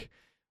bike.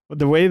 But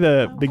the way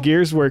the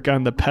gears work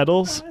on the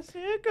pedals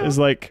is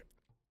like,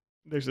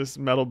 there's this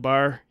metal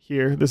bar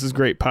here. This is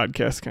great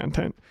podcast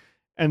content.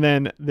 And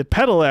then the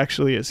pedal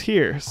actually is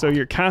here. So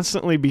you're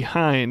constantly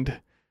behind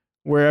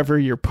wherever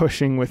you're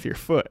pushing with your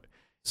foot.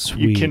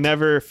 Sweet. You can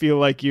never feel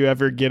like you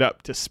ever get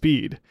up to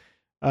speed.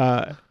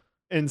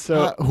 And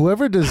so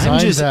whoever designed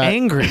I'm just that,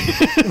 angry.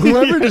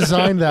 whoever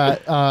designed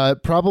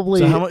that,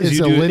 probably is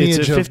a lineage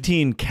it's a of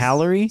 15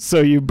 calorie.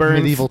 So you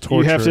burn medieval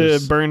You have to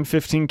torturers. burn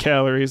 15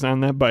 calories on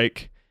that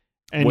bike.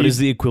 And What is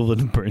the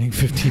equivalent of burning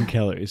 15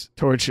 calories?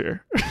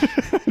 torture?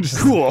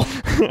 Cool.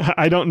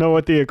 I don't know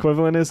what the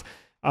equivalent is.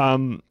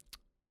 And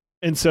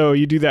so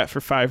you do that for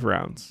 5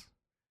 rounds,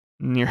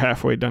 and you're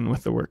halfway done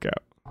with the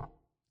workout.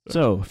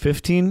 So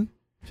 15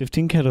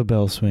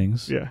 kettlebell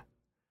swings. Yeah.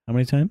 How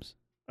many times?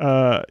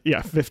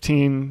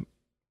 15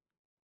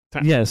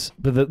 times. Yes,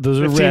 but those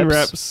are 15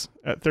 reps. reps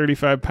at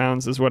 35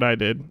 pounds is what I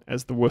did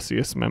as the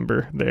wussiest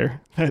member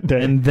there that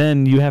day. And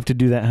then you have to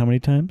do that how many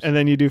times? And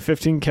then you do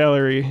 15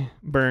 calorie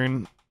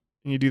burn,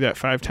 and you do that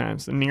 5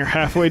 times, and you're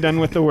halfway done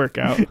with the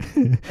workout.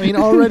 I mean,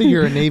 already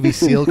you're a Navy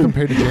SEAL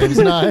compared to James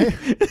and I.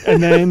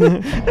 And then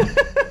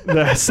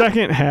the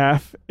second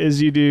half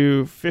is you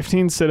do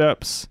 15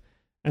 sit-ups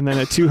and then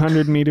a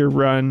 200-meter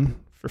run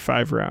for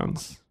 5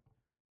 rounds,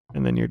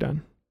 and then you're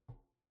done.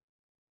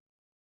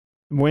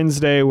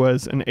 Wednesday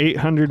was an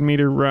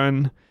 800-meter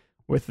run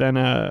with then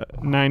a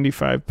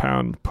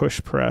 95-pound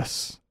push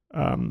press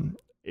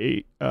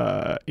 18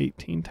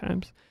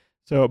 times.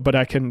 So, but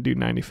I couldn't do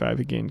 95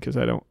 again because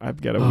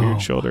I've got a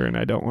weird shoulder and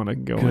I don't want to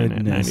go in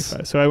at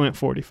 95. So I went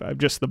 45,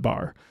 just the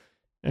bar.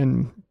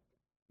 And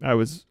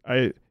you're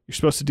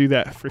supposed to do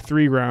that for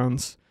 3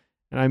 rounds,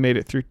 and I made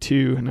it through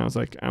 2, and I was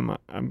like, I'm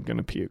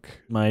gonna puke.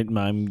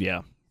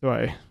 Yeah. So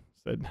I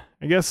said,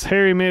 I guess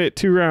Harry made it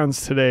 2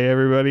 rounds today,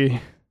 everybody.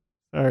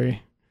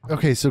 Sorry.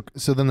 Okay, so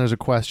then there's a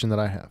question that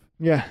I have.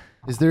 Yeah.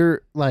 Is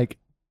there I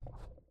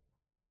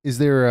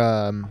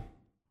don't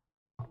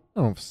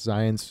know if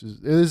science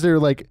is there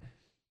like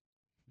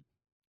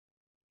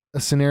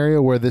a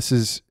scenario where this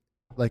is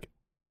like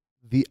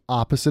the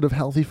opposite of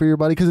healthy for your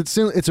body? Because it's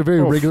a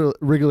very rigorous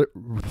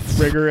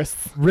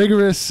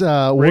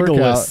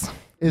workout.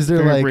 Is there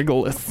very like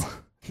rigorous?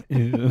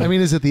 I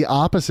mean, is it the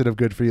opposite of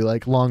good for you,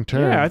 like long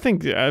term? Yeah, I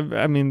think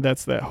I mean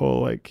that's that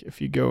whole like if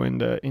you go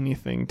into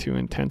anything too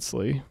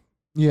intensely,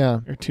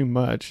 or too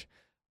much.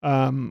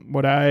 I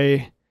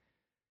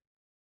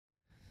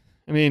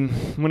mean,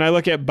 when I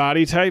look at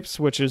body types,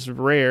 which is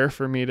rare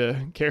for me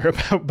to care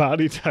about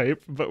body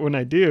type, but when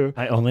I do,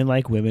 I only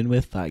like women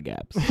with thigh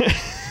gaps.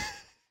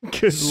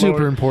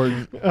 Super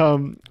important.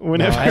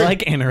 Whenever I like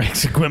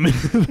anorexic women.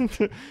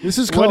 This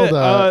is called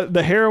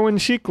the heroin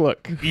chic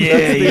look.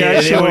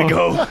 There we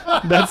go.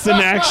 That's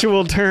an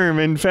actual term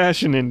in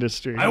fashion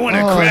industry. I want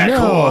a crack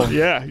hole.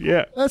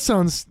 Yeah. That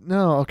sounds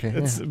okay.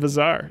 It's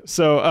bizarre.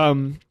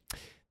 So,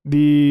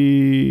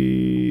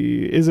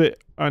 is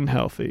it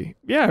unhealthy?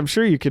 Yeah, I'm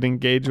sure you could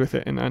engage with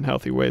it in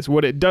unhealthy ways.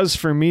 What it does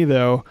for me,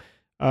 though,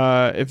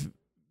 if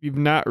you've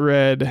not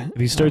read,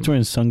 if he starts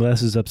wearing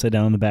sunglasses upside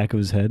down on the back of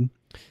his head,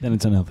 then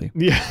it's unhealthy.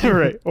 Yeah,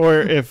 right.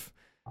 Or if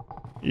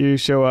you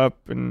show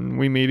up and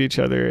we meet each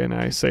other and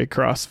I say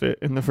CrossFit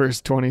in the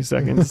first 20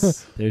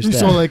 seconds. There's you that.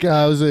 saw like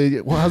how's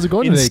it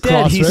going Instead, today?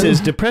 CrossFit? he says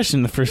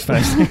depression the first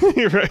 5 seconds.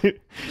 You're right.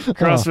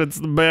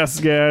 CrossFit's the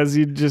best, guys.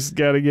 You just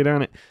got to get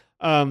on it.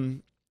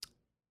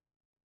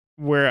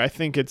 Where I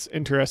think it's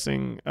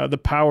interesting, The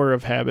Power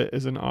of Habit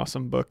is an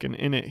awesome book, and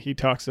in it he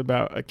talks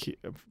about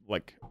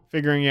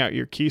figuring out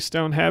your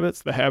keystone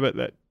habits, the habit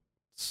that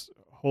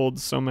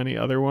holds so many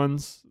other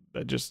ones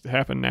that just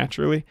happen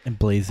naturally, and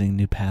blazing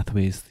new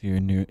pathways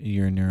through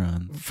your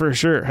neurons. For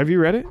sure. Have you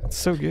read it? It's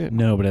so good.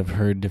 No, but I've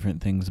heard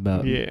different things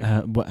about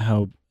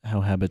how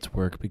habits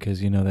work,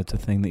 because that's a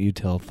thing that you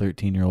tell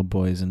 13-year-old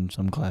boys in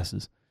some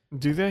classes.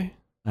 Do they?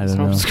 I don't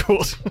know.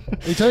 Homeschooled.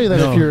 They tell you that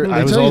if you're.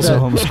 I was also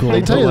homeschooled.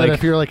 They tell you that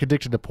if you're like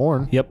addicted to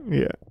porn. Yep.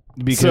 Yeah.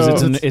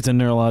 Because it's a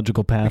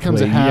neurological pathway. It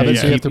becomes a habit,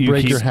 so you have to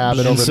break your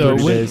habit over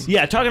 30 days.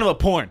 Yeah, talking about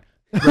porn.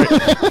 Right.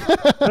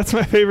 That's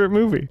my favorite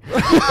movie.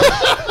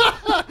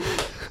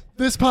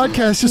 This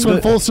podcast just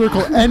went full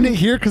circle. End it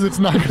here because it's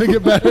not going to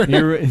get better.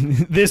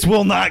 This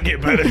will not get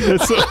better.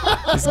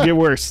 It's get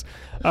worse.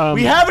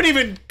 We haven't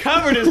even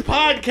covered his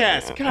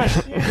podcast. Gosh.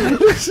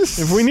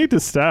 If we need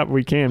to stop,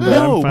 we can. But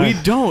No, we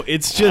don't.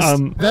 It's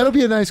just That'll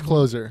be a nice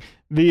closer.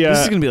 this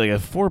is gonna be like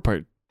a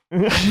 4-part.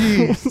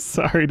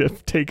 Sorry to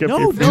take up No,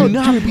 your do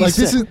not be Like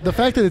this sad. is the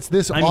fact that it's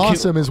this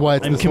awesome is why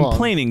it's I'm this long.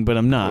 complaining, but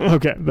I'm not.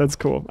 Okay, that's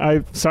cool.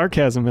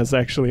 Sarcasm is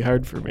actually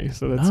hard for me,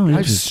 so that's Oh, I've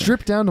interesting.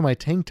 stripped down to my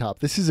tank top.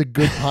 This is a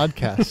good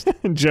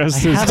podcast.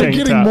 just I as haven't I'm tank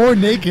getting top. more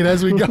naked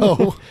as we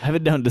go. I have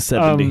it down to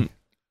 70.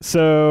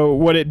 So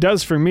what it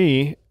does for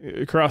me,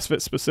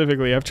 CrossFit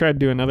specifically, I've tried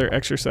doing other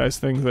exercise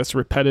things that's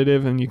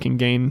repetitive and you can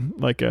gain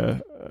like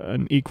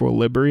an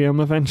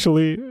equilibrium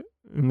eventually.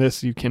 And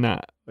this you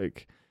cannot.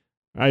 Like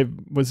I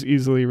was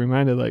easily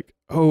reminded like,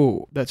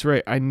 oh, that's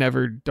right. I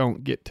never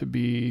don't get to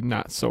be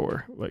not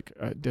sore. Like,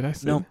 did I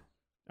say? No,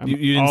 I'm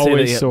you didn't always say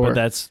that yet, sore.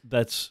 but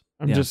that's.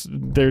 I'm just,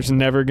 there's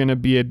never going to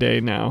be a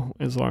day now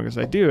as long as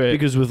I do it.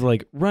 Because with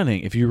like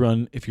running, if you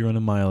run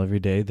a mile every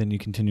day, then you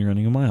continue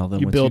running a mile.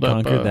 Then You once build you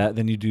up conquer that,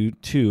 then you do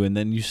 2, and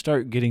then you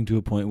start getting to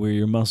a point where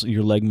your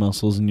leg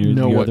muscles and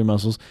your other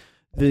muscles,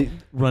 the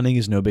running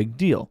is no big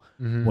deal.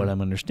 Mm-hmm. What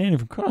I'm understanding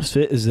from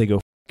CrossFit is they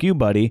go, "F you,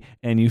 buddy,"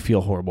 and you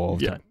feel horrible all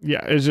the time.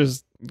 Yeah, it's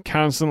just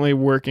constantly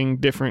working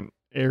different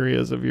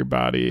areas of your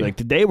body. Like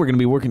today, we're going to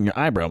be working your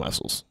eyebrow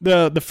muscles.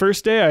 The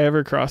first day I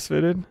ever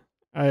CrossFitted,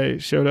 I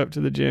showed up to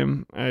the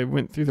gym. I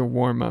went through the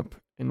warm up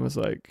and was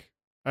like,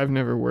 I've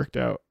never worked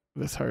out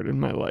this hard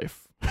in my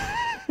life.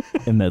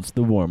 And that's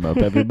the warm up,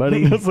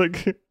 everybody. That's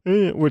like,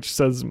 which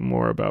says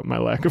more about my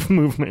lack of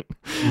movement.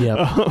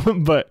 Yeah.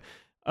 But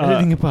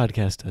editing a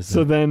podcast does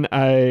so that. then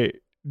I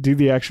do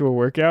the actual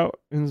workout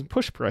and it's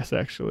push press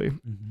actually.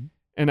 Mm-hmm.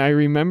 And I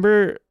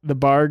remember the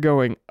bar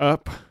going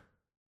up.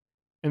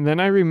 And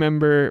then I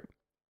remember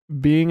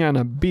being on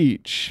a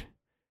beach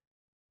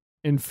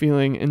and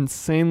feeling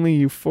insanely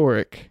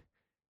euphoric.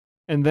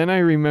 And then I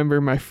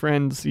remember my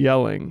friends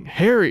yelling,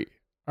 "Harry,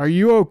 are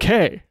you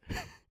okay?"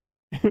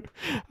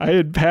 I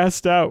had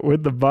passed out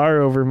with the bar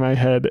over my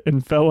head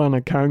and fell on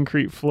a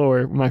concrete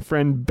floor. My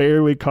friend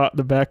barely caught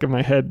the back of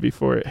my head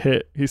before it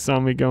hit. He saw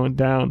me going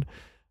down.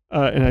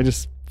 And I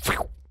just,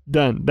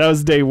 done. That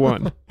was day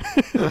 1.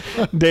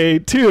 Day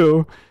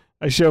 2,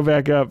 I show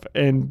back up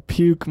and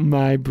puke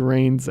my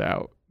brains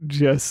out.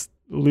 Just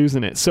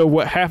losing it. So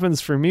what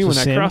happens for me when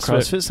I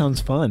CrossFit sounds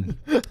fun.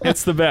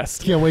 It's the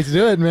best. Can't wait to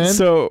do it, man.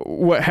 So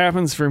what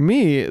happens for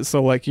me,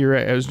 so like you're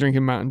right, I was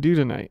drinking Mountain Dew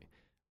tonight.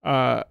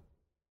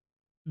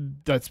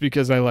 That's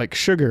because I like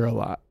sugar a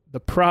lot. The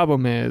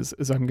problem is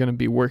I'm going to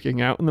be working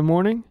out in the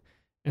morning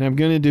and I'm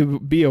going to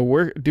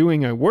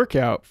doing a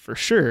workout for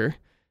sure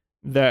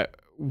that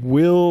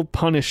will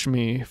punish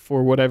me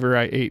for whatever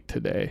I ate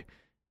today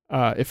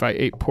if I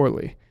ate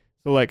poorly.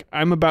 So like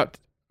I'm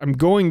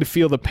going to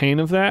feel the pain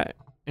of that.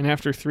 And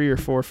after 3 or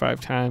 4 or 5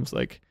 times,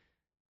 like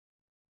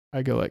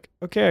I go like,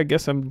 okay, I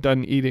guess I'm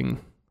done eating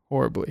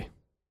horribly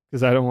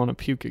because I don't want to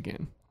puke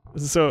again.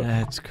 So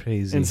that's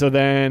crazy. And so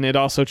then it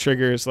also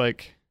triggers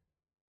like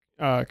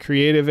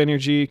creative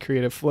energy,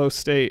 creative flow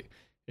state.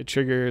 It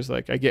triggers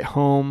like I get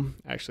home,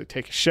 actually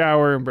take a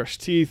shower and brush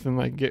teeth and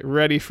like get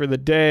ready for the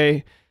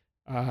day.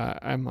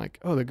 I'm like,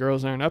 oh, the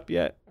girls aren't up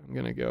yet. I'm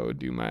gonna go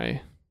do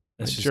my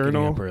That's just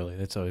journal. Getting up early.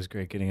 That's always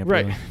great, getting up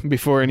right early.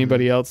 before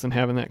anybody else and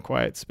having that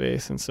quiet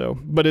space. And so,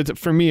 but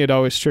for me, it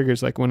always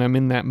triggers like when I'm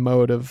in that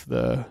mode of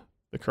the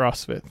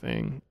CrossFit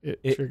thing.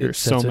 It triggers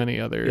so many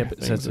other things.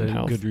 It sets in a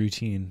health. good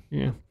routine.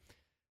 Yeah.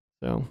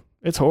 So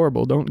it's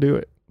horrible. Don't do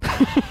it.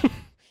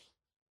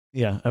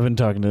 Yeah, I've been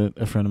talking to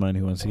a friend of mine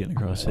who wants to get into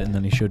CrossFit, and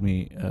then he showed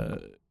me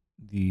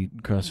the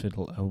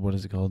CrossFit. What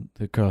is it called?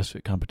 The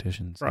CrossFit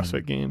competitions.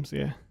 CrossFit Games.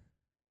 Yeah.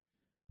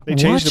 They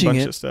changed a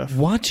bunch of stuff.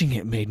 Watching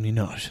it made me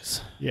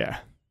nauseous. Yeah,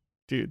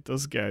 dude,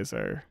 those guys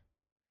are.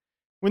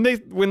 When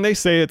they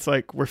say it's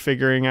like we're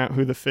figuring out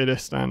who the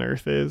fittest on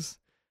earth is,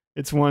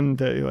 it's one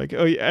that you're like,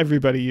 oh, yeah,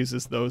 everybody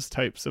uses those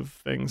types of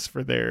things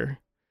for their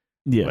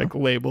like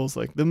labels,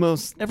 like the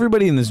most.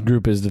 Everybody in this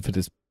group is the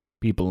fittest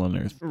people on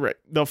earth. Right.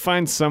 They'll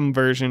find some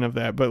version of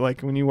that, but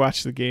like when you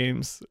watch the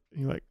games,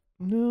 you're like,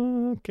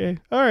 no, okay,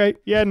 all right,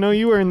 yeah, no,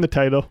 you were in the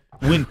title.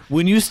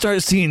 When you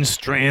start seeing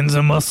strands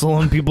of muscle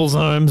on people's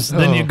arms,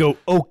 then you go,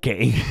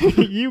 okay,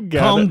 you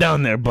got calm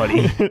down there,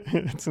 buddy.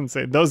 It's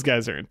insane. Those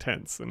guys are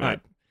intense. And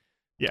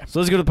yeah. So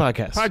let's go to the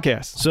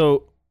podcast.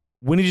 So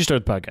when did you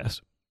start the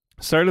podcast?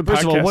 Started the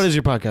First podcast. of all, what is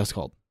your podcast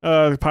called?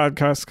 The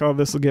podcast called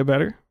This'll Get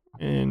Better,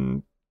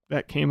 and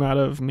that came out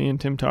of me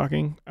and Tim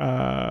talking.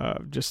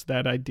 Just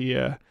that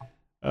idea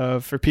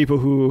of for people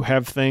who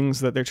have things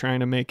that they're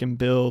trying to make and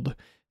build. It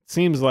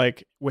seems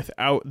like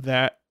without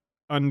that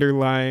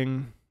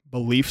underlying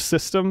belief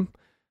system,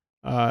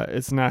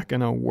 it's not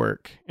going to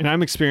work. And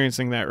I'm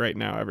experiencing that right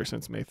now ever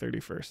since May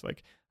 31st.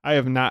 Like I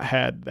have not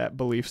had that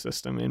belief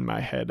system in my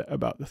head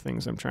about the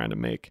things I'm trying to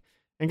make.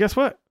 And guess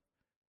what?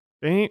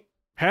 They ain't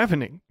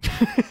happening.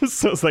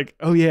 So it's like,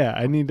 oh yeah,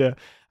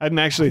 I'm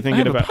actually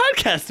thinking about a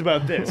podcast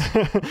about this.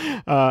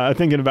 I'm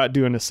thinking about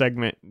doing a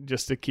segment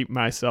just to keep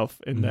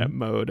myself in that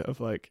mode of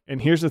like,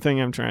 and here's the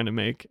thing I'm trying to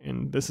make,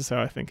 and this is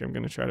how I think I'm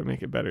going to try to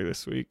make it better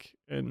this week.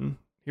 And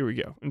here we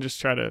go. And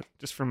just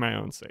for my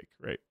own sake,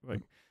 right?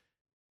 Like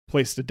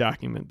place to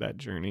document that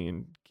journey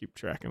and keep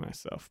track of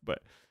myself.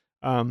 But,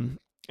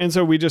 and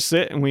so we just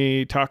sit and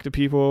we talk to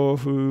people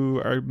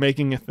who are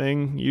making a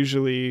thing,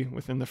 usually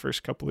within the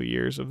first couple of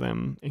years of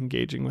them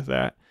engaging with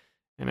that,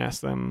 and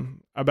ask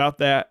them about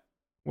that,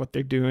 what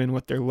they're doing,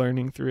 what they're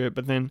learning through it.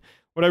 But then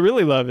what I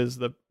really love is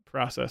the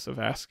process of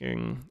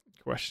asking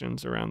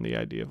questions around the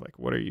idea of like,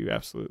 what are you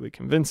absolutely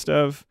convinced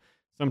of?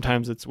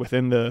 sometimes it's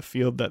within the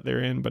field that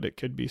they're in, but it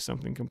could be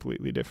something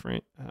completely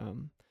different.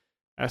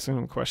 Asking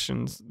them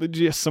questions,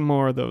 just some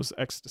more of those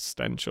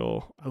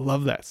existential. I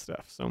love that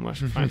stuff so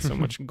much. I find so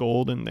much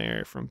gold in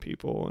there from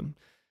people,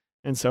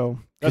 and so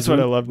that's what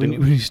I love doing.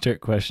 When you start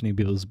questioning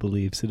people's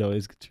beliefs, it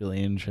always gets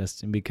really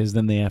interesting because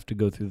then they have to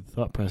go through the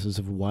thought process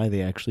of why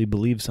they actually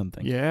believe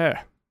something.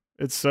 Yeah,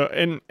 it's so,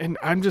 and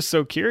I'm just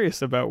so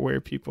curious about where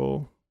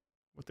people,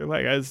 what they're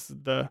like. I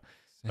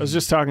was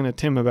just talking to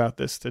Tim about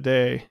this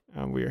today.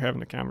 We were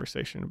having a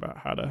conversation about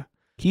how to.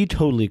 He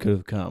totally could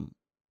have come.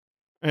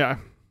 Yeah.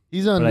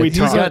 He's on. We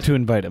got to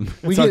invite him.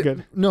 It's all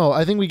good. No,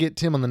 I think we get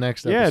Tim on the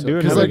next episode. Yeah, do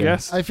another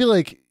guest. I feel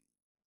like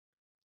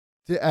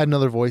to add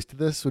another voice to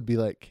this would be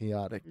like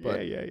chaotic.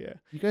 But yeah.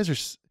 You guys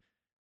are,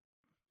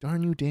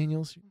 darn you,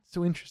 Daniels. You're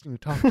so interesting to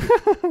talk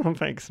to.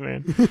 Thanks,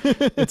 man.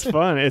 It's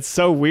fun. It's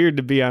so weird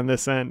to be on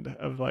this end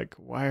of like,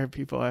 why are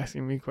people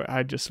asking me?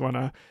 I just want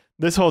to.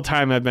 This whole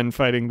time I've been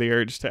fighting the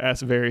urge to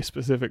ask very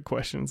specific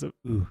questions to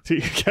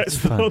you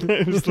guys.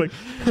 Just like,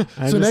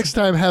 next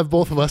time have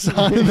both of us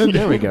on. And then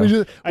there we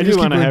go. I do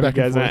want to have you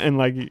guys on and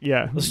like,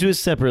 yeah. Let's do it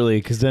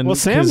separately because then. Well,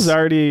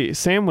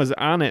 Sam was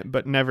on it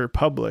but never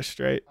published,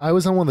 right? I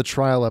was on one of the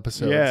trial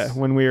episodes. Yeah,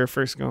 when we were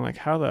first going like,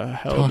 how the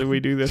hell do we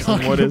do this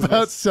and what is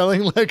about this?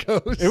 Selling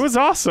Legos. It was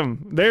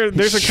awesome.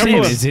 There's a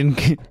couple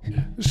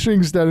of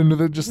shrinks down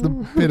into just the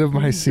bit of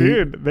my seat.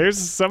 Dude, there's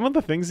some of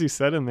the things you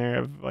said in there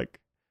of like.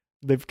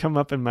 They've come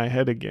up in my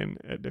head again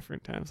at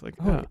different times. Like,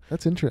 oh,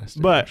 that's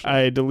interesting. But actually.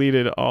 I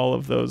deleted all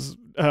of those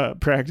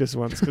practice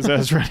ones because I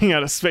was running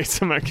out of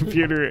space on my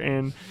computer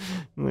and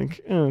I'm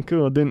like, oh,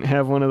 cool. Didn't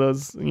have one of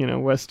those,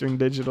 Western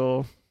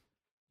Digital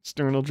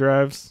external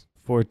drives.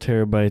 4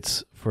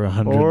 terabytes for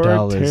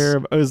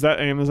 $100. Oh, is that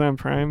Amazon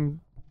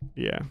Prime?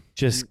 Yeah.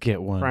 Just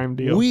get one. Prime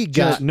deal. We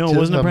got no, it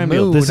wasn't a Prime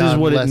deal. This is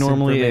what it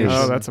normally is.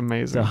 Oh, that's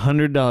amazing. It's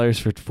 $100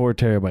 for 4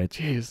 terabytes.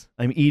 Jeez.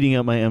 I'm eating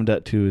up my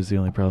M.2 is the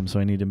only problem, so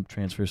I need to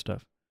transfer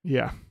stuff.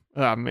 Yeah.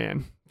 Oh,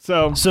 man.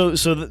 So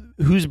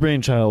whose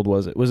brainchild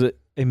was it? Was it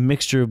a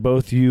mixture of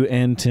both you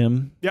and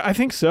Tim? Yeah, I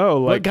think so.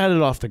 Like, what got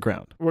it off the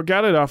ground? What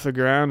got it off the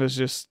ground is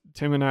just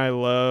Tim and I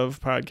love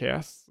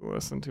podcasts.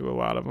 Listen to a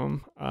lot of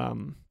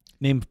them.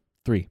 Name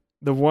 3.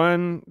 The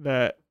one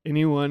that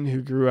anyone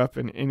who grew up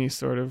in any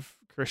sort of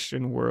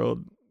Christian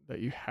world that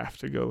you have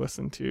to go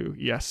listen to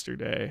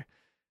yesterday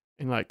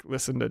and like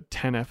listen to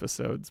 10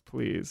 episodes,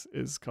 please,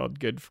 is called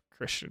Good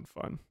Christian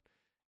Fun.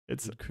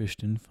 It's Good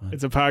Christian Fun.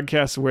 It's a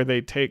podcast where they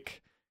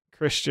take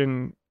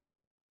Christian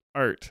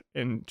art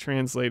and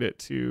translate it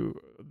to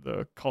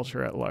the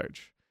culture at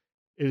large.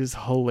 It is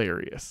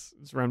hilarious.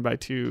 It's run by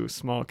 2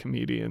 small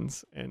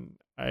comedians and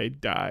I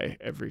die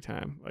every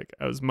time. Like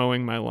I was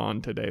mowing my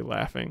lawn today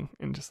laughing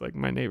and just like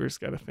my neighbors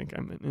got to think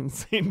I'm an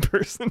insane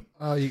person.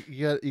 Oh, you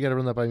got to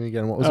run that by me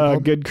again. What was it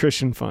called? Good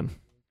Christian Fun.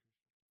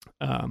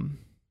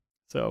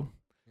 So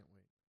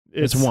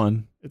it's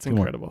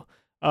incredible.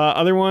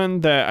 Other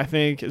one that I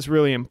think is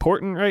really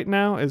important right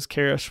now is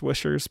Kara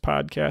Swisher's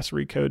podcast,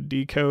 Recode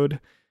Decode.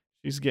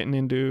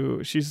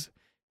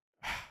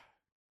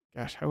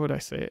 Gosh, how would I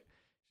say it?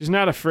 She's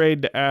not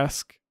afraid to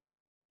ask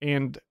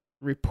and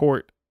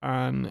report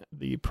on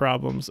the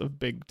problems of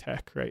big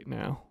tech right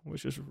now,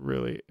 which is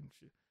really...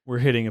 We're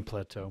hitting a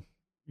plateau.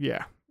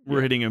 Yeah.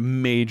 We're hitting a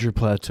major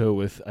plateau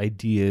with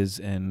ideas,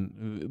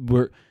 and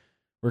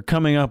we're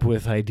coming up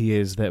with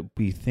ideas that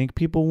we think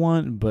people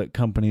want, but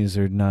companies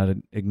are not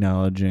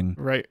acknowledging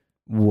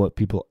what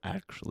people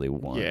actually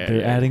want. Yeah,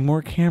 They're adding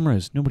more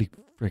cameras. Nobody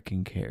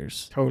freaking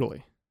cares.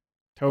 Totally.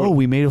 Oh,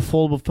 we made a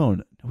foldable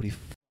phone. Nobody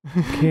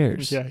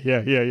cares.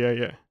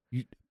 Yeah.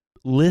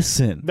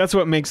 Listen. That's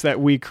what makes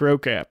that We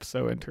Croak app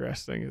so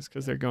interesting is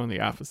because they're going the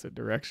opposite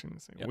direction.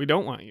 Yep. We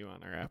don't want you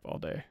on our app all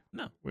day.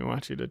 No. We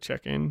want you to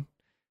check in.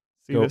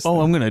 I'm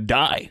going to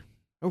die.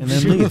 And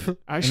then leave.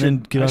 I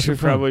should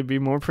probably be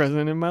more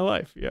present in my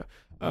life. Yeah.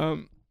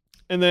 And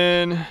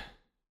then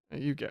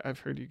I've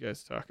heard you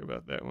guys talk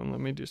about that one.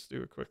 Let me just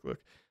do a quick look.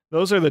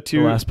 Those are the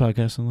 2. The last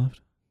podcast on the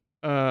left?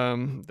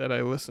 That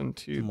I listen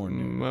to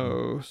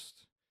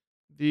most.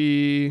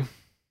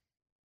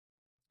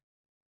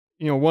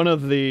 One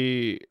of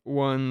the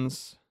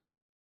ones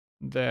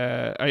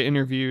that I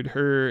interviewed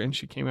her and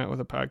she came out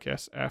with a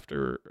podcast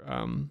after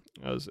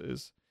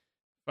is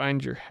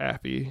Find Your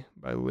Happy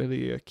by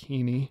Lydia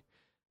Keeney.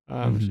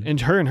 And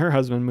her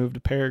husband moved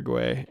to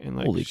Paraguay and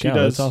like holy cow,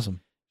 that's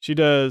awesome. She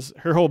does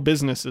her whole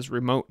business is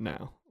remote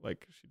now.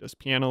 Like she does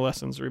piano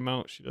lessons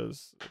remote, she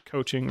does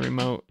coaching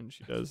remote, and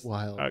she does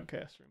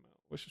podcasts remote,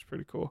 which is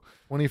pretty cool.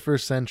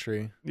 21st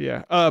century.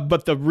 Yeah.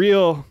 But the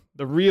real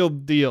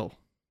deal.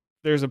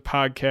 There's a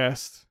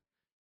podcast,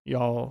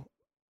 y'all.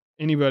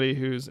 Anybody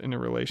who's in a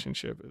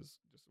relationship is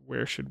just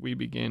Where Should We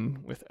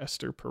Begin with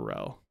Esther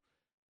Perel.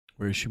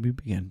 Where Should We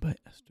Begin by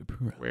Esther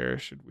Perel. Where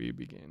Should We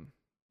Begin?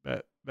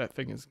 That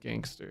thing is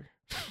gangster.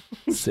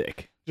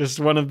 Sick. Just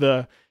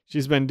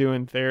she's been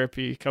doing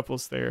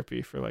couples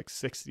therapy for like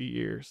 60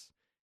 years.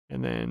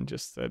 And then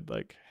just said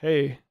like,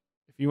 hey,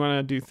 if you want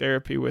to do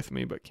therapy with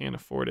me but can't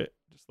afford it,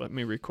 just let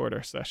me record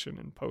our session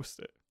and post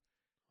it.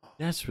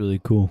 That's really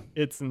cool.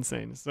 It's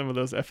insane. Some of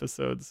those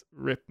episodes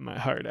rip my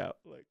heart out.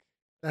 Like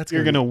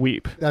You're gonna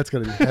weep. That's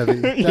gonna be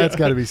heavy. That's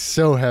gotta be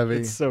so heavy.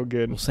 It's so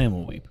good. Well, Sam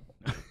will weep.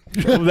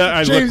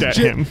 I looked at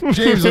him.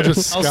 James will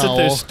just scowl. I'll sit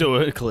there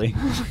stoically.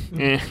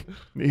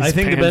 I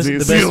think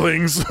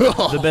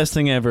the best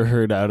thing I ever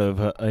heard out of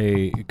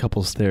a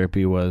couples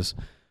therapy was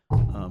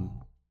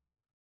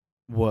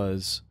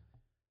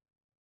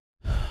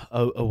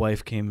a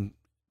wife came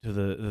to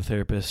the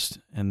therapist,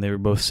 and they were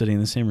both sitting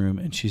in the same room,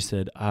 and she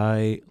said,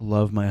 "I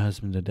love my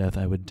husband to death.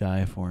 I would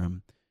die for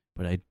him,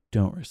 but I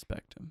don't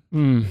respect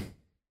him."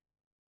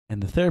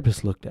 And the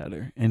therapist looked at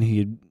her, and he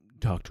had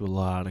talked to a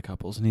lot of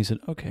couples, and he said,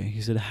 "Okay,"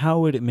 he said, "how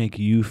would it make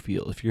you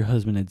feel if your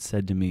husband had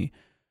said to me,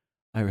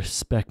 I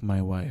respect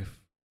my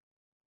wife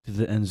to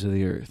the ends of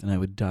the earth, and I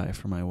would die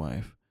for my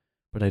wife,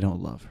 but I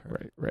don't love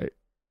her." Right.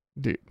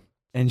 Dude.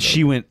 And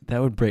she went,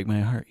 "That would break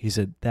my heart." He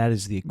said, "That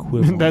is the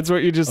equivalent That's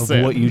what you just of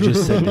said. what you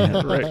just said to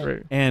him."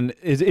 Right. And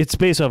it's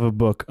based off a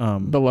book,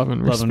 The Love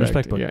and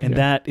Respect book. Yeah, and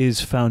that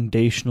is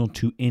foundational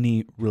to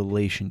any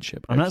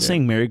relationship. I'm not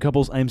saying married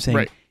couples. I'm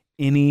saying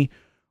any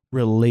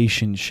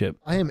relationship.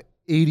 I am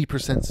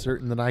 80%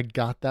 certain that I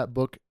got that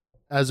book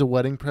as a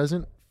wedding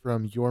present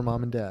from your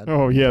mom and dad.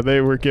 Oh yeah,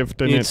 they were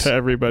gifting it to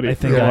everybody. I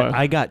think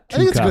I got 2 I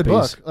think it's copies. a good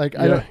book. Like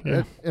I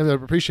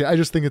appreciate it. I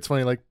just think it's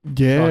funny. Like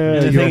yeah,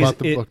 talking to you about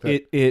the book.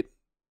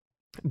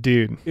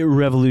 Dude, it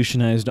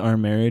revolutionized our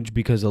marriage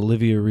because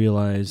Olivia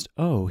realized,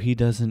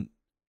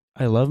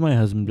 I love my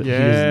husband, but he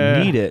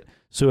doesn't need it.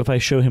 So if I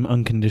show him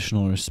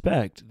unconditional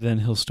respect, then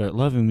he'll start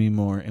loving me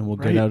more, and we'll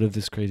get out of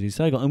this crazy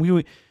cycle. And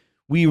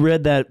we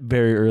read that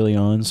very early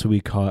on, so we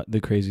caught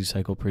the crazy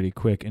cycle pretty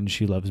quick. And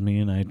she loves me,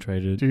 and I try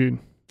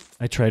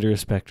to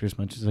respect her as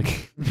much as I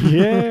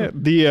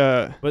can.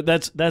 Yeah, but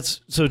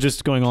that's so.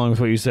 Just going along with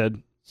what you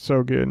said,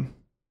 so good.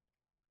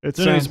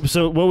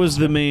 So what was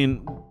the main?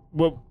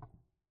 What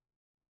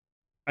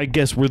I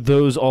guess were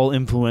those all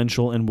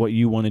influential in what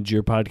you wanted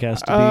your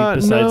podcast to be,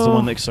 besides the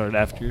one that started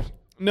after yours?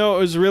 No, it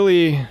was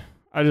really.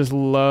 I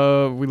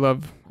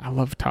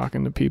love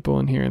talking to people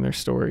and hearing their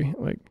story,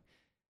 like,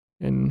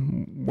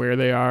 and where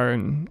they are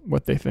and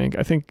what they think.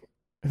 I think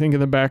in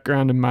the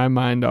background in my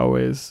mind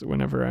always,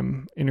 whenever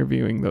I'm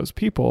interviewing those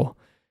people,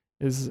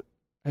 is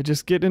I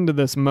just get into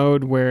this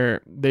mode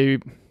where they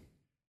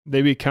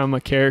become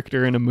a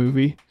character in a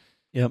movie.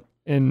 Yep.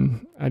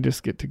 And I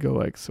just get to go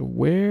like, so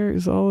where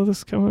is all of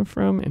this coming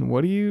from? And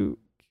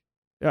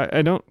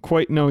I don't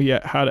quite know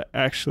yet how to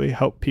actually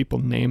help people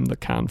name the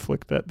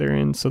conflict that they're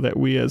in so that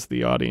we as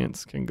the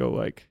audience can go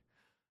like,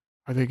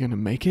 are they going to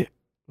make it?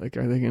 Like,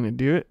 are they going to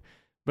do it?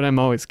 But I'm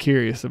always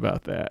curious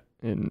about that.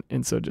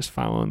 And so just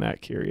following that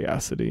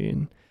curiosity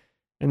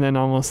and then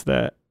almost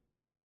that,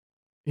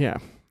 I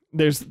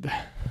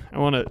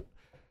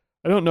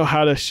don't know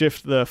how to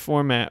shift the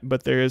format,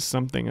 but there is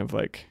something of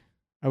like,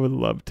 I would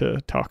love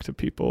to talk to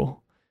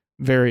people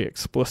very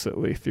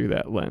explicitly through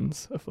that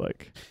lens of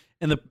like.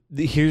 And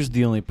here's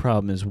the only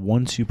problem is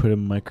once you put a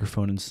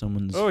microphone in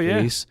someone's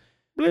face,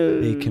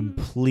 they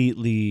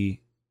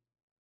completely,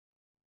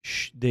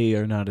 they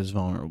are not as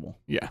vulnerable.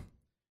 Yeah.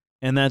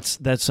 And that's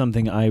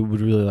something I would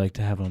really like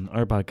to have on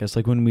our podcast.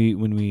 Like when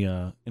we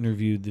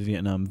interviewed the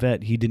Vietnam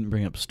vet, he didn't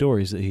bring up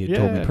stories that he had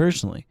told me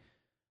personally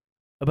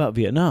about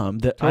Vietnam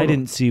that I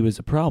didn't see was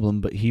a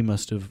problem, but he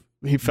must have.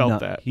 He felt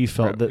that. He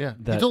felt that.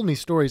 He told me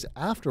stories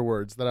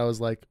afterwards that I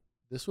was like,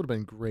 this would have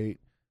been great.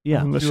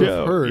 Yeah, on the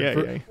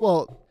show.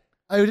 Well,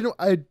 I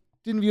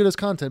didn't view it as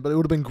content, but it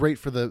would have been great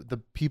for the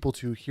people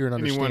to hear and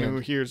understand. Anyone who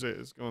hears it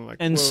is going like,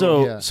 and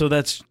whoa. So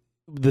that's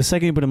the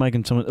second you put a mic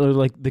in someone, or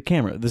like the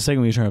camera. The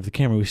second we turn off the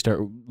camera, we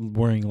start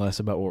worrying less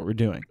about what we're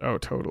doing. Oh,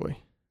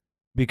 totally.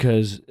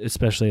 Because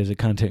especially as a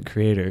content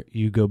creator,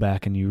 you go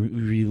back and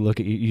you look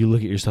at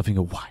yourself and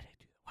you go, why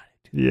did I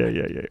do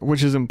that? Yeah.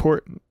 Which is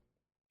important.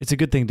 It's a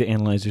good thing to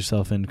analyze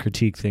yourself and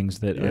critique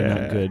things that are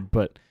not good,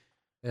 but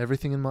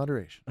everything in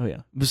moderation. Oh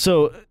yeah.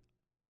 So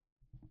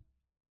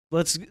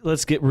let's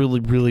get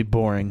really, really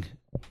boring.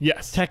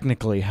 Yes.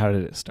 Technically, how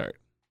did it start?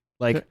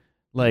 Like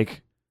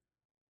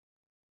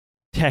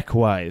tech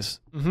wise,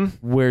 how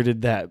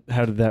did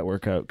that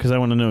work out? Because I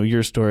want to know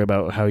your story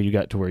about how you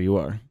got to where you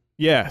are.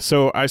 Yeah.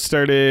 So I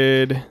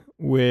started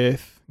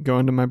with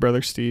going to my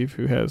brother Steve,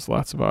 who has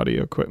lots of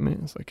audio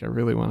equipment. It's like, I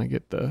really want to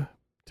get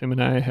Tim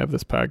and I have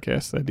this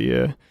podcast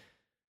idea.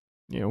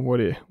 What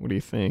do you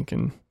think?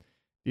 And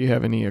do you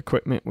have any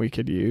equipment we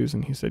could use?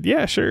 And he said,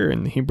 yeah, sure.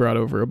 And he brought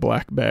over a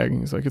black bag and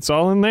he's like, it's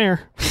all in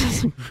there.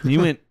 You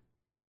went,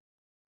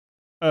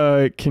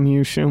 can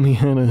you show me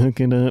how to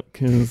hook it up?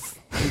 Cause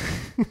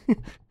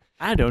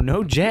I don't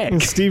know,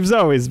 Jack. Steve's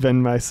always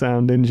been my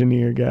sound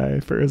engineer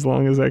guy for as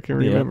long as I can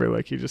remember.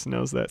 Like, he just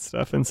knows that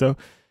stuff. And so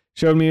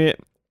showed me it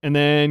and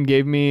then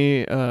gave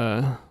me,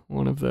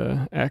 one of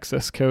the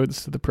access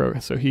codes to the program.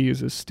 So he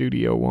uses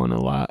Studio One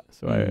a lot.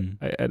 So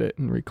I edit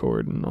and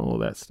record and all of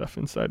that stuff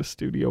inside of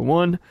Studio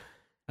One.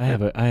 I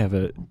have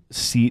a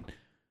seat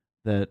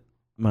that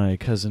my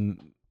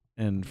cousin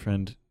and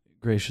friend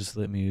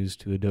graciously let me use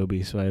to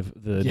Adobe. So I have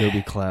the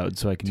Adobe Cloud,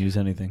 so I can use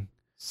anything.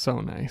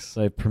 So nice.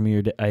 So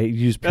I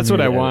used That's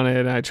what I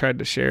wanted. I tried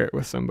to share it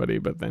with somebody,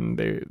 but then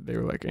they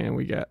were like, "And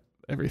we got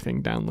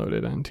everything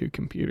downloaded on 2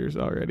 computers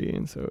already,"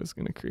 and so it's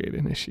going to create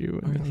an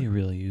issue. Are they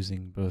really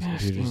using both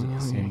computers at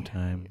the same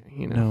time?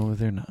 You know, no,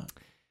 they're not.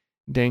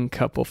 Dang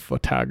couple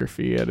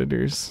photography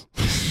editors.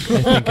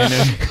 I think I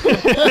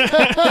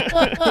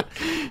know.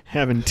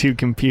 Having 2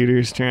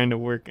 computers trying to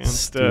work on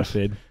stuff.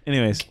 Stupid.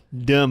 Anyways.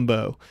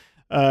 Dumbo.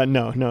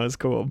 No, it's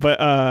cool.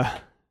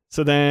 But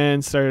so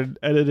then started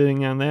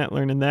editing on that,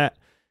 learning that.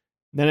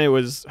 Then it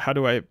was, how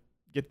do I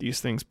get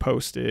these things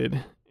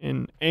posted?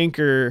 And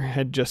Anchor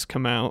had just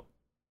come out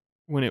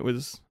when it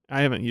was,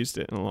 I haven't used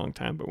it in a long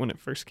time, but when it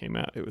first came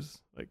out, it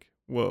was like,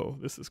 whoa,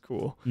 this is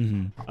cool.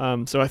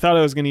 Mm-hmm. So I thought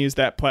I was going to use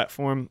that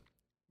platform,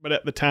 but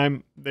at the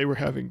time they were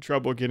having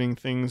trouble getting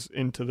things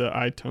into the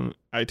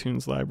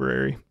iTunes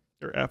library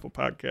or Apple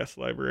Podcast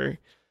library.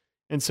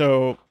 And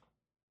so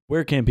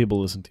where can people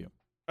listen to you?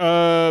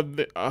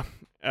 Apple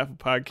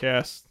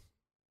Podcasts,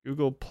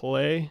 Google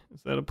Play.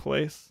 Is that a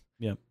place?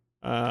 Yep.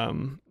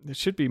 It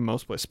should be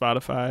most places.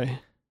 Spotify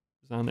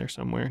is on there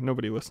somewhere.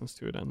 Nobody listens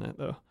to it on that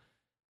though.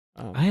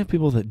 I have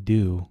people that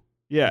do.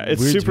 Yeah,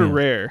 it's super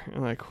rare.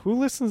 I'm like, who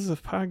listens to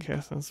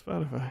podcasts on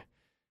Spotify?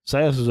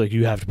 Silas was like,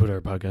 you have to put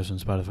our podcast on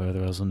Spotify,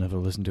 otherwise I'll never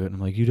listen to it. And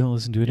I'm like, you don't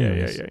listen to it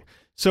anyways. Yeah.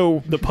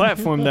 So the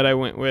platform that I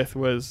went with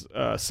was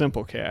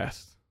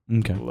Simplecast.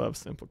 Okay. I love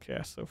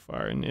Simplecast so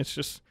far, and it's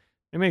just,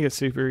 they make it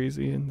super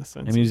easy in the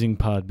sense. I'm using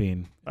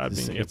Podbean. Yep.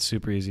 It's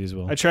super easy as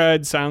well. I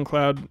tried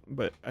SoundCloud,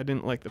 but I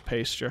didn't like the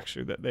pay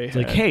structure that they had.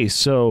 Like, hey,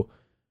 so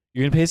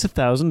you're gonna pay us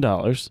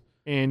 $1,000,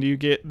 and you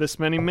get this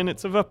many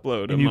minutes of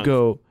upload. And you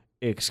go,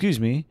 excuse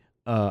me,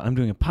 I'm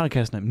doing a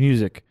podcast, not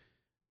music.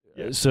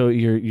 Yeah. So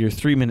your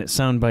 3-minute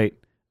soundbite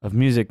of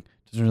music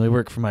doesn't really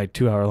work for my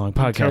 2-hour-long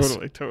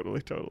podcast.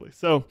 Totally.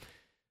 So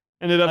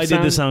ended up. I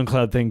did the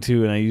SoundCloud thing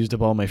too, and I used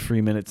up all my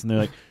free minutes, and they're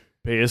like,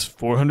 pay us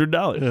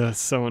 $400.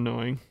 So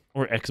annoying.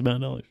 Or X amount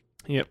of dollars.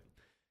 Yep.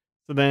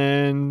 So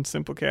then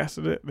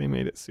Simplecasted it. They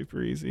made it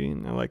super easy,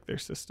 and I like their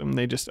system.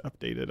 They just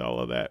updated all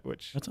of that,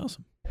 which that's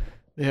awesome.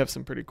 They have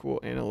some pretty cool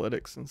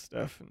analytics and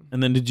stuff.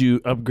 And then did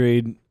you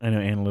upgrade? I know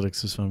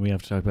analytics is fun. We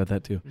have to talk about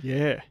that too.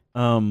 Yeah.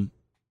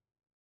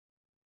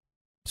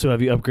 So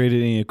have you upgraded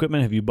any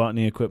equipment? Have you bought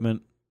any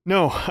equipment?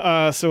 No.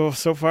 So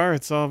far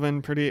it's all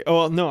been pretty.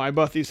 Oh no, I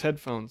bought these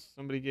headphones.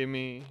 Somebody gave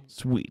me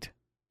sweet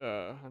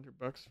 $100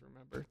 for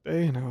my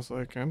birthday, and I was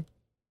like,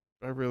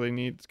 I really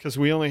need, because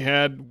we only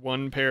had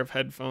 1 pair of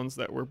headphones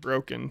that were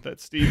broken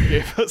that Steve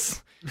gave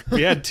us.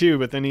 We had 2,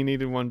 but then he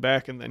needed 1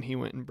 back, and then he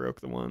went and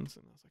broke the ones.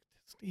 And I was like,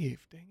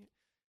 Steve, dang it.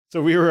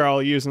 So we were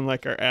all using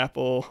like our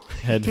Apple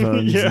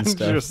headphones and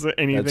stuff. Just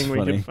anything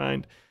we could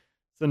find.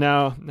 So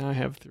now I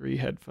have 3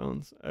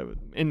 headphones.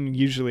 And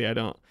usually I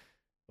don't.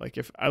 Like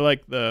if I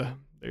like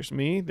there's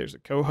me, there's a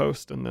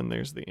co-host, and then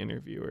there's the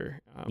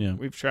interviewer.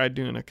 We've tried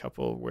doing a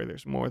couple where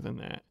there's more than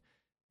that.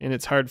 And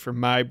it's hard for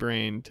my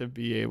brain to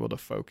be able to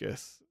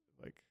focus,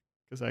 like,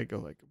 because I go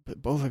like,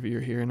 but both of you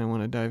are here and I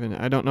want to dive in.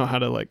 I don't know how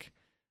to like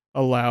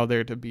allow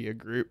there to be a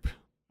group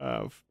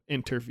of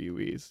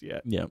interviewees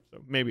yet. Yeah. So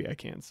maybe I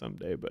can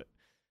someday, but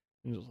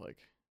I'm just like,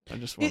 I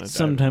just want to. It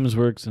sometimes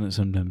works and it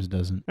sometimes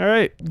doesn't. All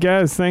right,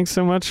 guys, thanks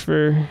so much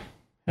for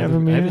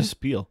having me. I have a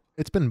spiel.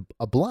 It's been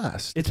a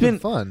blast. It's been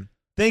fun.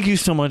 Thank you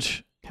so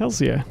much. Hells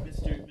yeah.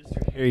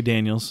 Mr. Harry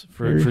Daniels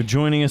for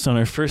joining us on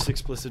our first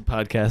explicit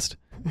podcast.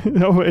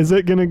 Oh, is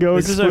it gonna go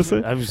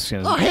explicit? I'm just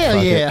gonna. Oh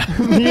hell yeah!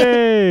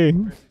 Yay!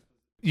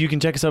 You can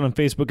check us out on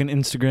Facebook and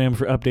Instagram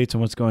for updates on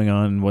what's going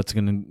on, and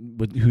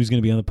who's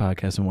gonna be on the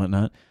podcast and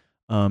whatnot.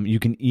 You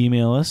can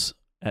email us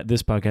at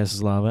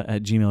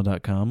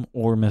thispodcastislava@gmail.com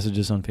or message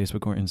us on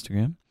Facebook or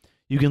Instagram.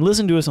 You can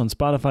listen to us on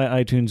Spotify,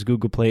 iTunes,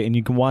 Google Play, and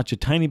you can watch a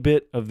tiny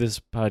bit of this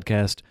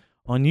podcast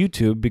on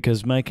YouTube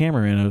because my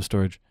camera ran out of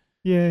storage.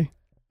 Yay!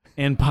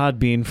 And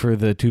Podbean for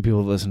the 2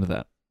 people that listen to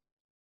that.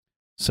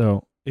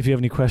 So if you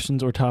have any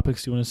questions or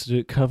topics you want us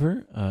to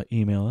cover,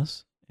 email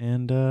us.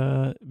 And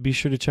be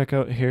sure to check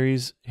out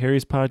Harry's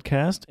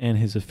podcast and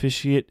his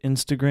officiate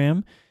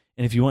Instagram.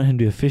 And if you want him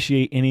to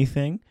officiate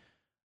anything,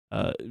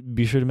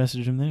 be sure to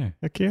message him there.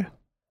 Heck yeah.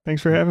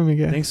 Thanks for having me,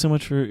 guys. Thanks so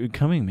much for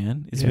coming,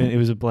 man. It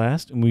was a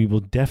blast, and we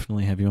will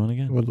definitely have you on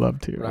again. Would love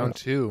to. Round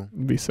 2.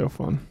 It'd be so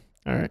fun.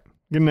 All right.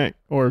 Good night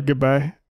or goodbye.